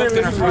off and cooked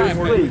in a frying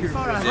pan.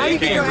 How you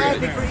get your ass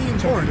beat for eating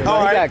pork?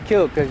 All He right. got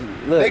killed because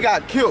look. They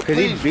got killed. because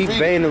he Please, read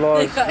banned the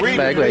laws. Read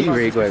Like, it, you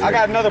read, go ahead. I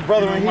got another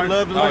brother and he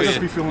loved to Oh,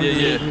 listen. yeah.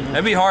 Yeah.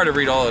 That'd be hard to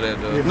read all of that,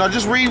 though. No,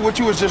 just read what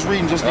you was just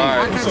reading just All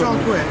now. right. Catch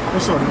on quick.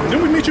 What's up?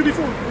 Didn't we meet you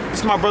before? This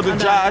is my brother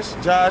Josh.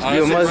 Josh, Oh,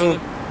 You a that's it, Muslim?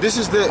 brother? this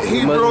is the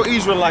Hebrew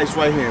Israelites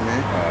right here,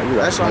 man. you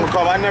like That's what I'm gonna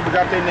call. I never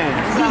got their name.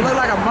 Does that look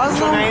like a What's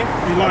your Muslim? name?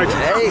 Elijah.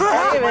 Hey,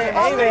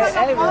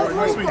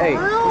 man. Hey,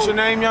 What's your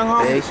name, young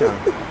homie? hey, Sean.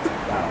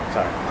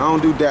 Sorry. I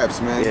don't do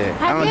daps, man. Yeah,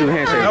 I don't do I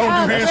handshakes. don't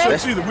do Oh,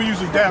 handshakes either. We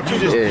usually dab too.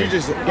 You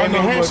just I gave me a know,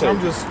 but handshake.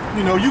 I'm just,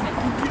 you know, you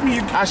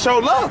I show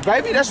love,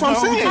 baby. That's what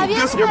I'm No, saying. have you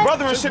Your ever-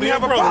 brother Just shouldn't be a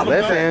have a brother. problem.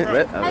 Left hand.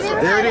 Have you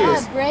ever There it had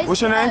is. bread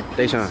What's your name?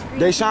 Deshaun.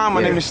 Deshaun. My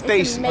Yeah. name is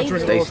Stacy. I drink it all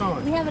Stacy. the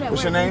time. We have it at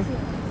What's work. your name?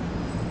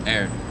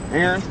 Aaron.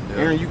 Aaron.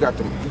 Aaron, you got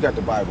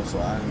the Bible, so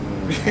I.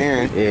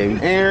 Aaron.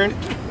 Yeah. Aaron.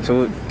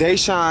 So,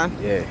 Deshaun.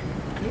 yeah.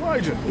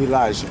 Elijah.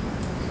 Elijah.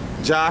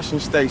 Josh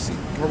and Stacy.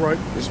 All right.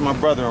 This is my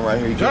brother right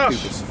here. You can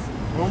Josh. keep this.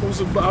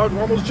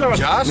 Almost Josh.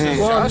 Josh is Man.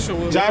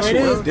 Joshua.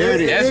 Joshua. There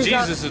it is.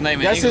 That's Jesus' name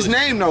in That's English. his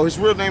name though. His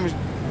real name is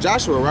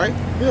Joshua, right?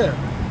 Yeah.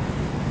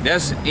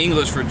 That's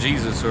English for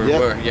Jesus or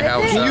Yep. what?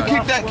 Yahweh. Can you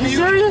kick that?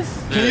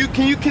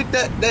 Can you kick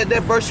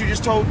that verse you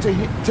just told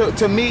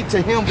to me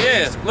to him?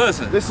 Yeah, please?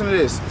 listen. Listen to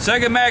this.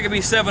 2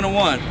 Maccabees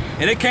 7:1.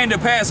 And it came to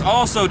pass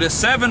also that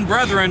 7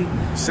 brethren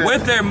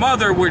with their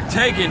mother were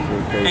taken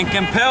and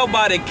compelled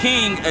by the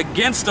king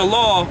against the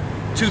law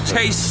to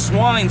taste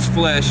swine's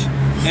flesh,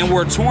 and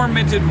were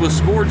tormented with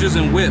scourges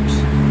and whips.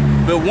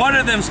 But one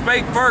of them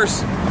spake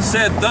first,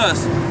 said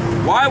thus,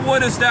 Why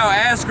wouldest thou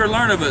ask or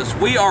learn of us?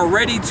 We are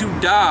ready to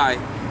die,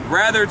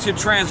 rather to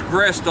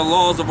transgress the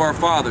laws of our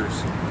fathers.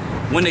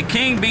 When the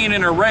king, being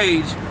in a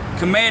rage,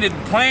 commanded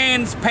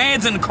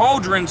pans and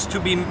cauldrons to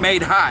be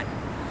made hot,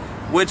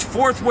 which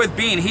forthwith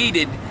being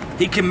heated,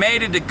 he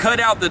commanded to cut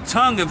out the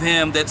tongue of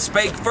him that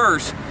spake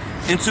first,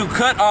 and to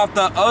cut off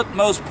the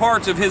utmost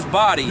parts of his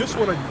body. This is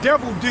what a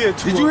devil did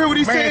to Did you hear what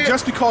he man said?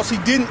 just because he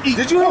didn't eat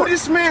Did you hear pork. what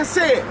this man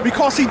said?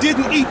 Because he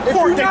didn't eat If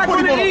pork, you're not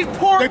gonna eat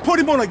pork, they put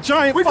him on a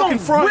giant We fucking gonna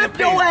frying whip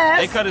pan. your ass.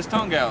 They cut his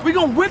tongue out. We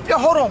gonna whip your.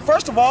 Hold on.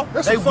 First of all,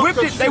 That's they some fucked whipped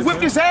up it. They shit, whipped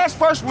man. his ass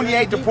first when he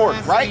ate the pork,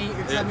 right?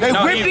 They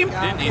No, whipped he him,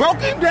 didn't eat broke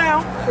him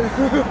down.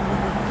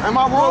 Am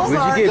I wrong? Would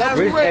you That's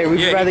get, correct. hey, would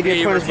you Yeah, rather he- get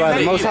he punished by the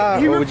refused. Most High,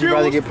 He or would you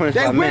rather refused. get punished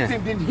They by whipped man?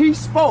 him, then he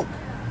spoke.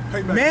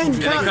 Man, they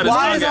cut his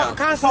why is tongue all out.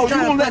 constantly So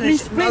you trying gonna to let me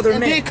punish speak other and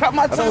men? then cut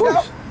my tongue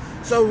out?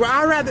 So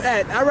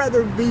I'd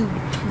rather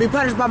be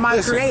punished by my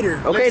Listen.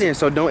 creator. Okay then,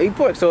 so don't eat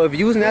pork. So if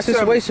you was in that Listen.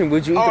 situation,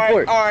 would you eat All the right,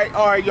 pork?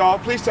 all right, y'all.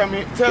 Please tell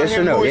Yes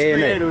him or no? who his Yeah or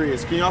nay? creator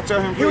is. Can y'all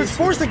tell him? He was please?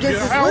 forced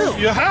against his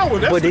will.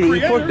 Howard, that's But the did he eat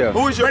creator. pork though?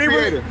 Who is your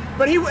creator?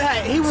 But he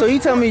was. So you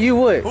tell me you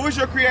would? Who is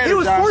your creator? he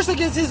was Josh? forced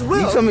against his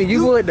will. You tell me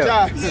you would though?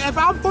 Josh. If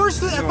I'm forced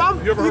to, if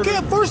I'm, You ever you heard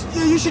can't of- force.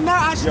 You should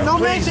not. No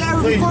man should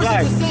ever be forced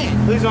relax. into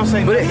sin. Please don't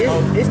say But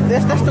nothing.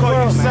 that's the Call you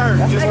world, sir.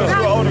 man. Just because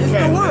you're older It's the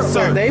cat. world. Yes,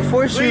 sir. They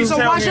force you. So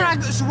tell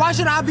why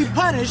should I be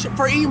punished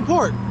for eating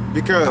pork?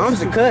 Because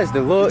Because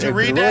the Lord, Did you if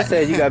read the Lord that?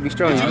 said you gotta be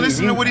strong. Did you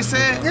listen to what he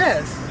said?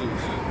 Yes.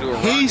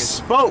 He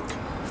spoke.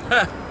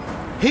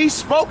 He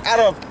spoke out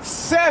of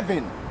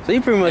 7. So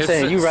you pretty much It's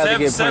saying you rather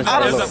get seven- punished by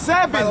Out the of Lord.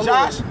 7,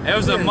 Josh. There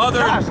was a mother.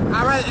 Josh,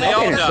 I rather. They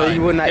all Okay, died. so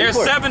you would not eat There's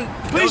pork. 7.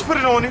 please put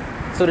it on him.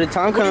 So the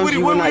time comes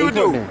you will not What eat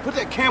do pork you then. do? Put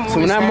that camera So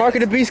on when his that head. mark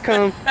of the beast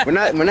come, when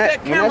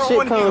that camera shit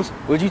on him. comes,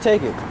 would you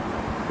take it?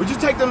 Would you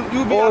take them?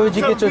 You'd be Or out would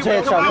you telling get your people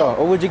head to come chopped out? off?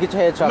 Or would you get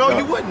your head chopped No, off?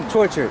 you wouldn't.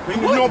 Tortured.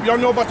 Y'all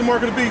know about the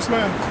mark of the beast,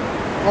 man?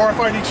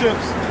 RFID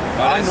chips.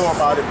 I know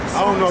about it.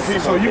 I don't know if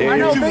he's So you Yeah. I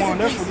know bits one. and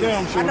That's for pieces.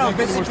 damn sure. I know They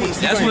bits and get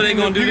pieces. That's what they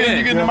gonna do You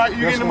then. getting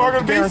the mark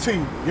of the beast?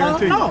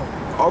 Guaranteed. No.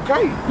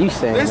 Okay. You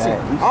saying Listen,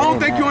 that? You I don't saying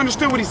think that. you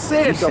understood what he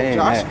said, You though, saying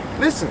Josh. that.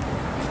 Listen.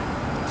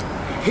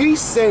 He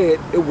said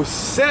it was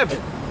 7.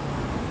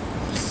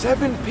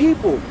 7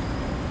 people.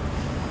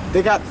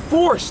 They got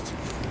forced.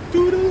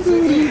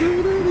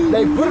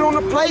 They put it on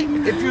the plate.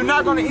 If you're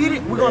not gonna eat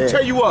it, we're gonna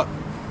tear you up.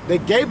 They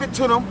gave it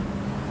to them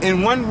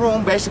in one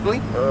room, basically.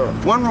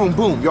 One room,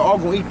 boom. You're all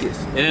gonna eat this.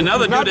 And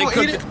another If you're dude, not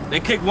gonna eat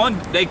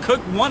it, they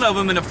cooked one of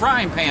them in a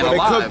frying pan Well, they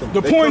alive. cooked them.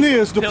 The They point cook-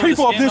 is, the peel the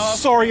people of skin this off.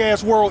 sorry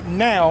ass world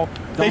now,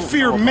 they Don't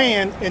fear know about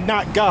man and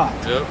not God.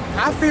 Yep.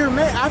 I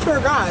fear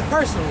God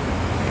personally.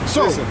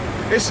 So, Listen,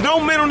 it's no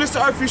man on this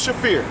earth you should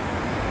fear.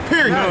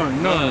 Period.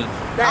 None.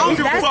 I don't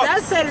give a fuck.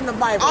 That's said in the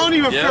Bible. I don't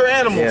even Yeah. fear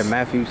animals. Yeah,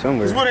 Matthew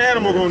somewhere. It's what an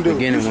animal gonna do.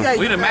 Beginning one.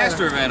 We the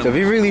master of So if animals.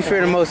 you really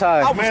fear the Most High,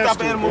 I would stop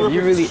an animal. if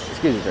you really,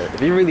 excuse me, sir,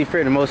 if you really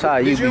fear the Most High,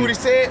 Did you you hear what he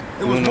said?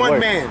 It was doing the one work.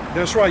 man.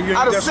 that's right.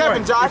 Out of That's 7,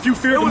 right. Josh, If you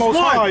fear it the was Most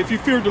one. High, if you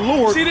fear the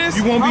Lord, See this?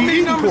 you won't How be many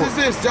eating numbers pork.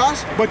 is this, Josh?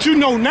 But you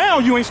know now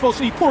you ain't supposed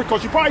to eat pork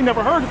because you probably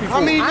never heard it before.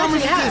 How many I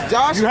numbers is actually this, have.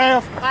 Josh? You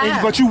have, I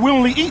have. but you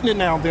willingly eating it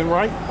now, then,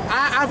 right?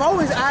 I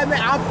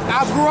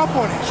grew up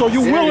on it. So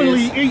you There it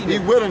willingly is. eating He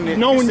it, willing it.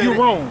 knowing He said you're it.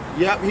 wrong.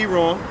 Yep, he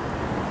wrong.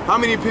 How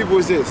many people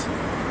is this?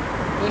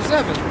 There's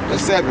 7.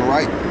 That's 7,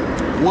 right?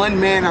 One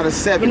man out of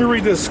 7. Let me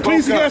read this. Spoke up.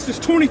 Ecclesiastes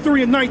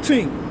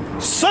 23:19.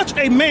 Such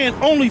a man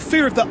only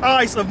feareth the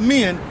eyes of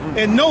men,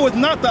 and knoweth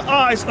not the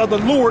eyes of the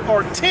Lord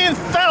are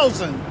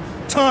 10,000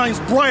 times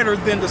brighter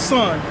than the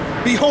sun,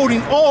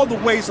 beholding all the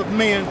ways of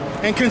men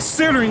and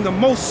considering the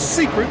most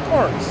secret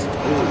parts.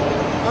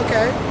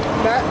 Okay.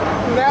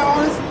 That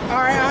honest. All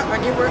right. I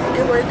get where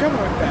you're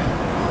coming with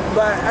that.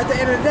 But at the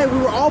end of the day, we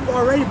were all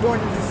already born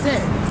into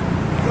sin.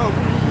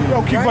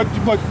 Okay, Right.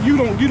 but you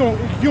don't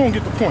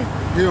get the point.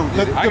 You don't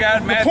get it. I got it,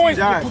 The Matthew. point,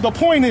 Josh, the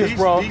point is, these-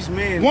 bro. these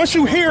men- Once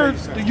you I'll hear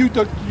tell you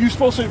something. you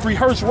supposed to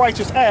rehearse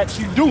righteous acts,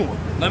 you do them.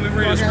 Let me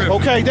read a scripture.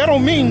 Okay, that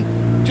don't mean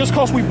just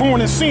because we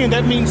born in sin,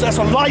 that means that's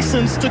a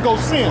license to go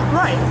sin.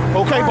 Right.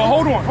 Okay, but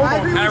hold on. I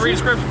agree Can I with read you. a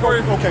scripture for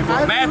you? Okay,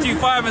 bro. Matthew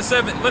 5 and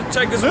 7. Let's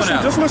check this Listen, one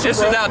out. just listen, this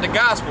bro. is out the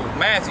gospel.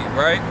 Matthew,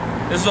 right?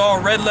 This is all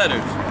red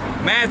letters.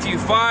 Matthew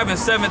 5 and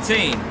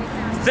 17.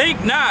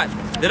 Think not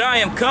that I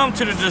am come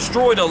to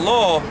destroy the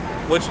law,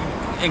 which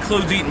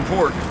includes eating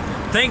pork.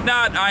 Think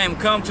not I am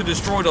come to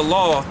destroy the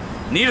law,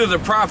 neither the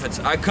prophets.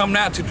 I come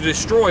not to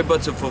destroy,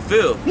 but to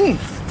fulfill.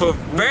 For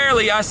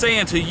verily I say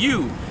unto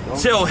you,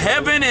 till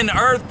heaven and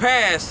earth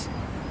pass,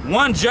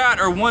 one jot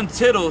or one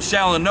tittle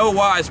shall in no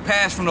wise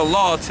pass from the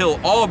law till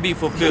all be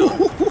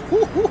fulfilled.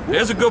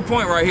 There's a good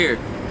point right here.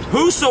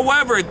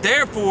 Whosoever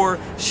therefore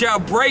shall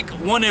break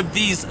one of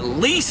these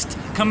least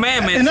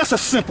commandments, And that's a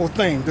simple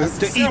thing,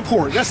 to eat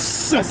pork. That's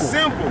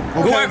simple.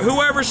 Okay?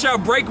 whoever shall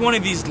break one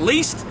of these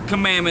least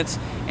commandments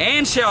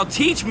and shall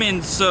teach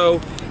men so,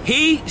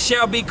 he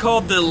shall be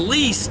called the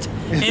least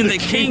in the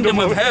kingdom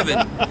of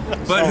heaven.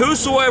 But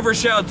whosoever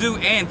shall do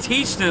and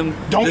teach them,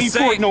 Don't the eat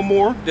same, pork no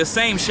more. The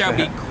same shall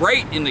be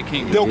great in the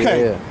kingdom.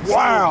 Okay.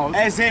 Wow.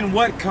 As in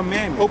what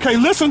commandment? Okay,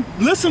 listen.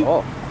 Listen.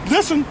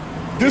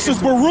 This is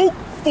Baruch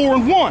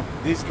 4:1.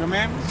 These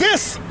commandments?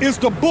 This is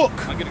the book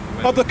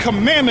of the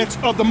commandments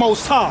of the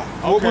Most High.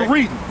 What we're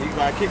reading. You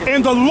gotta kick it.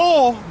 And the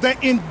law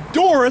that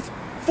endureth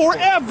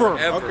forever.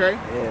 Okay.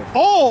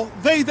 All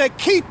they that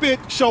keep it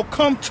shall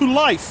come to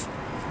life,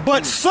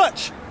 but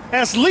such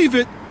as leave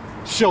it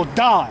shall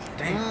die.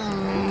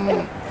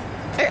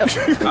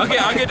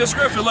 I'll get the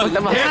scripture. Look,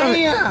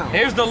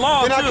 here's the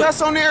law Did I too.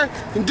 cuss on there?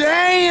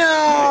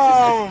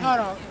 Damn! Hold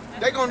on.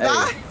 They gonna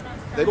die?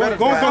 They better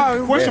Go die.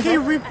 on. Question. Can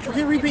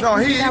you repeat? No,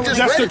 he that just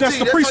one? That's the read it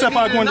to you. precept That's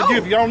I what you wanted to need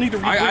to give you. I don't need to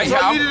read I- it. That's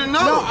what you needed to know.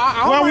 No,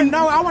 I Well, want to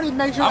know. I want to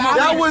make sure.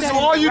 that was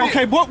all you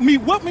Okay, what me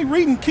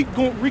reading? Keep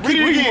going. Keep Read it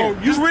reading.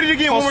 again. Just read it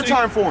again one more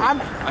time for him.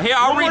 Here,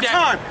 I'll One more read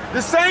that. time.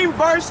 The same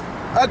verse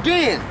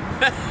again.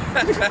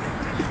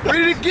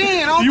 Read it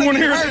again. I don't You think want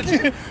to he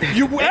hear heard you. it?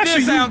 You actually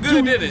did sound you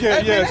good, do- didn't it? Yeah, Hey,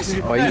 man, yeah. that's-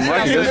 Oh, you marked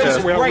That's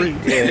yourself. the way I Great.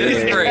 read. It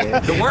is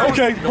great. The word,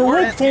 Okay, the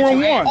word Baruch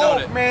 4:1.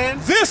 Oh, man.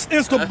 This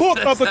is the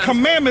book of the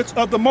commandments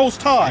of the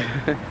Most High,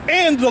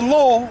 and the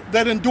law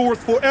that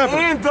endureth forever.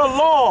 And the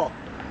law.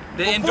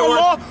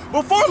 The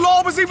Before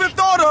law was even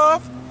thought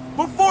of,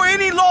 before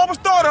any law was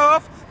thought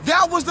of,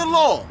 that was the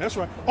law. That's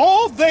right.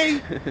 All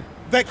they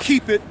that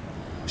keep it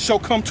shall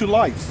come to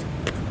life,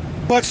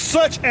 but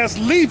such as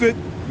leave it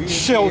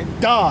shall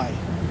die.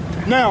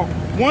 Now,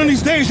 one of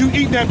these days you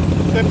eat that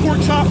pork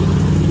chop,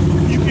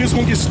 it's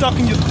gonna get stuck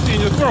in your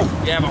throat.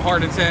 You have a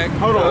heart attack.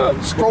 Hold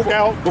on, stroke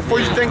out, Before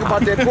you think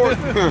about that pork,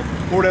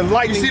 or that you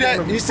lightning. see that?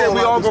 gonna You said fall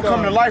we out all the gonna come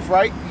sky. to life,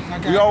 right?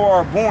 We all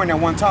are born at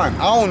one time.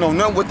 I don't know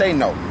nothing what they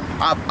know.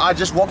 I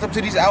just walked up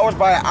to these hours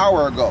by an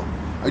hour ago.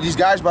 Or these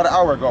guys about an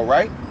hour ago,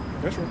 right?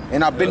 That's right.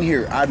 And I've been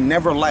here. I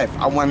never left.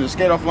 I wanted to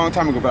skate off a long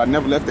time ago, but I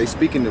never left. They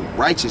speaking the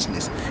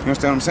righteousness. You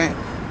understand what I'm saying?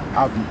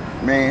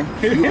 Man.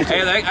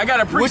 Hey, I got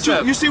a What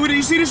precept. you see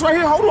this right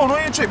here? Hold on, don't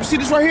even trip. You see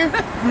this right here?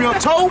 From your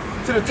toe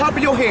to the top of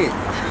your head.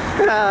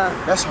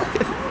 That's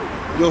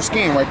your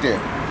skin right there.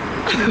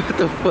 What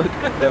the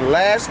fuck? The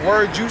last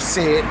word you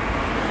said,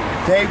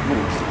 they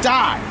will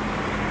die.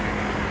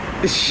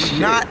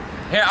 Not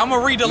Here, I'm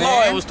gonna read the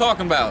law it was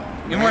talking about.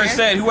 You remember it Man.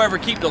 said whoever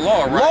keep the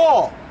law, right?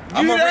 law. You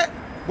I'm hear a- that?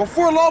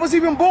 Before law was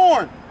even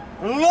born.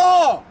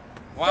 Law.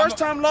 Well, First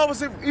time law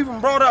was even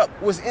brought up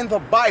was in the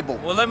Bible.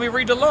 Well, let me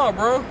read the law,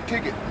 bro.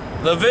 Kick it.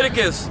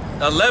 Leviticus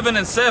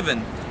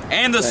 11:7.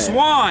 And the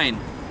swine,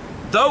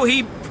 though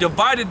he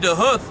divided the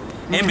hoof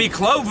and be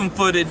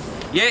cloven-footed,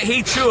 yet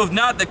he cheweth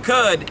not the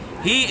cud,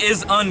 he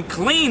is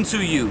unclean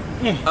to you.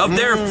 Of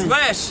their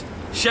flesh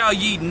shall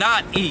ye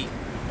not eat,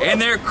 and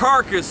their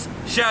carcass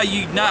shall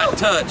ye not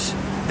touch.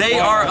 They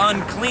are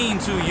unclean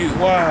to you.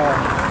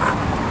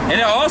 Wow. And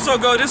it'll also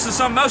go, this is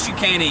something else you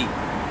can't eat.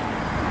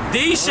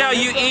 These shall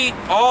you eat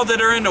all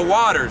that are in the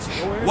waters.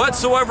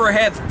 Whatsoever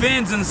hath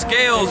fins and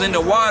scales in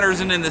the waters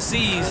and in the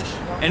seas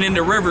and in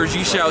the rivers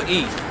you shall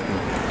eat.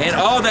 And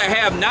all that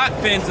have not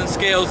fins and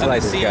scales in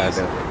like the this guy, seas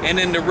though. and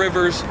in the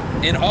rivers,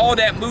 and all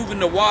that move in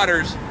the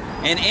waters,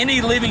 and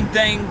any living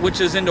thing which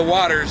is in the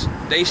waters,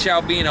 they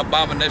shall be an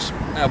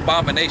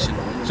abomination.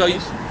 So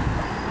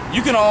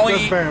you can only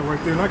That's eat, bad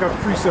right there. And I got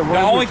the precept right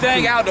the only with you,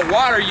 thing too. out of the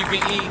water you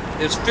can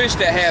eat is fish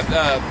that have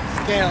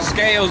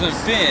scales and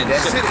fins.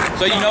 That's it.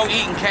 So you know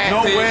eating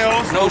catfish,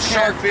 whales, no no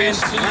shark fin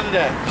catfish, soup. none of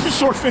that.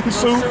 Short fin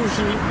soup.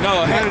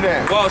 No, None of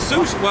that. well,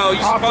 sushi. Well,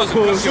 you're supposed to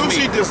Octopus. cook your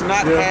Sushi meat. does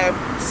not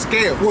have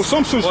scales. Well,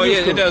 some sushi Well, is yeah,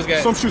 it cooked. does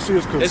get- Some sushi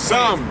is cooked. It's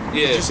Some.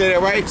 Yeah. Did you say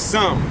that right?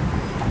 Some.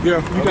 Yeah,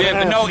 you gotta Yeah, but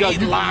ask. no You gotta-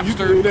 eating you-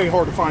 lobster, It ain't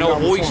hard to find no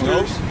out. which one.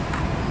 oysters,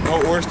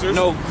 No oysters.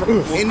 no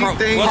Anything what's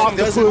that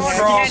the- doesn't Octopus,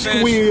 crawfish.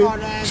 squid,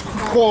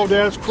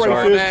 crawdads,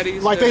 crayfish.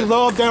 Patties, Like they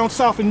love down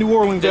south in New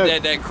Orleans.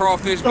 that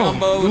crawfish gumbo.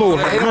 and all Lord.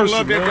 that. They don't Mercy,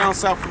 love that man. down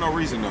south for no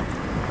reason though.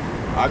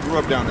 I grew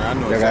up down there. I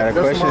know Y'all got a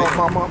exactly. That's question? my I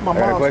got a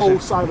mom's question. whole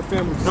side of the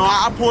family. No,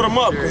 I pulled them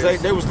up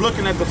because they was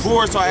looking at the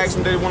board, so I asked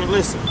them if they want to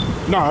listen.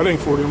 Nah, it ain't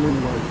for them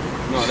anyway.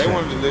 No, they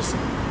wanted to listen.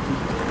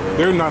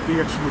 They're not the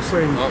actual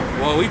same.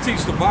 Well, we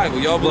teach the Bible.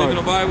 Y'all believe in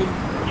the Bible?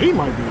 He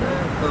might be.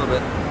 A little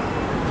bit.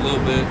 A little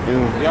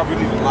bit. Y'all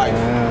believe in life.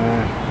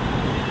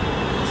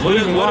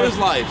 What is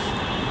life?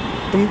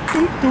 Dum,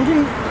 dum, dum,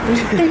 dum,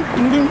 dum,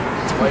 dum, dum.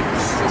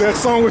 That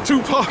song with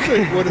Tupac.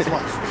 What is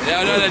life?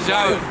 Yeah, no,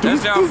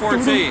 that's John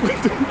 14.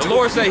 The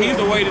Lord said He's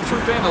the way, the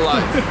truth, and the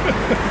life.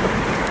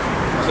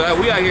 So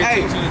we out here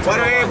Hey, teaching the why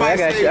don't truth. everybody I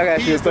got say you a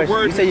He's the question.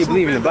 word, You say you the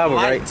believe in truth, the Bible,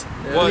 and right?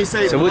 light? Well, He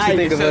say So what you light.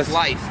 think It of says us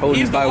life. holding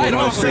He's the the Bible light and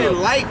also.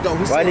 understanding? light though.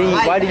 He Why said didn't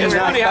light. you It's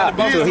not funny how stop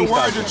the until He's he the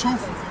word, stopped? the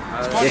truth,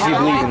 If you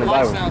believe in the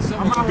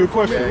Bible. Good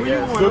question.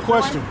 Good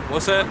question.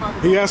 What's that?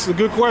 He asked a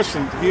good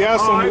question. He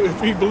asked him if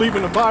he believed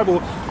in the Bible.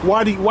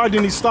 Why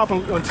didn't he stop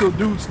him until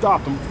dude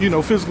stopped him? You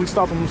know, physically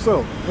stopped him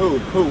himself. Who?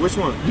 Which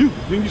one? You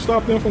didn't you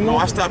stop them from? No,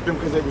 one? I stopped them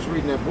because they was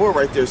reading that board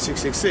right there,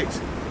 666.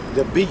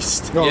 The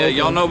Beast. Oh, Yeah, okay.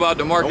 y'all know about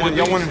the market.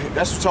 Y'all wanted,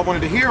 that's what y'all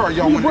wanted to hear, or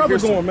y'all Where your wanted to brother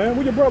hear? going, man?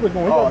 Where your brother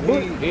going? Oh,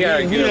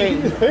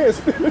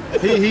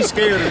 he's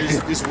scared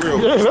of this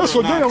real. Yeah, that's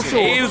what damn nonsense.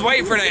 sure. He was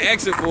waiting for that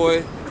exit,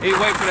 boy. He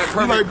waited for that He's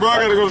perfect. like, bro, I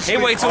gotta go to He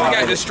sleep. wait till he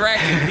got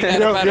distracted. He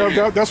got up out of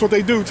here. That's what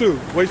they do too.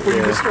 Wait for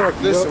you to start.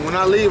 Listen, when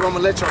I leave, I'm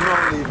gonna let y'all know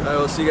I'm leaving. I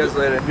will see you guys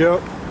later.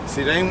 Yep.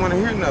 See, they ain't want to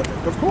hear nothing.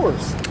 Of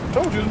course.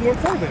 Told you it wasn't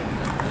for them.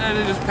 And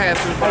they just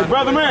passed through. Hey,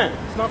 brother man.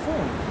 It's not for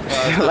them.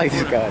 I like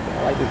this guy.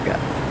 I like this guy.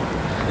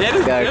 Yeah,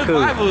 this Guy cool.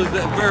 Bible is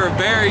for a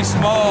very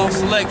small,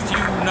 select few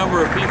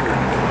number of people.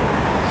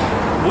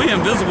 We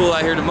invisible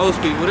out here to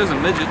most people. There's a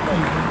midget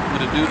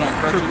with a dude on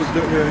crutches.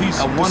 Yeah, he's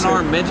A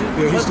one-armed midget?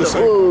 Yeah, he's the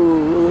same. A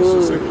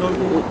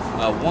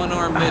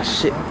one-armed midget.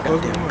 Shit.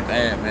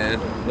 Damn, man.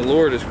 The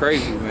Lord is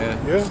crazy, man.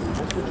 Yeah. That's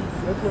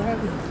what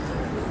happened.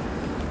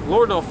 The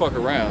Lord don't fuck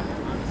around.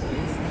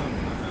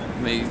 I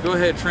mean, you go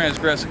ahead and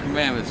transgress the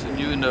commandments and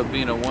you end up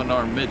being a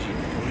one-armed midget.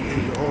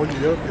 Oh,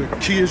 yeah. The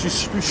kids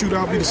you shoot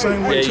out be the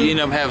same way Yeah, too. you end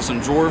up having some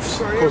dwarfs.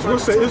 Because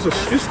what's that?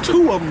 It's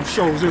two of them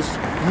shows. There's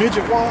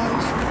Midget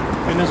Wise,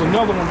 and there's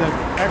another one that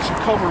actually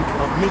covered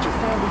a midget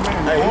family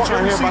man. Hey, he All-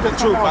 trying to hear see, about the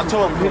that's truth. how I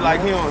told him he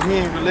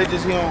ain't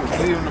religious. He don't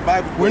believe in the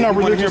Bible. We're not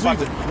He wanna hear religious about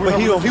the, either. We're but not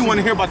he religious want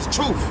to hear about the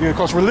truth. Yeah,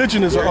 because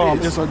religion is Yeah,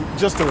 it is.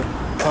 just a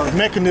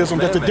mechanism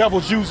that the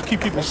devil's used to keep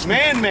people It's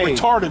man-made.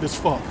 retarded as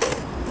fuck.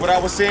 What I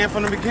was saying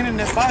from the beginning,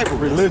 that Bible.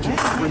 Religion.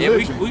 Yeah,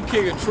 we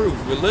kick the truth.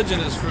 Religion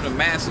is for the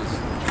masses.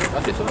 You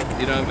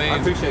know what I mean? I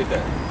appreciate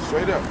that.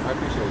 Straight up. I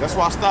appreciate That's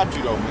why I stopped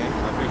you though, man.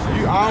 I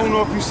appreciate You, I don't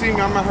know if you see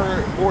me. I'm out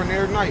here boarding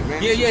every night,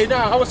 man. Yeah, no,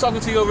 I was talking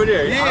to you over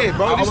there. Yeah,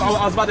 bro, I this is-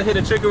 was about to hit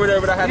a trick or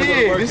whatever, but I had to go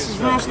to Yeah, work. this and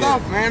is real stuff.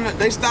 stuff, man.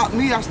 They stopped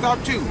me. I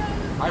stopped you.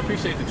 Yeah. I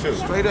appreciate the truth.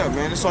 Straight up,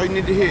 man. That's all you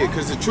need to hear,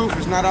 because the truth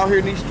is not out here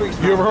in these streets.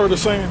 You ever heard the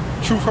saying,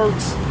 truth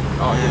hurts?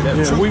 Oh yeah, that's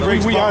Yeah,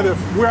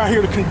 true. we're out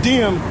here to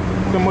condemn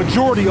the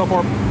majority of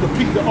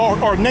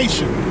our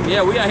nation.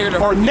 Yeah, we out here to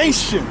Our hurt.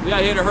 nation. We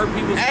out here to hurt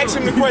people's Ask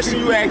him feelings. the question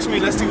you asked me.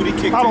 Let's see what he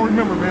kicked. I don't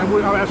remember, man.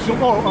 I asked you,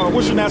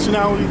 what's your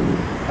nationality?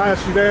 I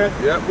asked you that.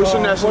 Yep, what's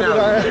your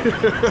nationality?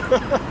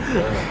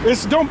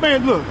 It's don't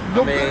man. Look,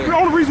 the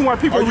only reason why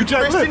people Are you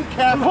reject. Christian,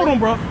 Catholic? Hold on,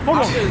 bro. Hold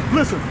on.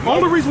 Listen. The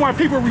only reason why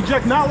people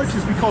reject knowledge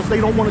is because they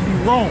don't want to be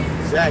wrong.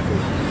 Exactly.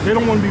 They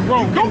don't want to be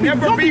wrong. You can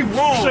never be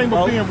wrong, Ashamed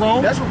bro. of being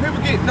wrong. That's what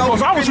people get. No, Because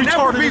you I was can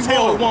never retarded be as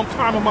hell wrong. at one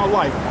time in my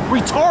life.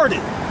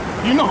 Retarded.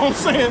 You know what I'm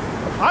saying?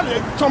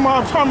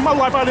 Time in my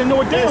life I didn't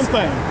know a damn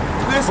thing.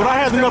 Listen, But I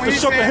had understand enough what to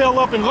he's shut the saying. hell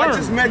up and learn. I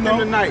just met you them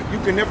know? tonight. You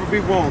can never be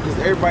wrong because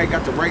everybody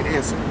got the right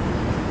answer.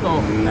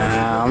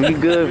 Nah, you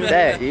good with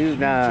that. You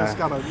Just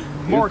got a You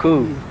mark.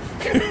 cool.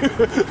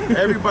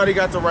 Everybody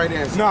got the right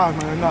answer. Nah,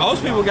 man. Nah.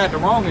 Most people got the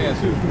wrong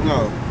answer.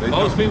 No, they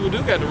Most don't. people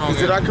do got the wrong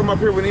Did I answer. come up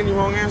here with any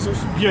wrong answers?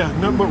 Yeah,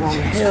 nothing but wrong.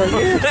 Hell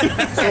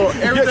yeah. So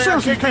everything I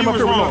seriously, you kicked came you up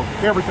was here with wrong.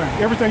 Everything.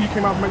 Everything you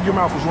came out of your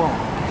mouth was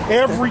wrong.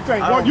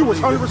 Everything. I don't You was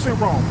believe 100%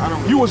 wrong. I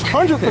don't You was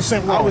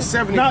 100% wrong. I was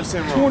 70% Not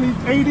wrong.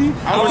 20, 80.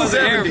 I was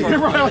wasn't there 70. for-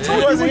 Right, I told You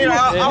you wasn't when here. you-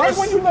 I right was-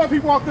 when you left, he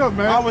walked up,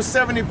 man. I was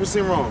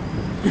 70% wrong.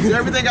 So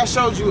everything I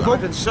showed you, I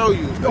could show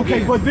you. Okay,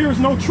 again. but there's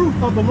no truth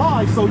of the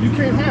lie, so you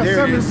can't have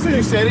There it is. 76.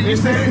 You said it. You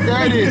said it.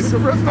 There it is. The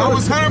rest of I it-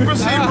 was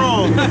 100%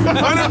 wrong.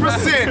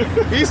 100%.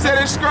 He said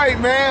it straight,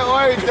 man.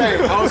 On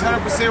everything. I was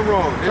 100%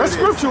 wrong. There That's it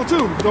is. scriptural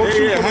too. No Yeah,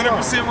 truth yeah, of the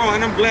lie. 100% wrong.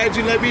 And I'm glad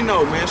you let me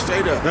know, man.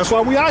 Straight up. That's why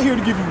we out here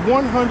to give you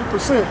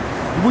 100%.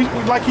 We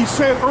like he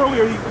said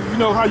earlier, you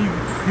know how you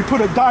put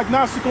a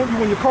diagnostic on you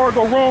when your car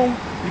go wrong.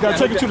 You gotta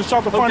take it to the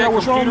shop to Hook find that out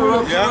what's wrong computer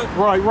with it. up to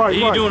Yeah. it. Right.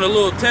 You doing a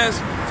little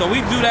test. So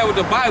we do that with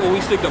the Bible.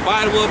 We stick the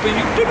Bible up and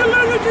you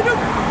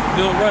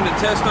they'll run the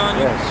test on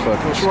you. That's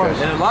fucking That's right.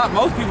 And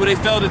most people, they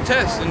fail the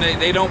test and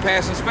they don't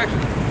pass inspection.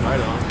 Right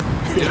on.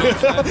 You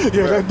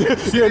know what I'm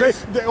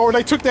saying? Or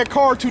they took that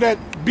car to that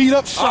beat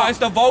up Oh, shop. it's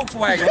the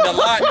Volkswagen, the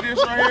lot. This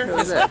right here.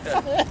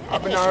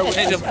 I've been out here with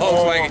It's the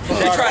Volkswagen. for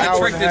They about try an to hour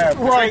trick and a half.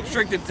 Right.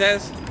 trick the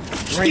test.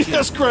 drinking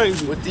That's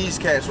crazy. with these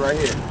cats right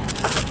here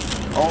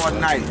all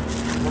night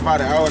for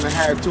about an hour and a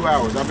half, 2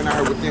 hours. I've been out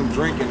here with them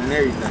drinking and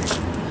everything.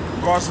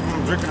 Regardless of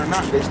them drinking or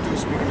not, they still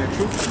speaking the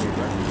truth to me,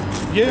 bro.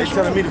 Yeah, They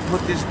telling me to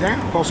put this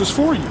down. because it's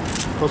for you.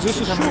 Because this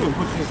is Telling me true. to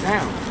put this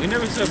down. You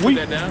never said put We-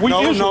 that down. we-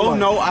 No, Israelites.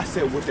 no. I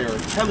said what they're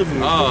telling me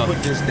is Oh. to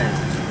put this down.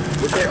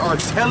 What they are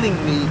telling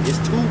me is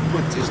to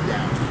put this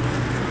down.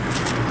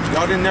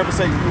 Y'all didn't never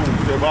say you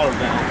put your bottle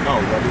down. No,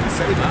 y'all didn't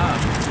say that.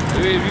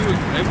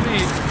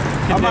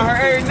 I'm out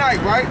here every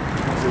night, right?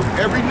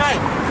 Every night.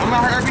 I'm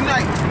out here every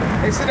night.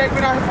 They said they've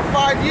been out here for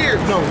 5 years.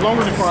 No,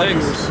 longer than 5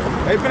 6. years.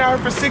 They've been out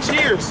here for 6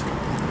 years.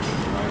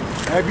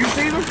 Have you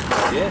seen them?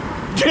 Yeah.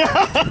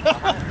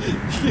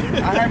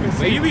 I haven't But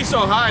seen. you be so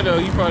high though,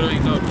 you probably don't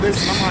even know.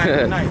 Listen, I'm high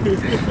every night.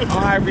 I'm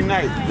high every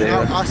night.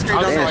 Yeah. I'll skate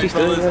I'm down sorry, she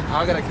still fellas. is.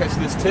 I gotta catch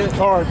this tip.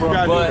 All right, bro.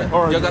 gotta do But that.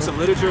 All right, y'all got bro. some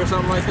literature or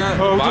something like that?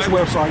 Oh, just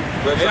Bible?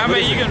 website. I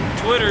mean, you can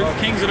Twitter,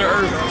 Kings of the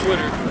Earth on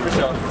Twitter. For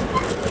sure.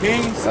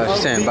 Kings Oh, she's of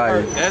saying the Bible.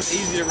 earth. That's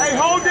easy to Hey, read.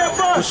 hold that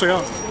bus. Just say,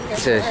 all She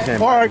said she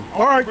can't. right,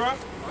 all right.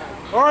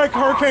 All right,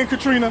 Hurricane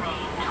Katrina.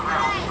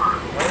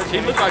 She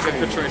looked like a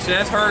Katrina. See,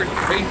 that's her.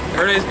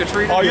 Her name's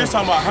Katrina. Oh, you're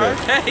talking about her?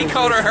 He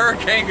called her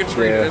Hurricane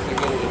Katrina. Yeah. That's a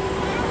good one.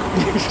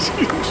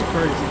 She's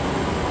crazy.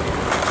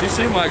 She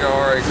seemed like an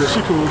alright girl. Yeah,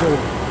 she cool, though.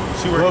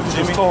 She Love worked to with just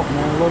Jimmy. talk,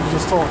 man. Love to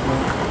just talk,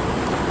 man. I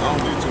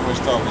don't do too much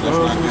talking. That's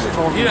Love not to just good.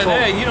 talk. You know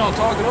that you don't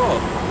talk at all.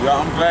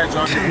 Y'all, I'm glad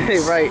y'all. Hey,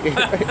 right.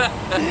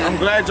 I'm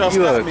glad y'all You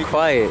stopped are me.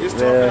 quiet, This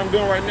talking man. I'm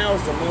doing right now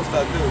is the most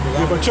I do. 'Cause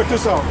Yeah, but check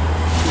this out.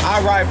 I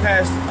ride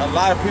past a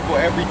lot of people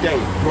every day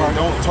Right. that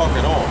don't talk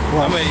at all.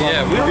 I mean,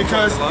 yeah, we don't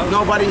Because talk a lot.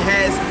 nobody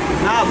has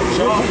knowledge.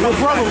 Y'all We're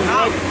brotherly, right?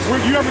 knowledge. We're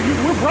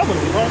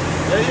brotherly, right?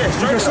 Yeah, yeah, You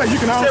straight can say, up. you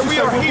can Said honestly we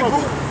say are we're Hebrew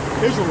brotherly.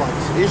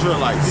 Israelites.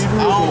 Israelites. Hebrew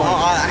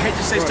Israelites. I hate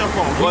to say stuff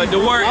on But the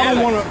word, I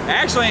don't wanna-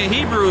 actually in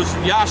Hebrew is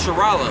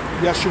Yasharala.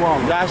 Yeshua.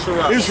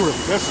 Yashua. Israel.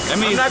 That's, I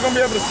mean, I'm not gonna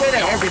be able to say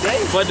that every day.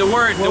 but the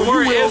word well, you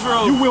will,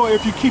 Israel. you will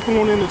if you keep on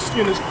on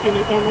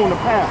the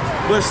path.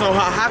 But so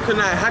how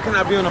can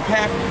I be on a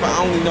path if I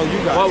only know you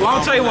guys? Well, I I'll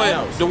don't tell you know what.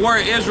 nothing else? The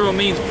word Israel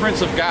means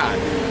Prince of God.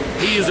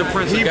 He is a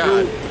Prince of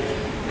Hebrew. God.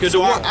 Because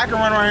So I can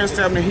run around here and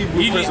say I'm the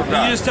Hebrew you Prince of you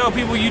God. just tell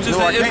people you just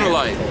No, an I can't.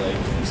 Israelite.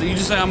 So you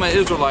just say I'm an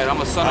Israelite. I'm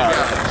a son of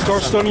God.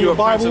 Start studying You're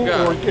the a Prince Bible,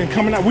 of God. and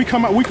coming out. We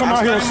come out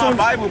I'm here studying on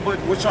my Sunday. Bible, but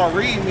what y'all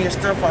read me and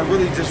stuff, I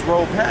really just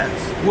roll past.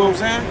 You know what I'm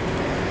saying?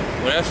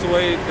 Well, that's the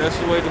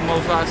way the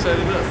Most High set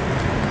it up.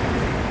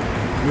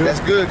 That's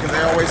good because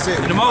they always say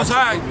And the Most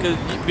High, because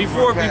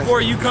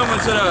before you come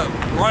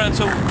run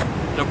into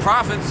the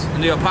prophets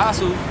and the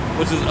apostles,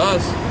 which is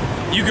us,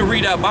 you can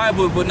read our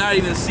Bible but not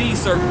even see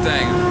certain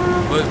things.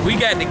 But we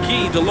got the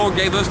key. The Lord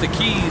gave us the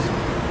keys.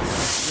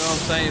 You know what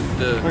I'm saying?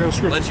 I got a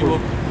scripture Let you for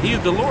up. He's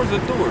the Lord's the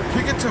door.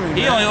 Kick it to me,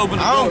 He man. only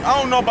opened the I door.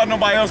 don't know about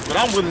nobody else, but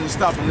I'm willing to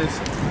stop and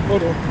listen.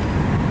 Hold on.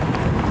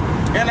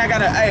 And I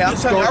got I'm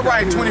telling you, I dark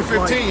ride out here,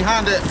 2015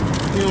 Honda,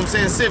 you know what I'm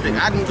saying, Civic.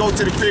 I can go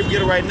to the crib, get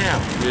it right now.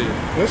 Yeah.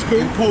 That's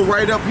cool. And pull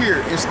right up here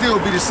and still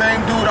be the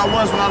same dude I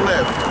was when I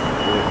left.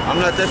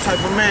 I'm not that type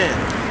of man.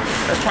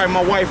 That's probably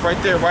my wife right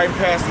there, riding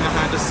past in the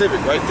Honda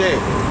Civic, right there.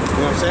 You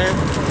know what I'm saying?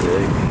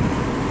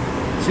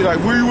 She like,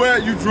 where you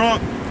at? You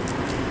drunk?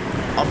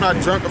 I'm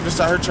not drunk, I'm just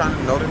out here trying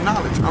to know the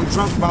knowledge. I'm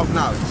drunk about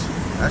knowledge.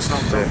 That's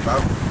what I'm drunk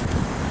about.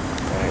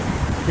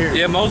 Here.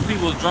 Yeah, most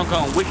people is drunk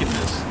on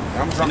wickedness.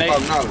 I'm drunk And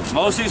about knowledge.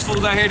 most of these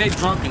fools out here, they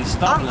drunk and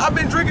stumbling. I've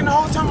been drinking the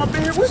whole time I've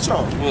been here with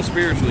y'all. Well,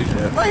 spiritually.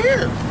 Right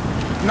here.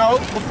 No,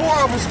 before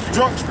I was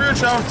drunk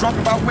spiritually, I was drunk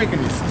about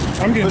wickedness.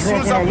 I'm getting As soon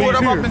drunk as I when I pulled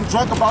up, leave I've here. been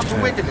drunk about the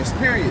wickedness,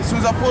 period. As soon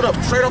as I pulled up,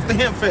 straight off the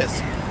Hemp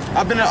Fest.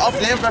 I've been off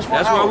the Hemp Fest for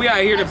That's an why hour. we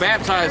out here to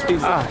baptize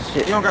people. Ah,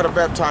 shit. You don't gotta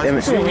baptize Damn me.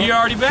 it. So we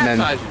already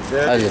baptized you.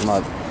 That was just my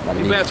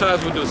You knee.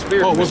 baptized with the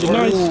Spirit. Oh, was it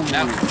nice?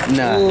 Now,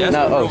 Nah, That's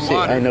no, the oh real shit,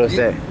 water. I noticed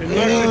that.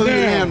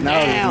 Damn, Now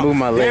I just move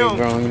my leg,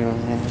 bro, you know what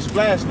I'm saying?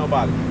 Splash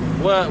nobody.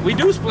 well, we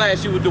do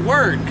splash you with the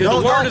Word, because No,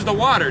 the Word no. is the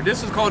water.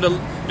 This is called the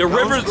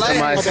rivers. splash.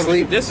 Somebody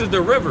asleep, This is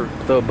the river.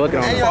 throw a bucket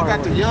on And the y'all fire.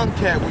 got the young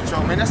cat with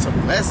y'all, man. That's a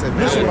blessing,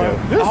 man. Listen,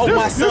 man. I hope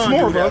my There's son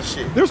more do of that us.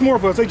 shit. There's more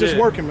of us. They just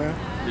Yeah. working, man.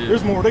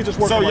 There's more. They just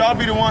working. So right y'all now.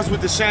 be the ones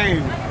with the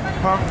shame,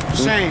 huh?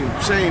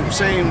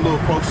 Shame little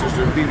posters.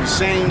 There be the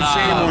shame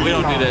on we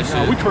you. don't do that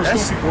Nah, we shit. curse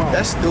That's, them people out.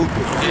 that's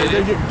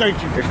stupid.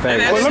 Thank you. You're And fat.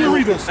 that's Well, let me just-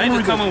 read this. They Let me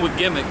just read coming with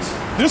gimmicks.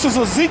 This is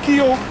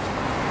Ezekiel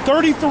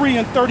 33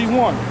 and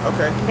 31.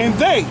 Okay. And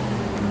they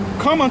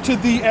come unto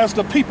thee as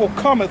the people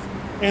cometh,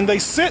 and they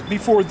sit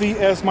before thee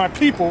as my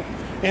people,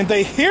 and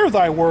they hear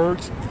thy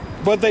words,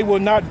 but they will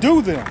not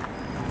do them.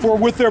 For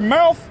with their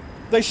mouth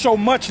they show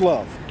much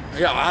love.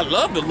 Yeah, I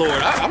love the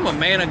Lord. I'm a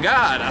man of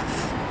God.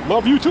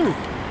 Love you too.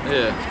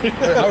 Yeah.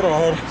 Hold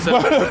on. So,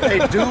 They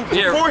do.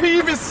 Yeah. Before he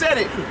even said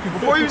it,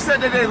 before he even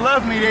said that they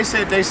love me, they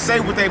say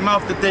with their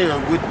mouth that they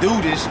would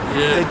do this.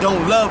 Yeah. They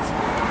don't love.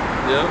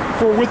 yeah.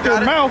 For with their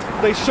Got it.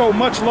 mouth they show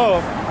much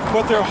love,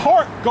 but their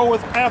heart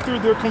goeth after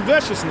their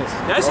covetousness.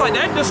 That's like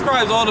that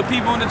describes all the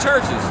people in the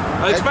churches,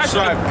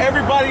 especially.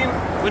 Everybody.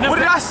 When What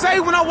the- did I say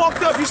when I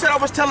walked up? You said I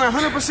was telling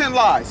 100%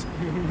 lies.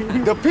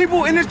 The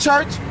people in the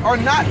church are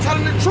not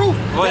telling the truth.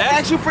 Well, they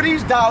that's- ask you for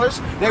these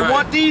dollars. They Right.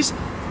 want these.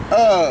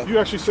 You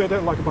actually said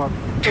that like about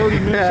 30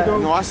 minutes ago.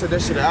 No, I said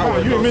that shit an hour Oh,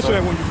 you ago. didn't mention so-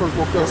 that when you first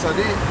woke up. Yes, I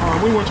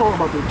did. We weren't talking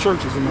about the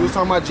churches and We was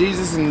talking about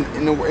Jesus and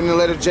in the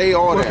letter J,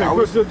 all that. Okay, I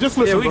was, but just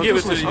listen. Yeah, we bro, give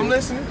just it to listen. you. I'm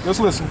listening. Let's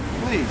listen.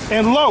 Please.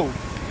 And lo,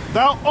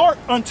 thou art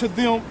unto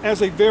them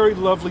as a very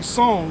lovely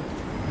song,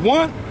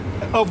 one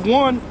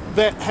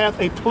that hath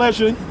a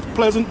pleasant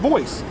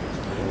voice,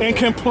 and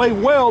can play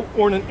well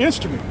on an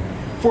instrument.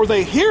 For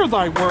they hear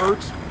thy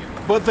words,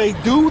 but they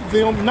do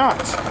them not.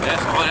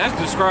 That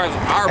describes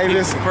our Hey, people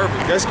listen,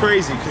 perfectly. that's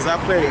crazy because I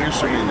play an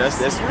instrument.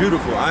 That's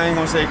beautiful. I ain't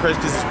gonna say crazy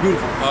because it's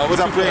beautiful. What Because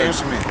I you play play? an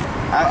instrument.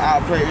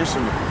 I play an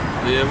instrument.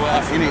 Yeah,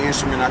 well, Any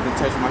instrument I can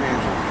touch my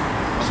hands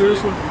on.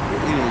 Seriously?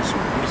 Any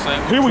instrument. The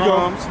same. Here we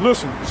Drums. go.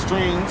 Listen.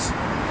 Strings,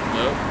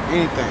 Yep.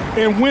 anything.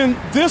 And when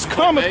this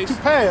cometh bass? to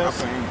pass,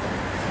 Say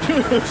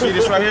anything. See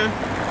this right here?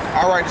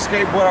 I ride the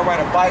skateboard, I ride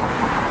a bike,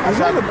 I Is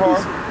drive that a a car.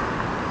 piece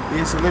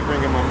Yeah, it's a lip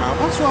ring in my mouth.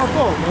 that's what I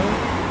thought,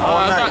 man. I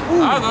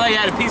thought you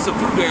had a piece of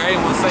food there. I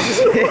didn't want to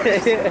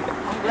say it.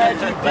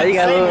 Now you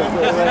got a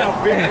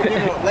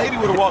little. Lady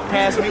would have walked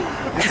past me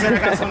and said I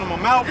got something in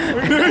my mouth.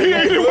 He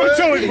didn't want to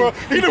tell you, bro.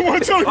 He didn't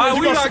want to tell you. All right,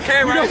 we You on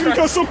camera. You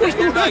got so much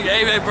You're like,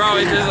 hey, man, bro,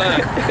 it's just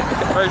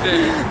right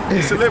there.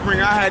 It's a lip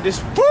ring. I had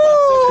this. Woo!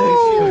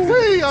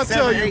 I'll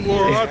tell 7, you, 8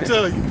 boy. years. I'll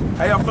tell you.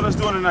 How y'all fellas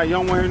doing tonight?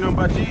 Y'all want to hear nothing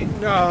about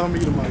G? Nah, I'm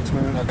eating the mics,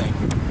 man. No, thank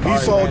you. He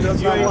saw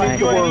does not like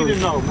the You ain't need words.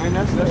 to know, man.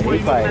 That's where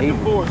you fight, get he- the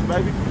boards,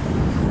 baby.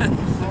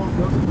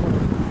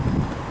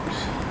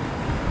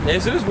 Yeah,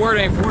 so this word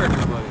ain't for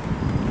everybody.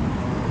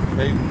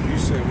 Hey, you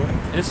said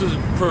what? This is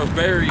for a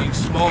very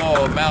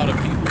small amount of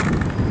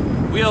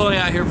people. We only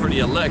out here for the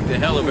elect, the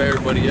hell of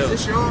everybody Is else.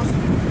 this yours?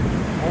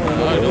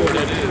 I know what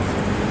that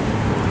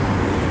is.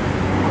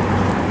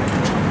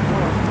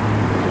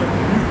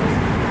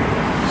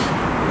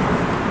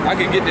 I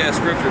can get that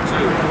scripture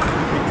too.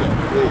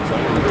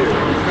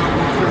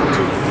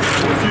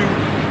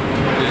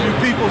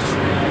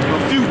 A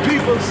few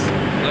peoples.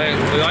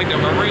 Like the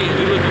Marines,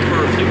 we're looking for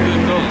a few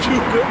good folks.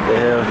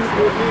 Yeah.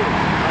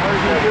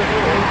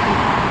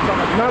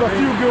 Not a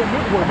few good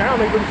women. Well, now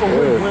they looking for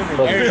women.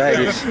 Fucking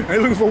faggots. They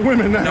looking for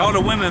women now. All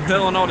the women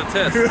failing all the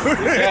tests.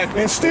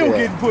 And still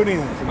getting put in.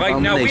 Like,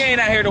 no, we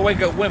ain't out here to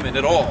wake up women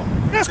at all.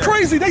 That's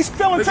crazy. They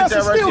failing Look at tests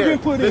and that right still there.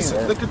 getting put Listen,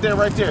 in. look at that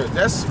right there.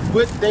 That's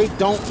what they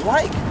don't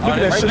like. Look at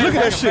that shit. Look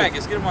at that shit.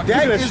 Get them on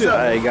That camera. is shit. a,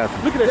 I got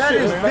you. Look at that that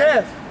shit, is man.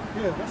 death.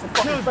 Yeah, that's a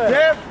fucking Till fact.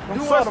 death Them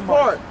do us sodomites.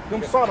 part.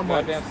 Them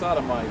sodomites. Goddamn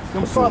sodomites.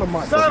 Them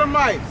sodomites.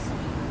 Sodomites.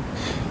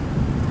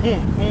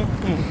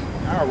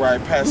 All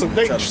right, pass Look, it.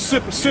 they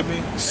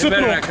sipping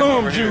better on not come cum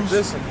over here. juice,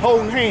 Listen.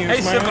 holding hands,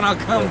 They man. sipping on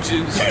cum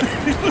juice.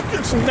 Look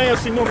at some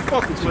nasty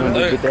motherfuckers, man.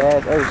 Look at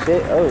that. Oh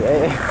shit. Oh,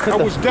 hey. I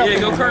was death Yeah,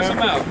 on go him, curse man.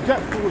 him out.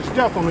 It was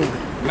death on him.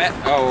 Matt,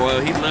 oh,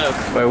 well, he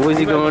left. Wait, what's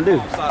he gonna do?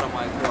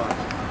 Sodomite squad.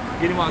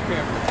 Get him on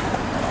camera.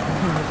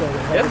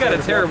 That's got a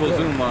terrible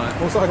zoom on.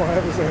 What's I gonna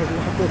have to say?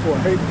 Locked up for a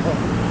hate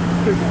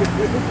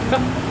crime.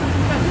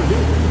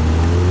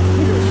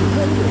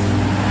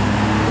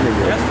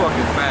 That's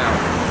fucking foul.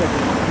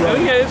 Oh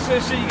yeah, it's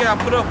shit you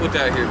gotta put up with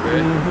out here,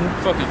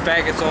 man. Fucking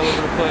faggots all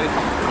over the place.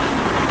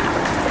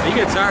 You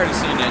get tired of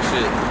seeing that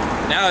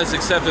shit. Now it's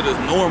accepted as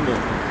normal.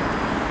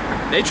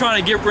 They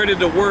trying to get rid of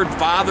the word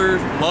father,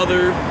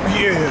 mother,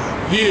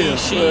 Yeah,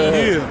 she.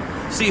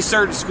 yeah. See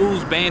certain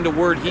schools ban the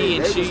word he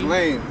and They she. was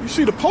lame. You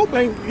see, the Pope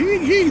ain't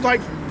he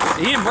like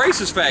He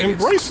embraces faggots.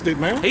 embraced it,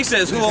 man. He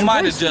says, who am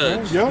I to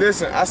judge? Yeah.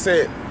 Listen, I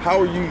said, how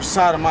are you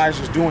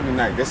sodomizers doing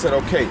tonight? They said,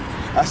 okay.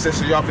 I said,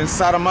 so y'all been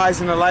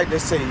sodomizing the light? They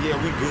said, yeah,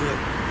 we good.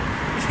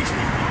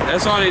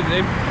 That's all they're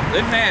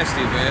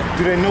nasty, man.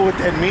 Do they know what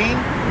that mean?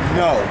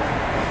 No.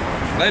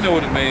 They know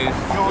what it means.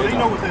 No, they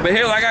know what that But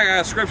here, like I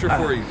got a scripture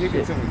for you. Give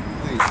it to me,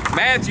 please.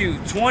 Matthew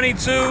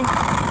 22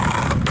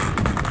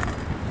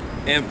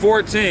 and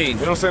 14.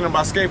 They don't say nothing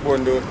about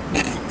skateboarding, do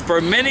it.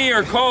 For many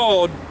are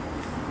called,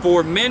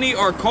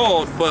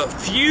 but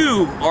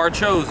few are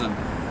chosen.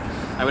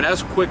 I mean,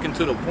 that's quick and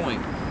to the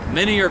point.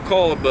 Many are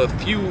called, but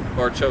few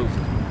are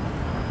chosen.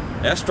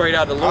 That's straight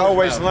out the Lord's I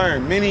always mouth.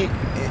 learn, many,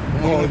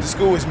 when you went to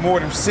school, is more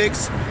than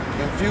 6,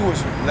 and few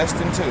is less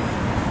than 2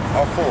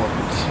 or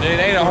 4. It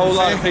ain't a whole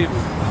lot of people.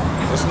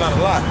 It's not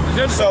a lot.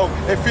 So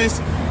if it's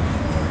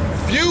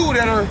few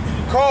that are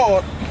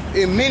called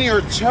and many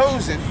are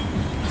chosen,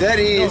 that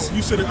is No,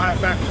 you said it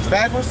backwards.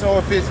 backwards. So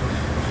if it's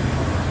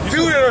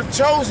few that are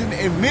chosen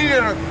and many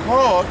that are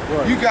called,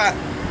 you got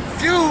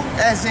few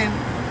as in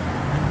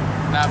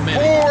Not many.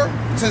 4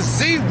 to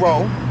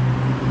 0,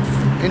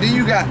 and then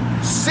you got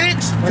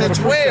 6 I to got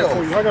a precept for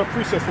 12. you. I got a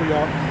precept for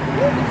y'all.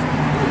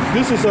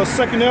 This is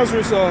 2nd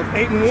Ezra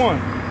 8:1.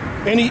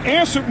 And he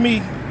answered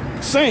me,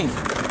 saying,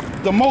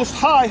 the Most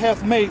High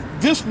hath made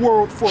this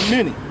world for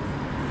many,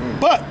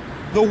 but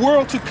the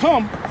world to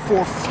come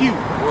for few.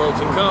 World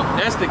to come.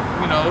 That's the,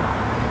 you know.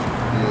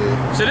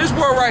 So this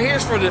world right here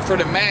is for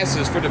the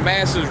masses,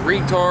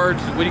 retards,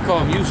 what do you call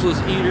them, useless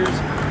eaters.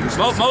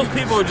 Most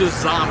people are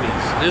just zombies.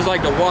 It's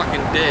like The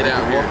Walking Dead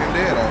out here. Walking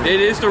Dead out here. It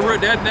is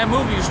that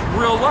movie's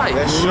real life.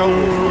 That show.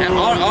 And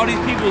all these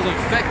people's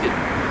infected.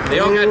 They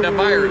all got the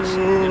virus.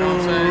 You know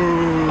what I'm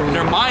saying? And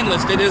they're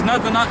mindless. There's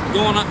nothing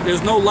going on.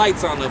 There's no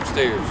lights on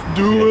upstairs.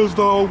 Do as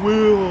thou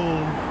will.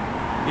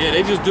 Yeah,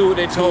 they just do what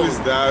they told. Is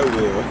thy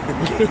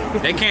will.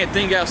 They can't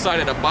think outside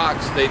of the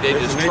box. They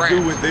just They trap.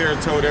 do what they're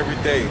told every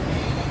day.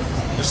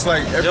 Just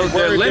like every They're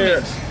word there,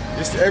 limits.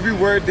 just every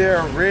word they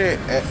are read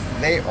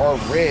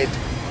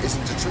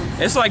isn't the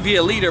truth. It's like the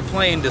elite are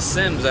playing The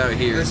Sims out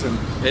here. Listen,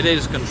 It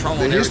is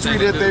controlling the history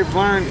everything that they do. they've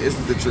learned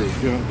isn't the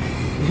truth. Yeah.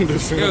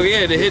 Oh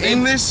yeah, The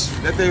English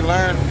that they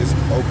learn is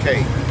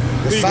okay.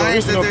 The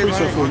science that they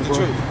learn is the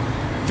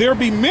truth. There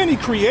be many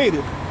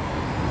created,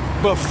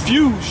 but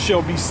few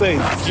shall be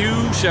saved.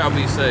 Few shall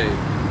be saved.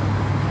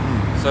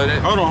 So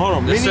that Hold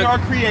on. The Many sec- are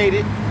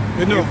created,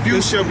 No, and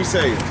few shall be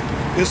saved.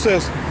 It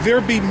says there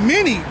be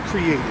many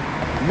created.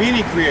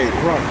 Many created.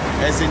 Right.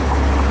 As in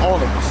all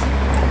of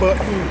us. But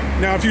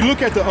now if you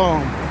look at the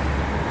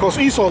because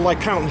Esau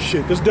like counting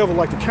shit. This devil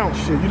like to count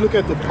shit. You look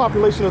at the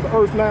population of the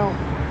earth now,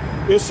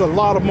 it's a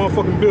lot of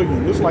motherfucking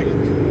billion. It's like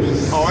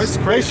it's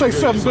crazy. They say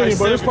 7 billion,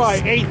 but it's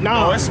probably 8, 9.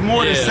 No, it's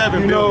more than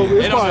 7 you billion.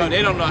 know, it's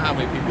They don't know how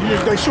many people there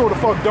are. They sure the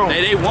fuck don't.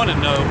 They want to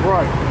know.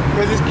 Right.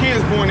 Because there's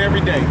kids born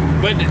every day.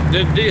 But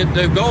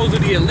the goals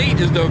of the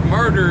elite is to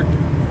murder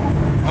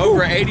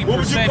over 80% What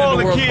would you of call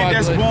the a world's kid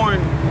that's population. born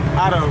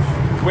out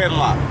of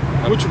wedlock?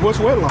 What's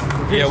wedlock?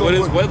 Yeah, what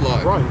is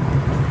wedlock? Right.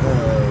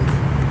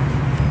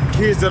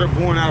 Kids that are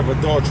born out of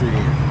adultery.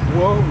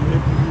 Well,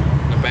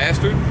 a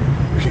bastard.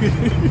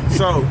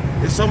 So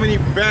there's so many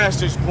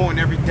bastards born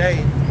every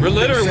day. We're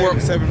literally we're all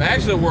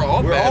bastards. We're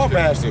all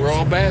bastards. We're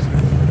all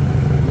bastards.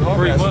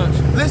 Pretty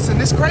much. Listen,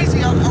 it's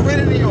crazy. I ran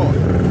in New York.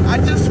 I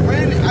just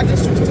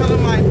was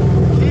telling my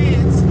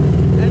kids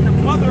and the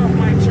mother of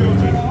my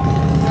children.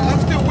 I'm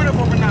still with them,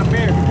 but we're not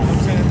married. You know what I'm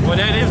saying? Well,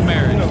 that is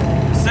marriage.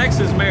 Sex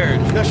is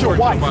marriage. That's your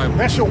wife.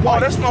 That's your wife. Oh,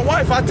 that's my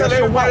wife. I tell That's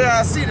your everybody wife.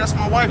 I see, that's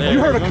my wife. You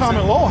heard of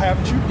common law,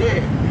 haven't you?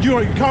 Yeah.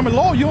 You know, common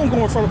law, you don't go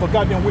in front of a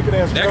goddamn wicked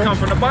ass That judge. come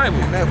from the Bible.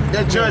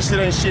 That judge shit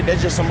ain't shit.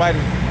 That's just somebody.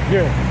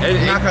 Yeah.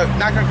 Knock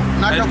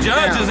The up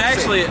judge down. is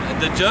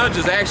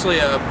actually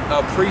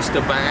a priest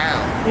of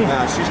Baal.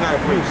 Nah, she's not a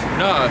priest.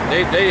 No,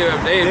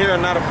 they are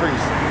not a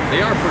priest.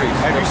 They are priests.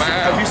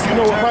 Have of you seen-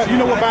 Baal. have you seen You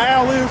know what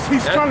Baal is?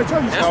 He's trying to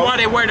tell you That's something. why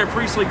they wear their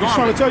priestly He's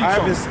trying to garment.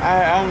 tell you something.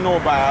 I don't know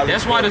about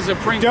That's why the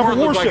Supreme Devil Court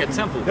looks like a worship.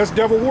 temple. That's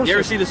devil worship. You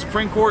ever see the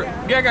Supreme Court?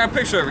 Yeah, I got a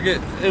picture of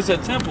it. It's a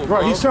temple,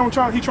 Right, bro. he's trying to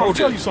tell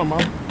Okay. you something,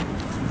 man.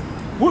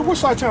 What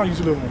side of town you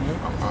used to live on,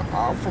 man?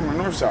 I'm from the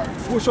north side.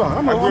 What side?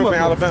 I grew up in north.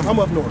 Alabama. I'm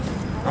up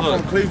north. I'm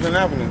from Cleveland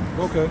Avenue.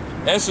 Okay.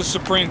 That's the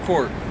Supreme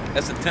Court.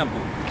 That's a temple.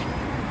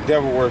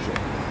 Devil worship.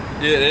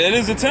 Yeah, it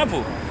is a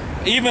temple.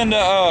 Even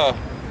the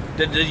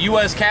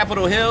U.S.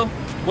 Capitol Hill.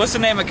 What's the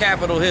name of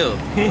Capitol Hill?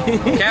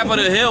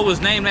 Capitol Hill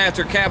was named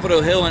after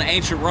Capitol Hill in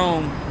ancient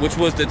Rome, which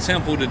was the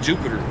temple to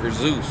Jupiter or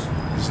Zeus.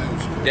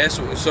 That's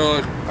so.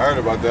 I heard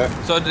about that.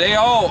 So they're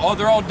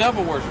all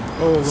devil worship.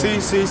 Oh, See,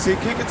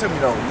 kick it to me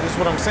though. This is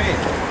what I'm saying.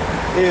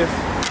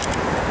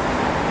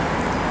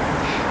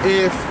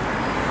 If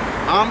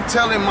I'm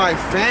telling my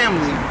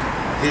family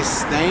this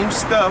same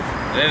stuff,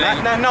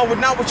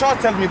 not what y'all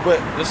telling me, but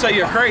they'll say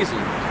you're crazy.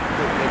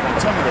 They're gonna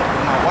tell me that.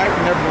 My wife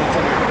never gonna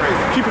tell me I'm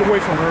crazy. Keep it away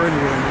from her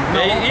anyway.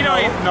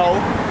 No,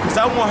 because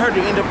I want her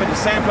to end up at the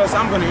same place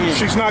I'm gonna end.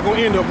 She's not gonna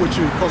end up with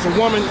you, because a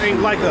woman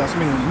ain't like us. I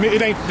mean,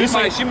 it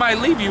ain't. She might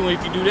leave you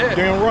if you do that.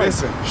 Damn right.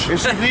 Listen,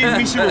 if she leaves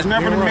me, she was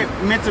never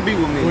meant to be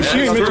with me. Well, she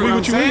ain't meant to be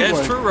with you anyway.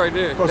 That's true right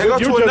there. They go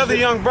to another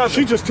young brother.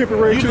 She just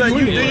temporary to you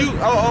anyway.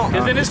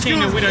 Because in this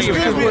kingdom, we don't even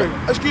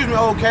excuse me,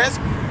 old cats.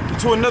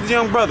 To another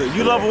young brother.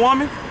 You love a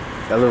woman?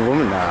 I love a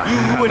woman?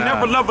 Nah. You would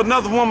never love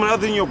another woman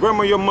other than your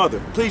grandma or your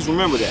mother. Please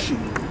remember that.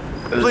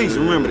 Please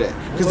remember that.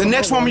 Because the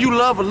next woman you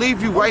love will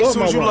leave you right as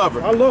soon as you love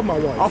her. I love my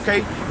wife. Okay,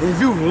 if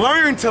you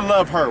learn to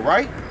love her,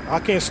 right? I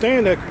can't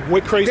stand that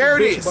crazy there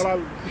it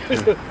bitch,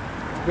 is.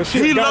 but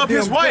she's He a loved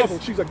his goddamn wife. devil.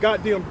 She's a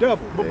goddamn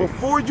devil. But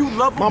before you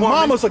love a my woman,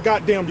 mama's a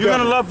goddamn devil. you're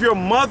gonna love your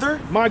mother.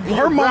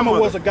 Her mama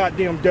was a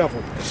goddamn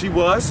devil. She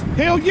was.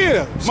 Hell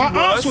yeah. My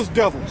aunts was. was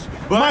devils.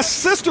 But my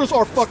sisters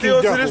are fucking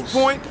still devils. to this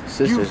point,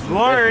 you've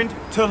learned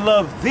to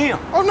love them.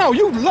 Oh no,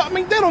 you love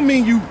me. That don't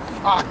mean you.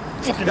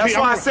 That's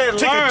why I said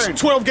learn.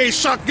 12 gauge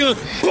shotgun.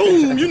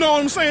 Boom. You know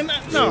what I'm saying?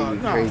 No.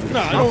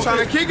 I'm trying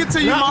to kick it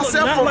to you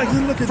myself not from, like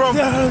you look at from I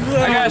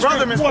got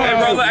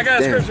brother. I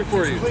got a scripture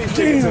for you.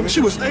 Damn,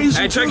 she was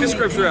Asian. Hey, check the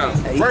scripture out.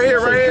 Right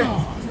here.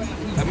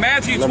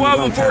 Matthew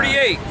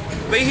 12:48.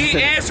 But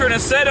he answered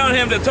and said unto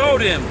him that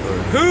told him,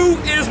 Who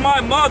is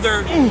my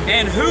mother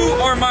and who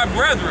are my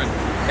brethren?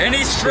 And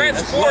he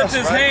stretched forth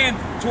his hand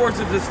towards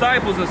the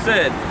disciples and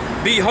said,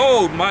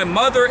 Behold, my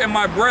mother and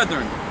my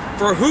brethren.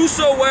 For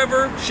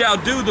whosoever shall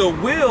do the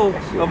will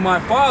of my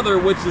Father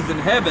which is in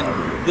heaven,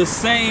 the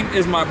same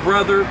is my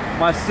brother,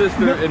 my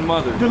sister, and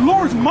mother. The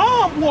Lord's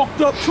mom walked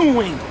up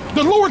to him.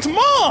 The Lord's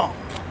mom.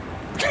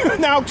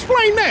 Now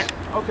explain that.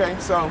 Okay,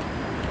 so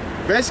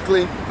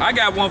basically, I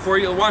got one for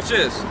you. Watch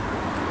this.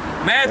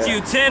 Matthew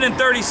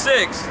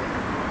 10:36.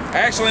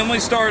 Actually, let me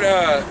start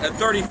at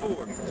 34.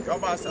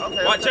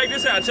 Okay. Check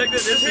this out. Check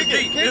this. This is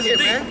deep. This is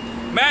deep.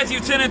 Man. Matthew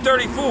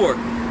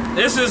 10:34.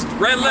 This is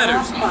red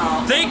letters.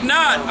 Think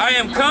not I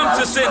am come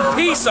to send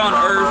peace on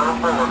earth.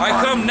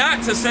 I come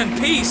not to send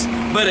peace,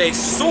 but a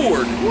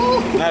sword.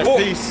 Not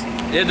peace.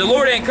 Yeah, the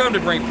Lord ain't come to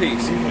bring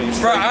peace.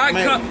 For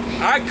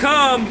I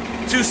come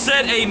to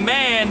set a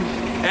man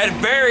at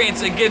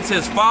variance against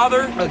his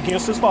father.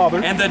 Against his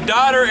father. And the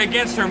daughter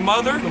against her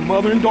mother. The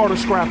mother and daughter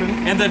scrapping.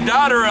 And the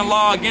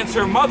daughter-in-law against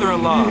her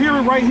mother-in-law. You hear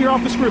it right here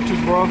off the scriptures,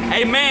 bro.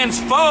 A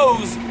man's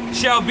foes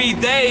shall be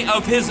they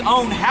of his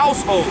own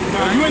household.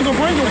 Now, you ain't gonna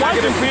bring your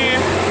wife in pen.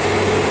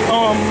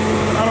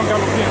 I don't got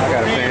a pen. I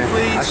got a pen.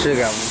 Please. I should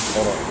got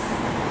one. Hold on.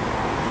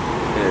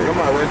 Yeah.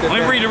 Let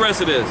me read the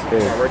rest of this.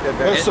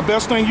 That's the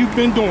best thing you've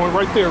been doing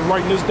right there,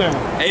 writing this down.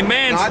 A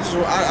man,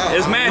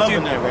 it's Matthew.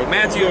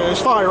 Matthew.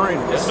 It's fire,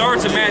 ain't it? It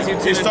starts in Matthew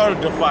 10. It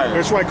started the fire.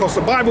 That's right, because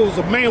the Bible is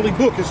a manly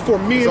book. It's for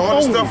men So all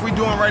the only. stuff we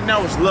doing right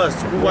now is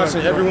lust. We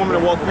watching every woman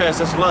that walk past,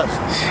 that's lust.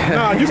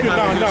 Nah, you can,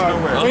 nah.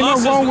 Ain't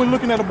Lust nothing wrong is- with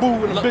looking at a boo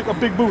with a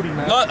big booty,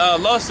 man.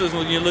 Lust is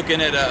when you're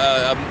looking at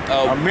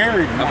A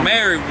married a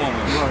married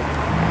woman.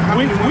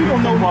 We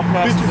don't know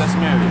bitches. that's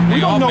married. They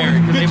don't all know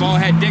married because they've bitches. all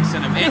had dicks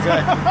in them.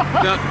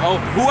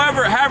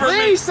 However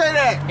Please say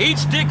that.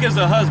 each dick is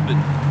a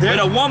husband. But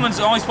a woman's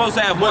only supposed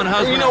to have one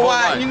husband. You know her whole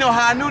why? life. You know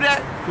how I knew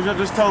that? Because you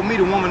just told me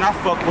the woman I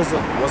fucked was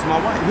my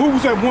wife. Who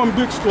was that one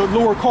bitch the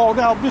Lord called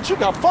out? Bitch, you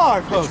got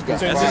 5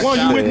 husbands. And That's the one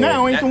you with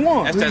now ain't the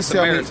one. That's that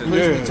Samaritan.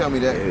 Please tell me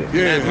that.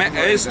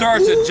 It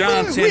starts at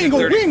John 10 we ain't to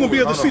gonna be 34.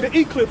 able to see the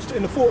eclipse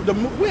in the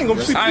we ain't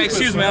gonna see the eclipse.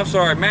 Excuse me, I'm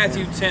sorry.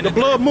 Matthew 10 The to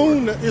blood 34.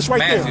 moon is right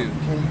Matthew.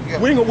 there.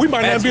 We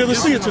might not be able to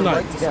see it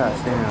tonight.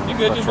 You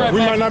good? Just right We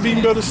back. might not be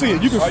able to see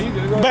it. You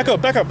can back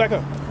up.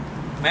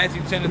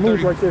 Matthew 10 to The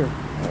moon's 34. right there.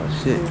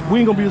 Oh, shit. We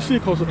ain't gonna be able to see it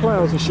because of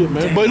clouds and shit,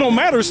 man. But it don't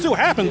matter. It still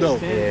happened though.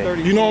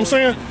 You know what I'm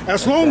saying?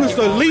 As long as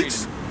the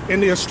elites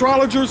and the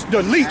astrologers,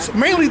 the elites,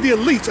 mainly the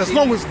elites, as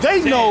long as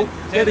they know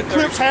that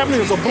eclipse happening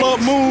is a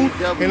blood moon,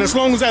 and as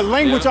long as that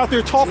language out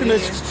there talking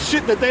that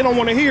shit that they don't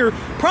want to hear,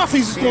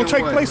 prophecies is gonna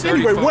take place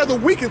anyway, whether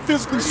we can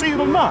physically see it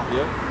or not.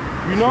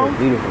 You know?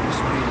 Beautiful.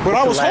 But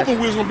I was hoping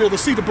we was gonna be able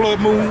to see the blood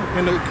moon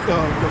and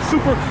the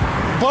super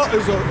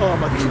is a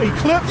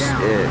eclipse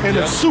and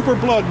the super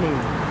blood moon.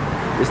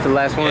 It's the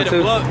last one, Yeah, the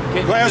too. blood.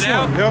 Can you Last get it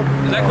out? one, yep.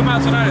 Does that come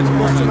out tonight? It's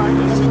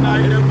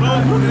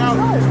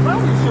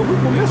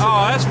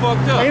Oh, that's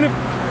fucked up. Ain't it?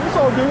 It's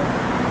all good.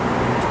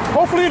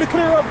 Hopefully it'll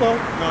clear up though. No,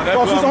 that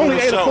Because it's blood only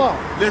moon 8 show.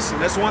 o'clock. Listen,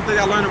 that's one thing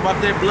I learned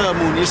about that blood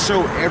moon. It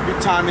show every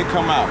time it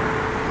come out.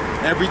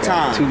 Every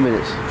time. 2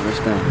 minutes.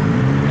 We're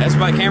done. That's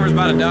my camera's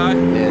about to die.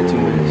 Yeah, 2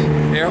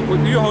 minutes. Here,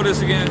 will you hold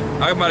this again?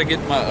 I'm about to get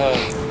my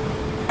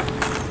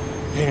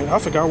Man, I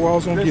forgot where I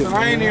was gonna get. Listen,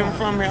 I ain't even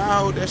from here. I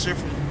hold that shit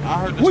from. I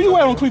heard this Where you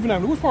stuff. at on Cleveland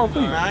Avenue? Which part of I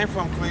mean, Cleveland? I ain't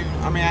from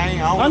Cleveland. I mean, I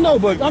ain't. I know,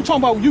 but I'm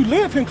talking about you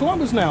live in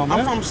Columbus now, man.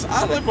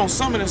 I live on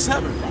Summit and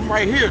 7th. I'm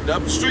right here,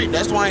 up the street.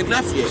 That's why I ain't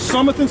left yet.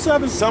 Summit and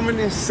 7? Summit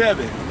and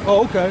 7th.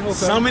 Oh, okay.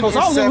 Summit Because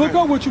and I was gonna hook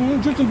 7. up with you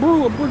and drink some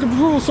brew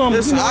or something.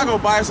 Listen, you know? I go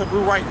buy us a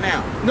brew right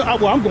now. No,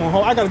 well, I'm going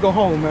home. I gotta go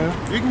home, man.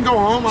 You can go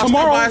home. I'll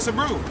Tomorrow- still buy us a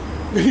brew.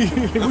 For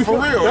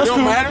real, That's it don't cool.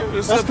 matter.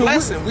 It's That's a cool.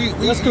 blessing.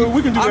 That's cool.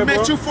 We can do that, I met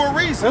bro. you for a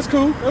reason. That's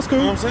cool. That's cool.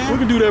 You know what I'm saying? We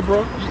can do that,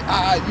 bro.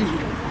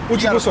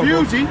 What you got what's a up,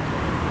 bro? Fuji.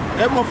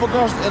 That motherfucker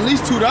costs at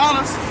least $2. You know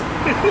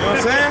what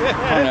I'm saying?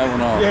 turn that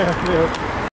one off. Yeah.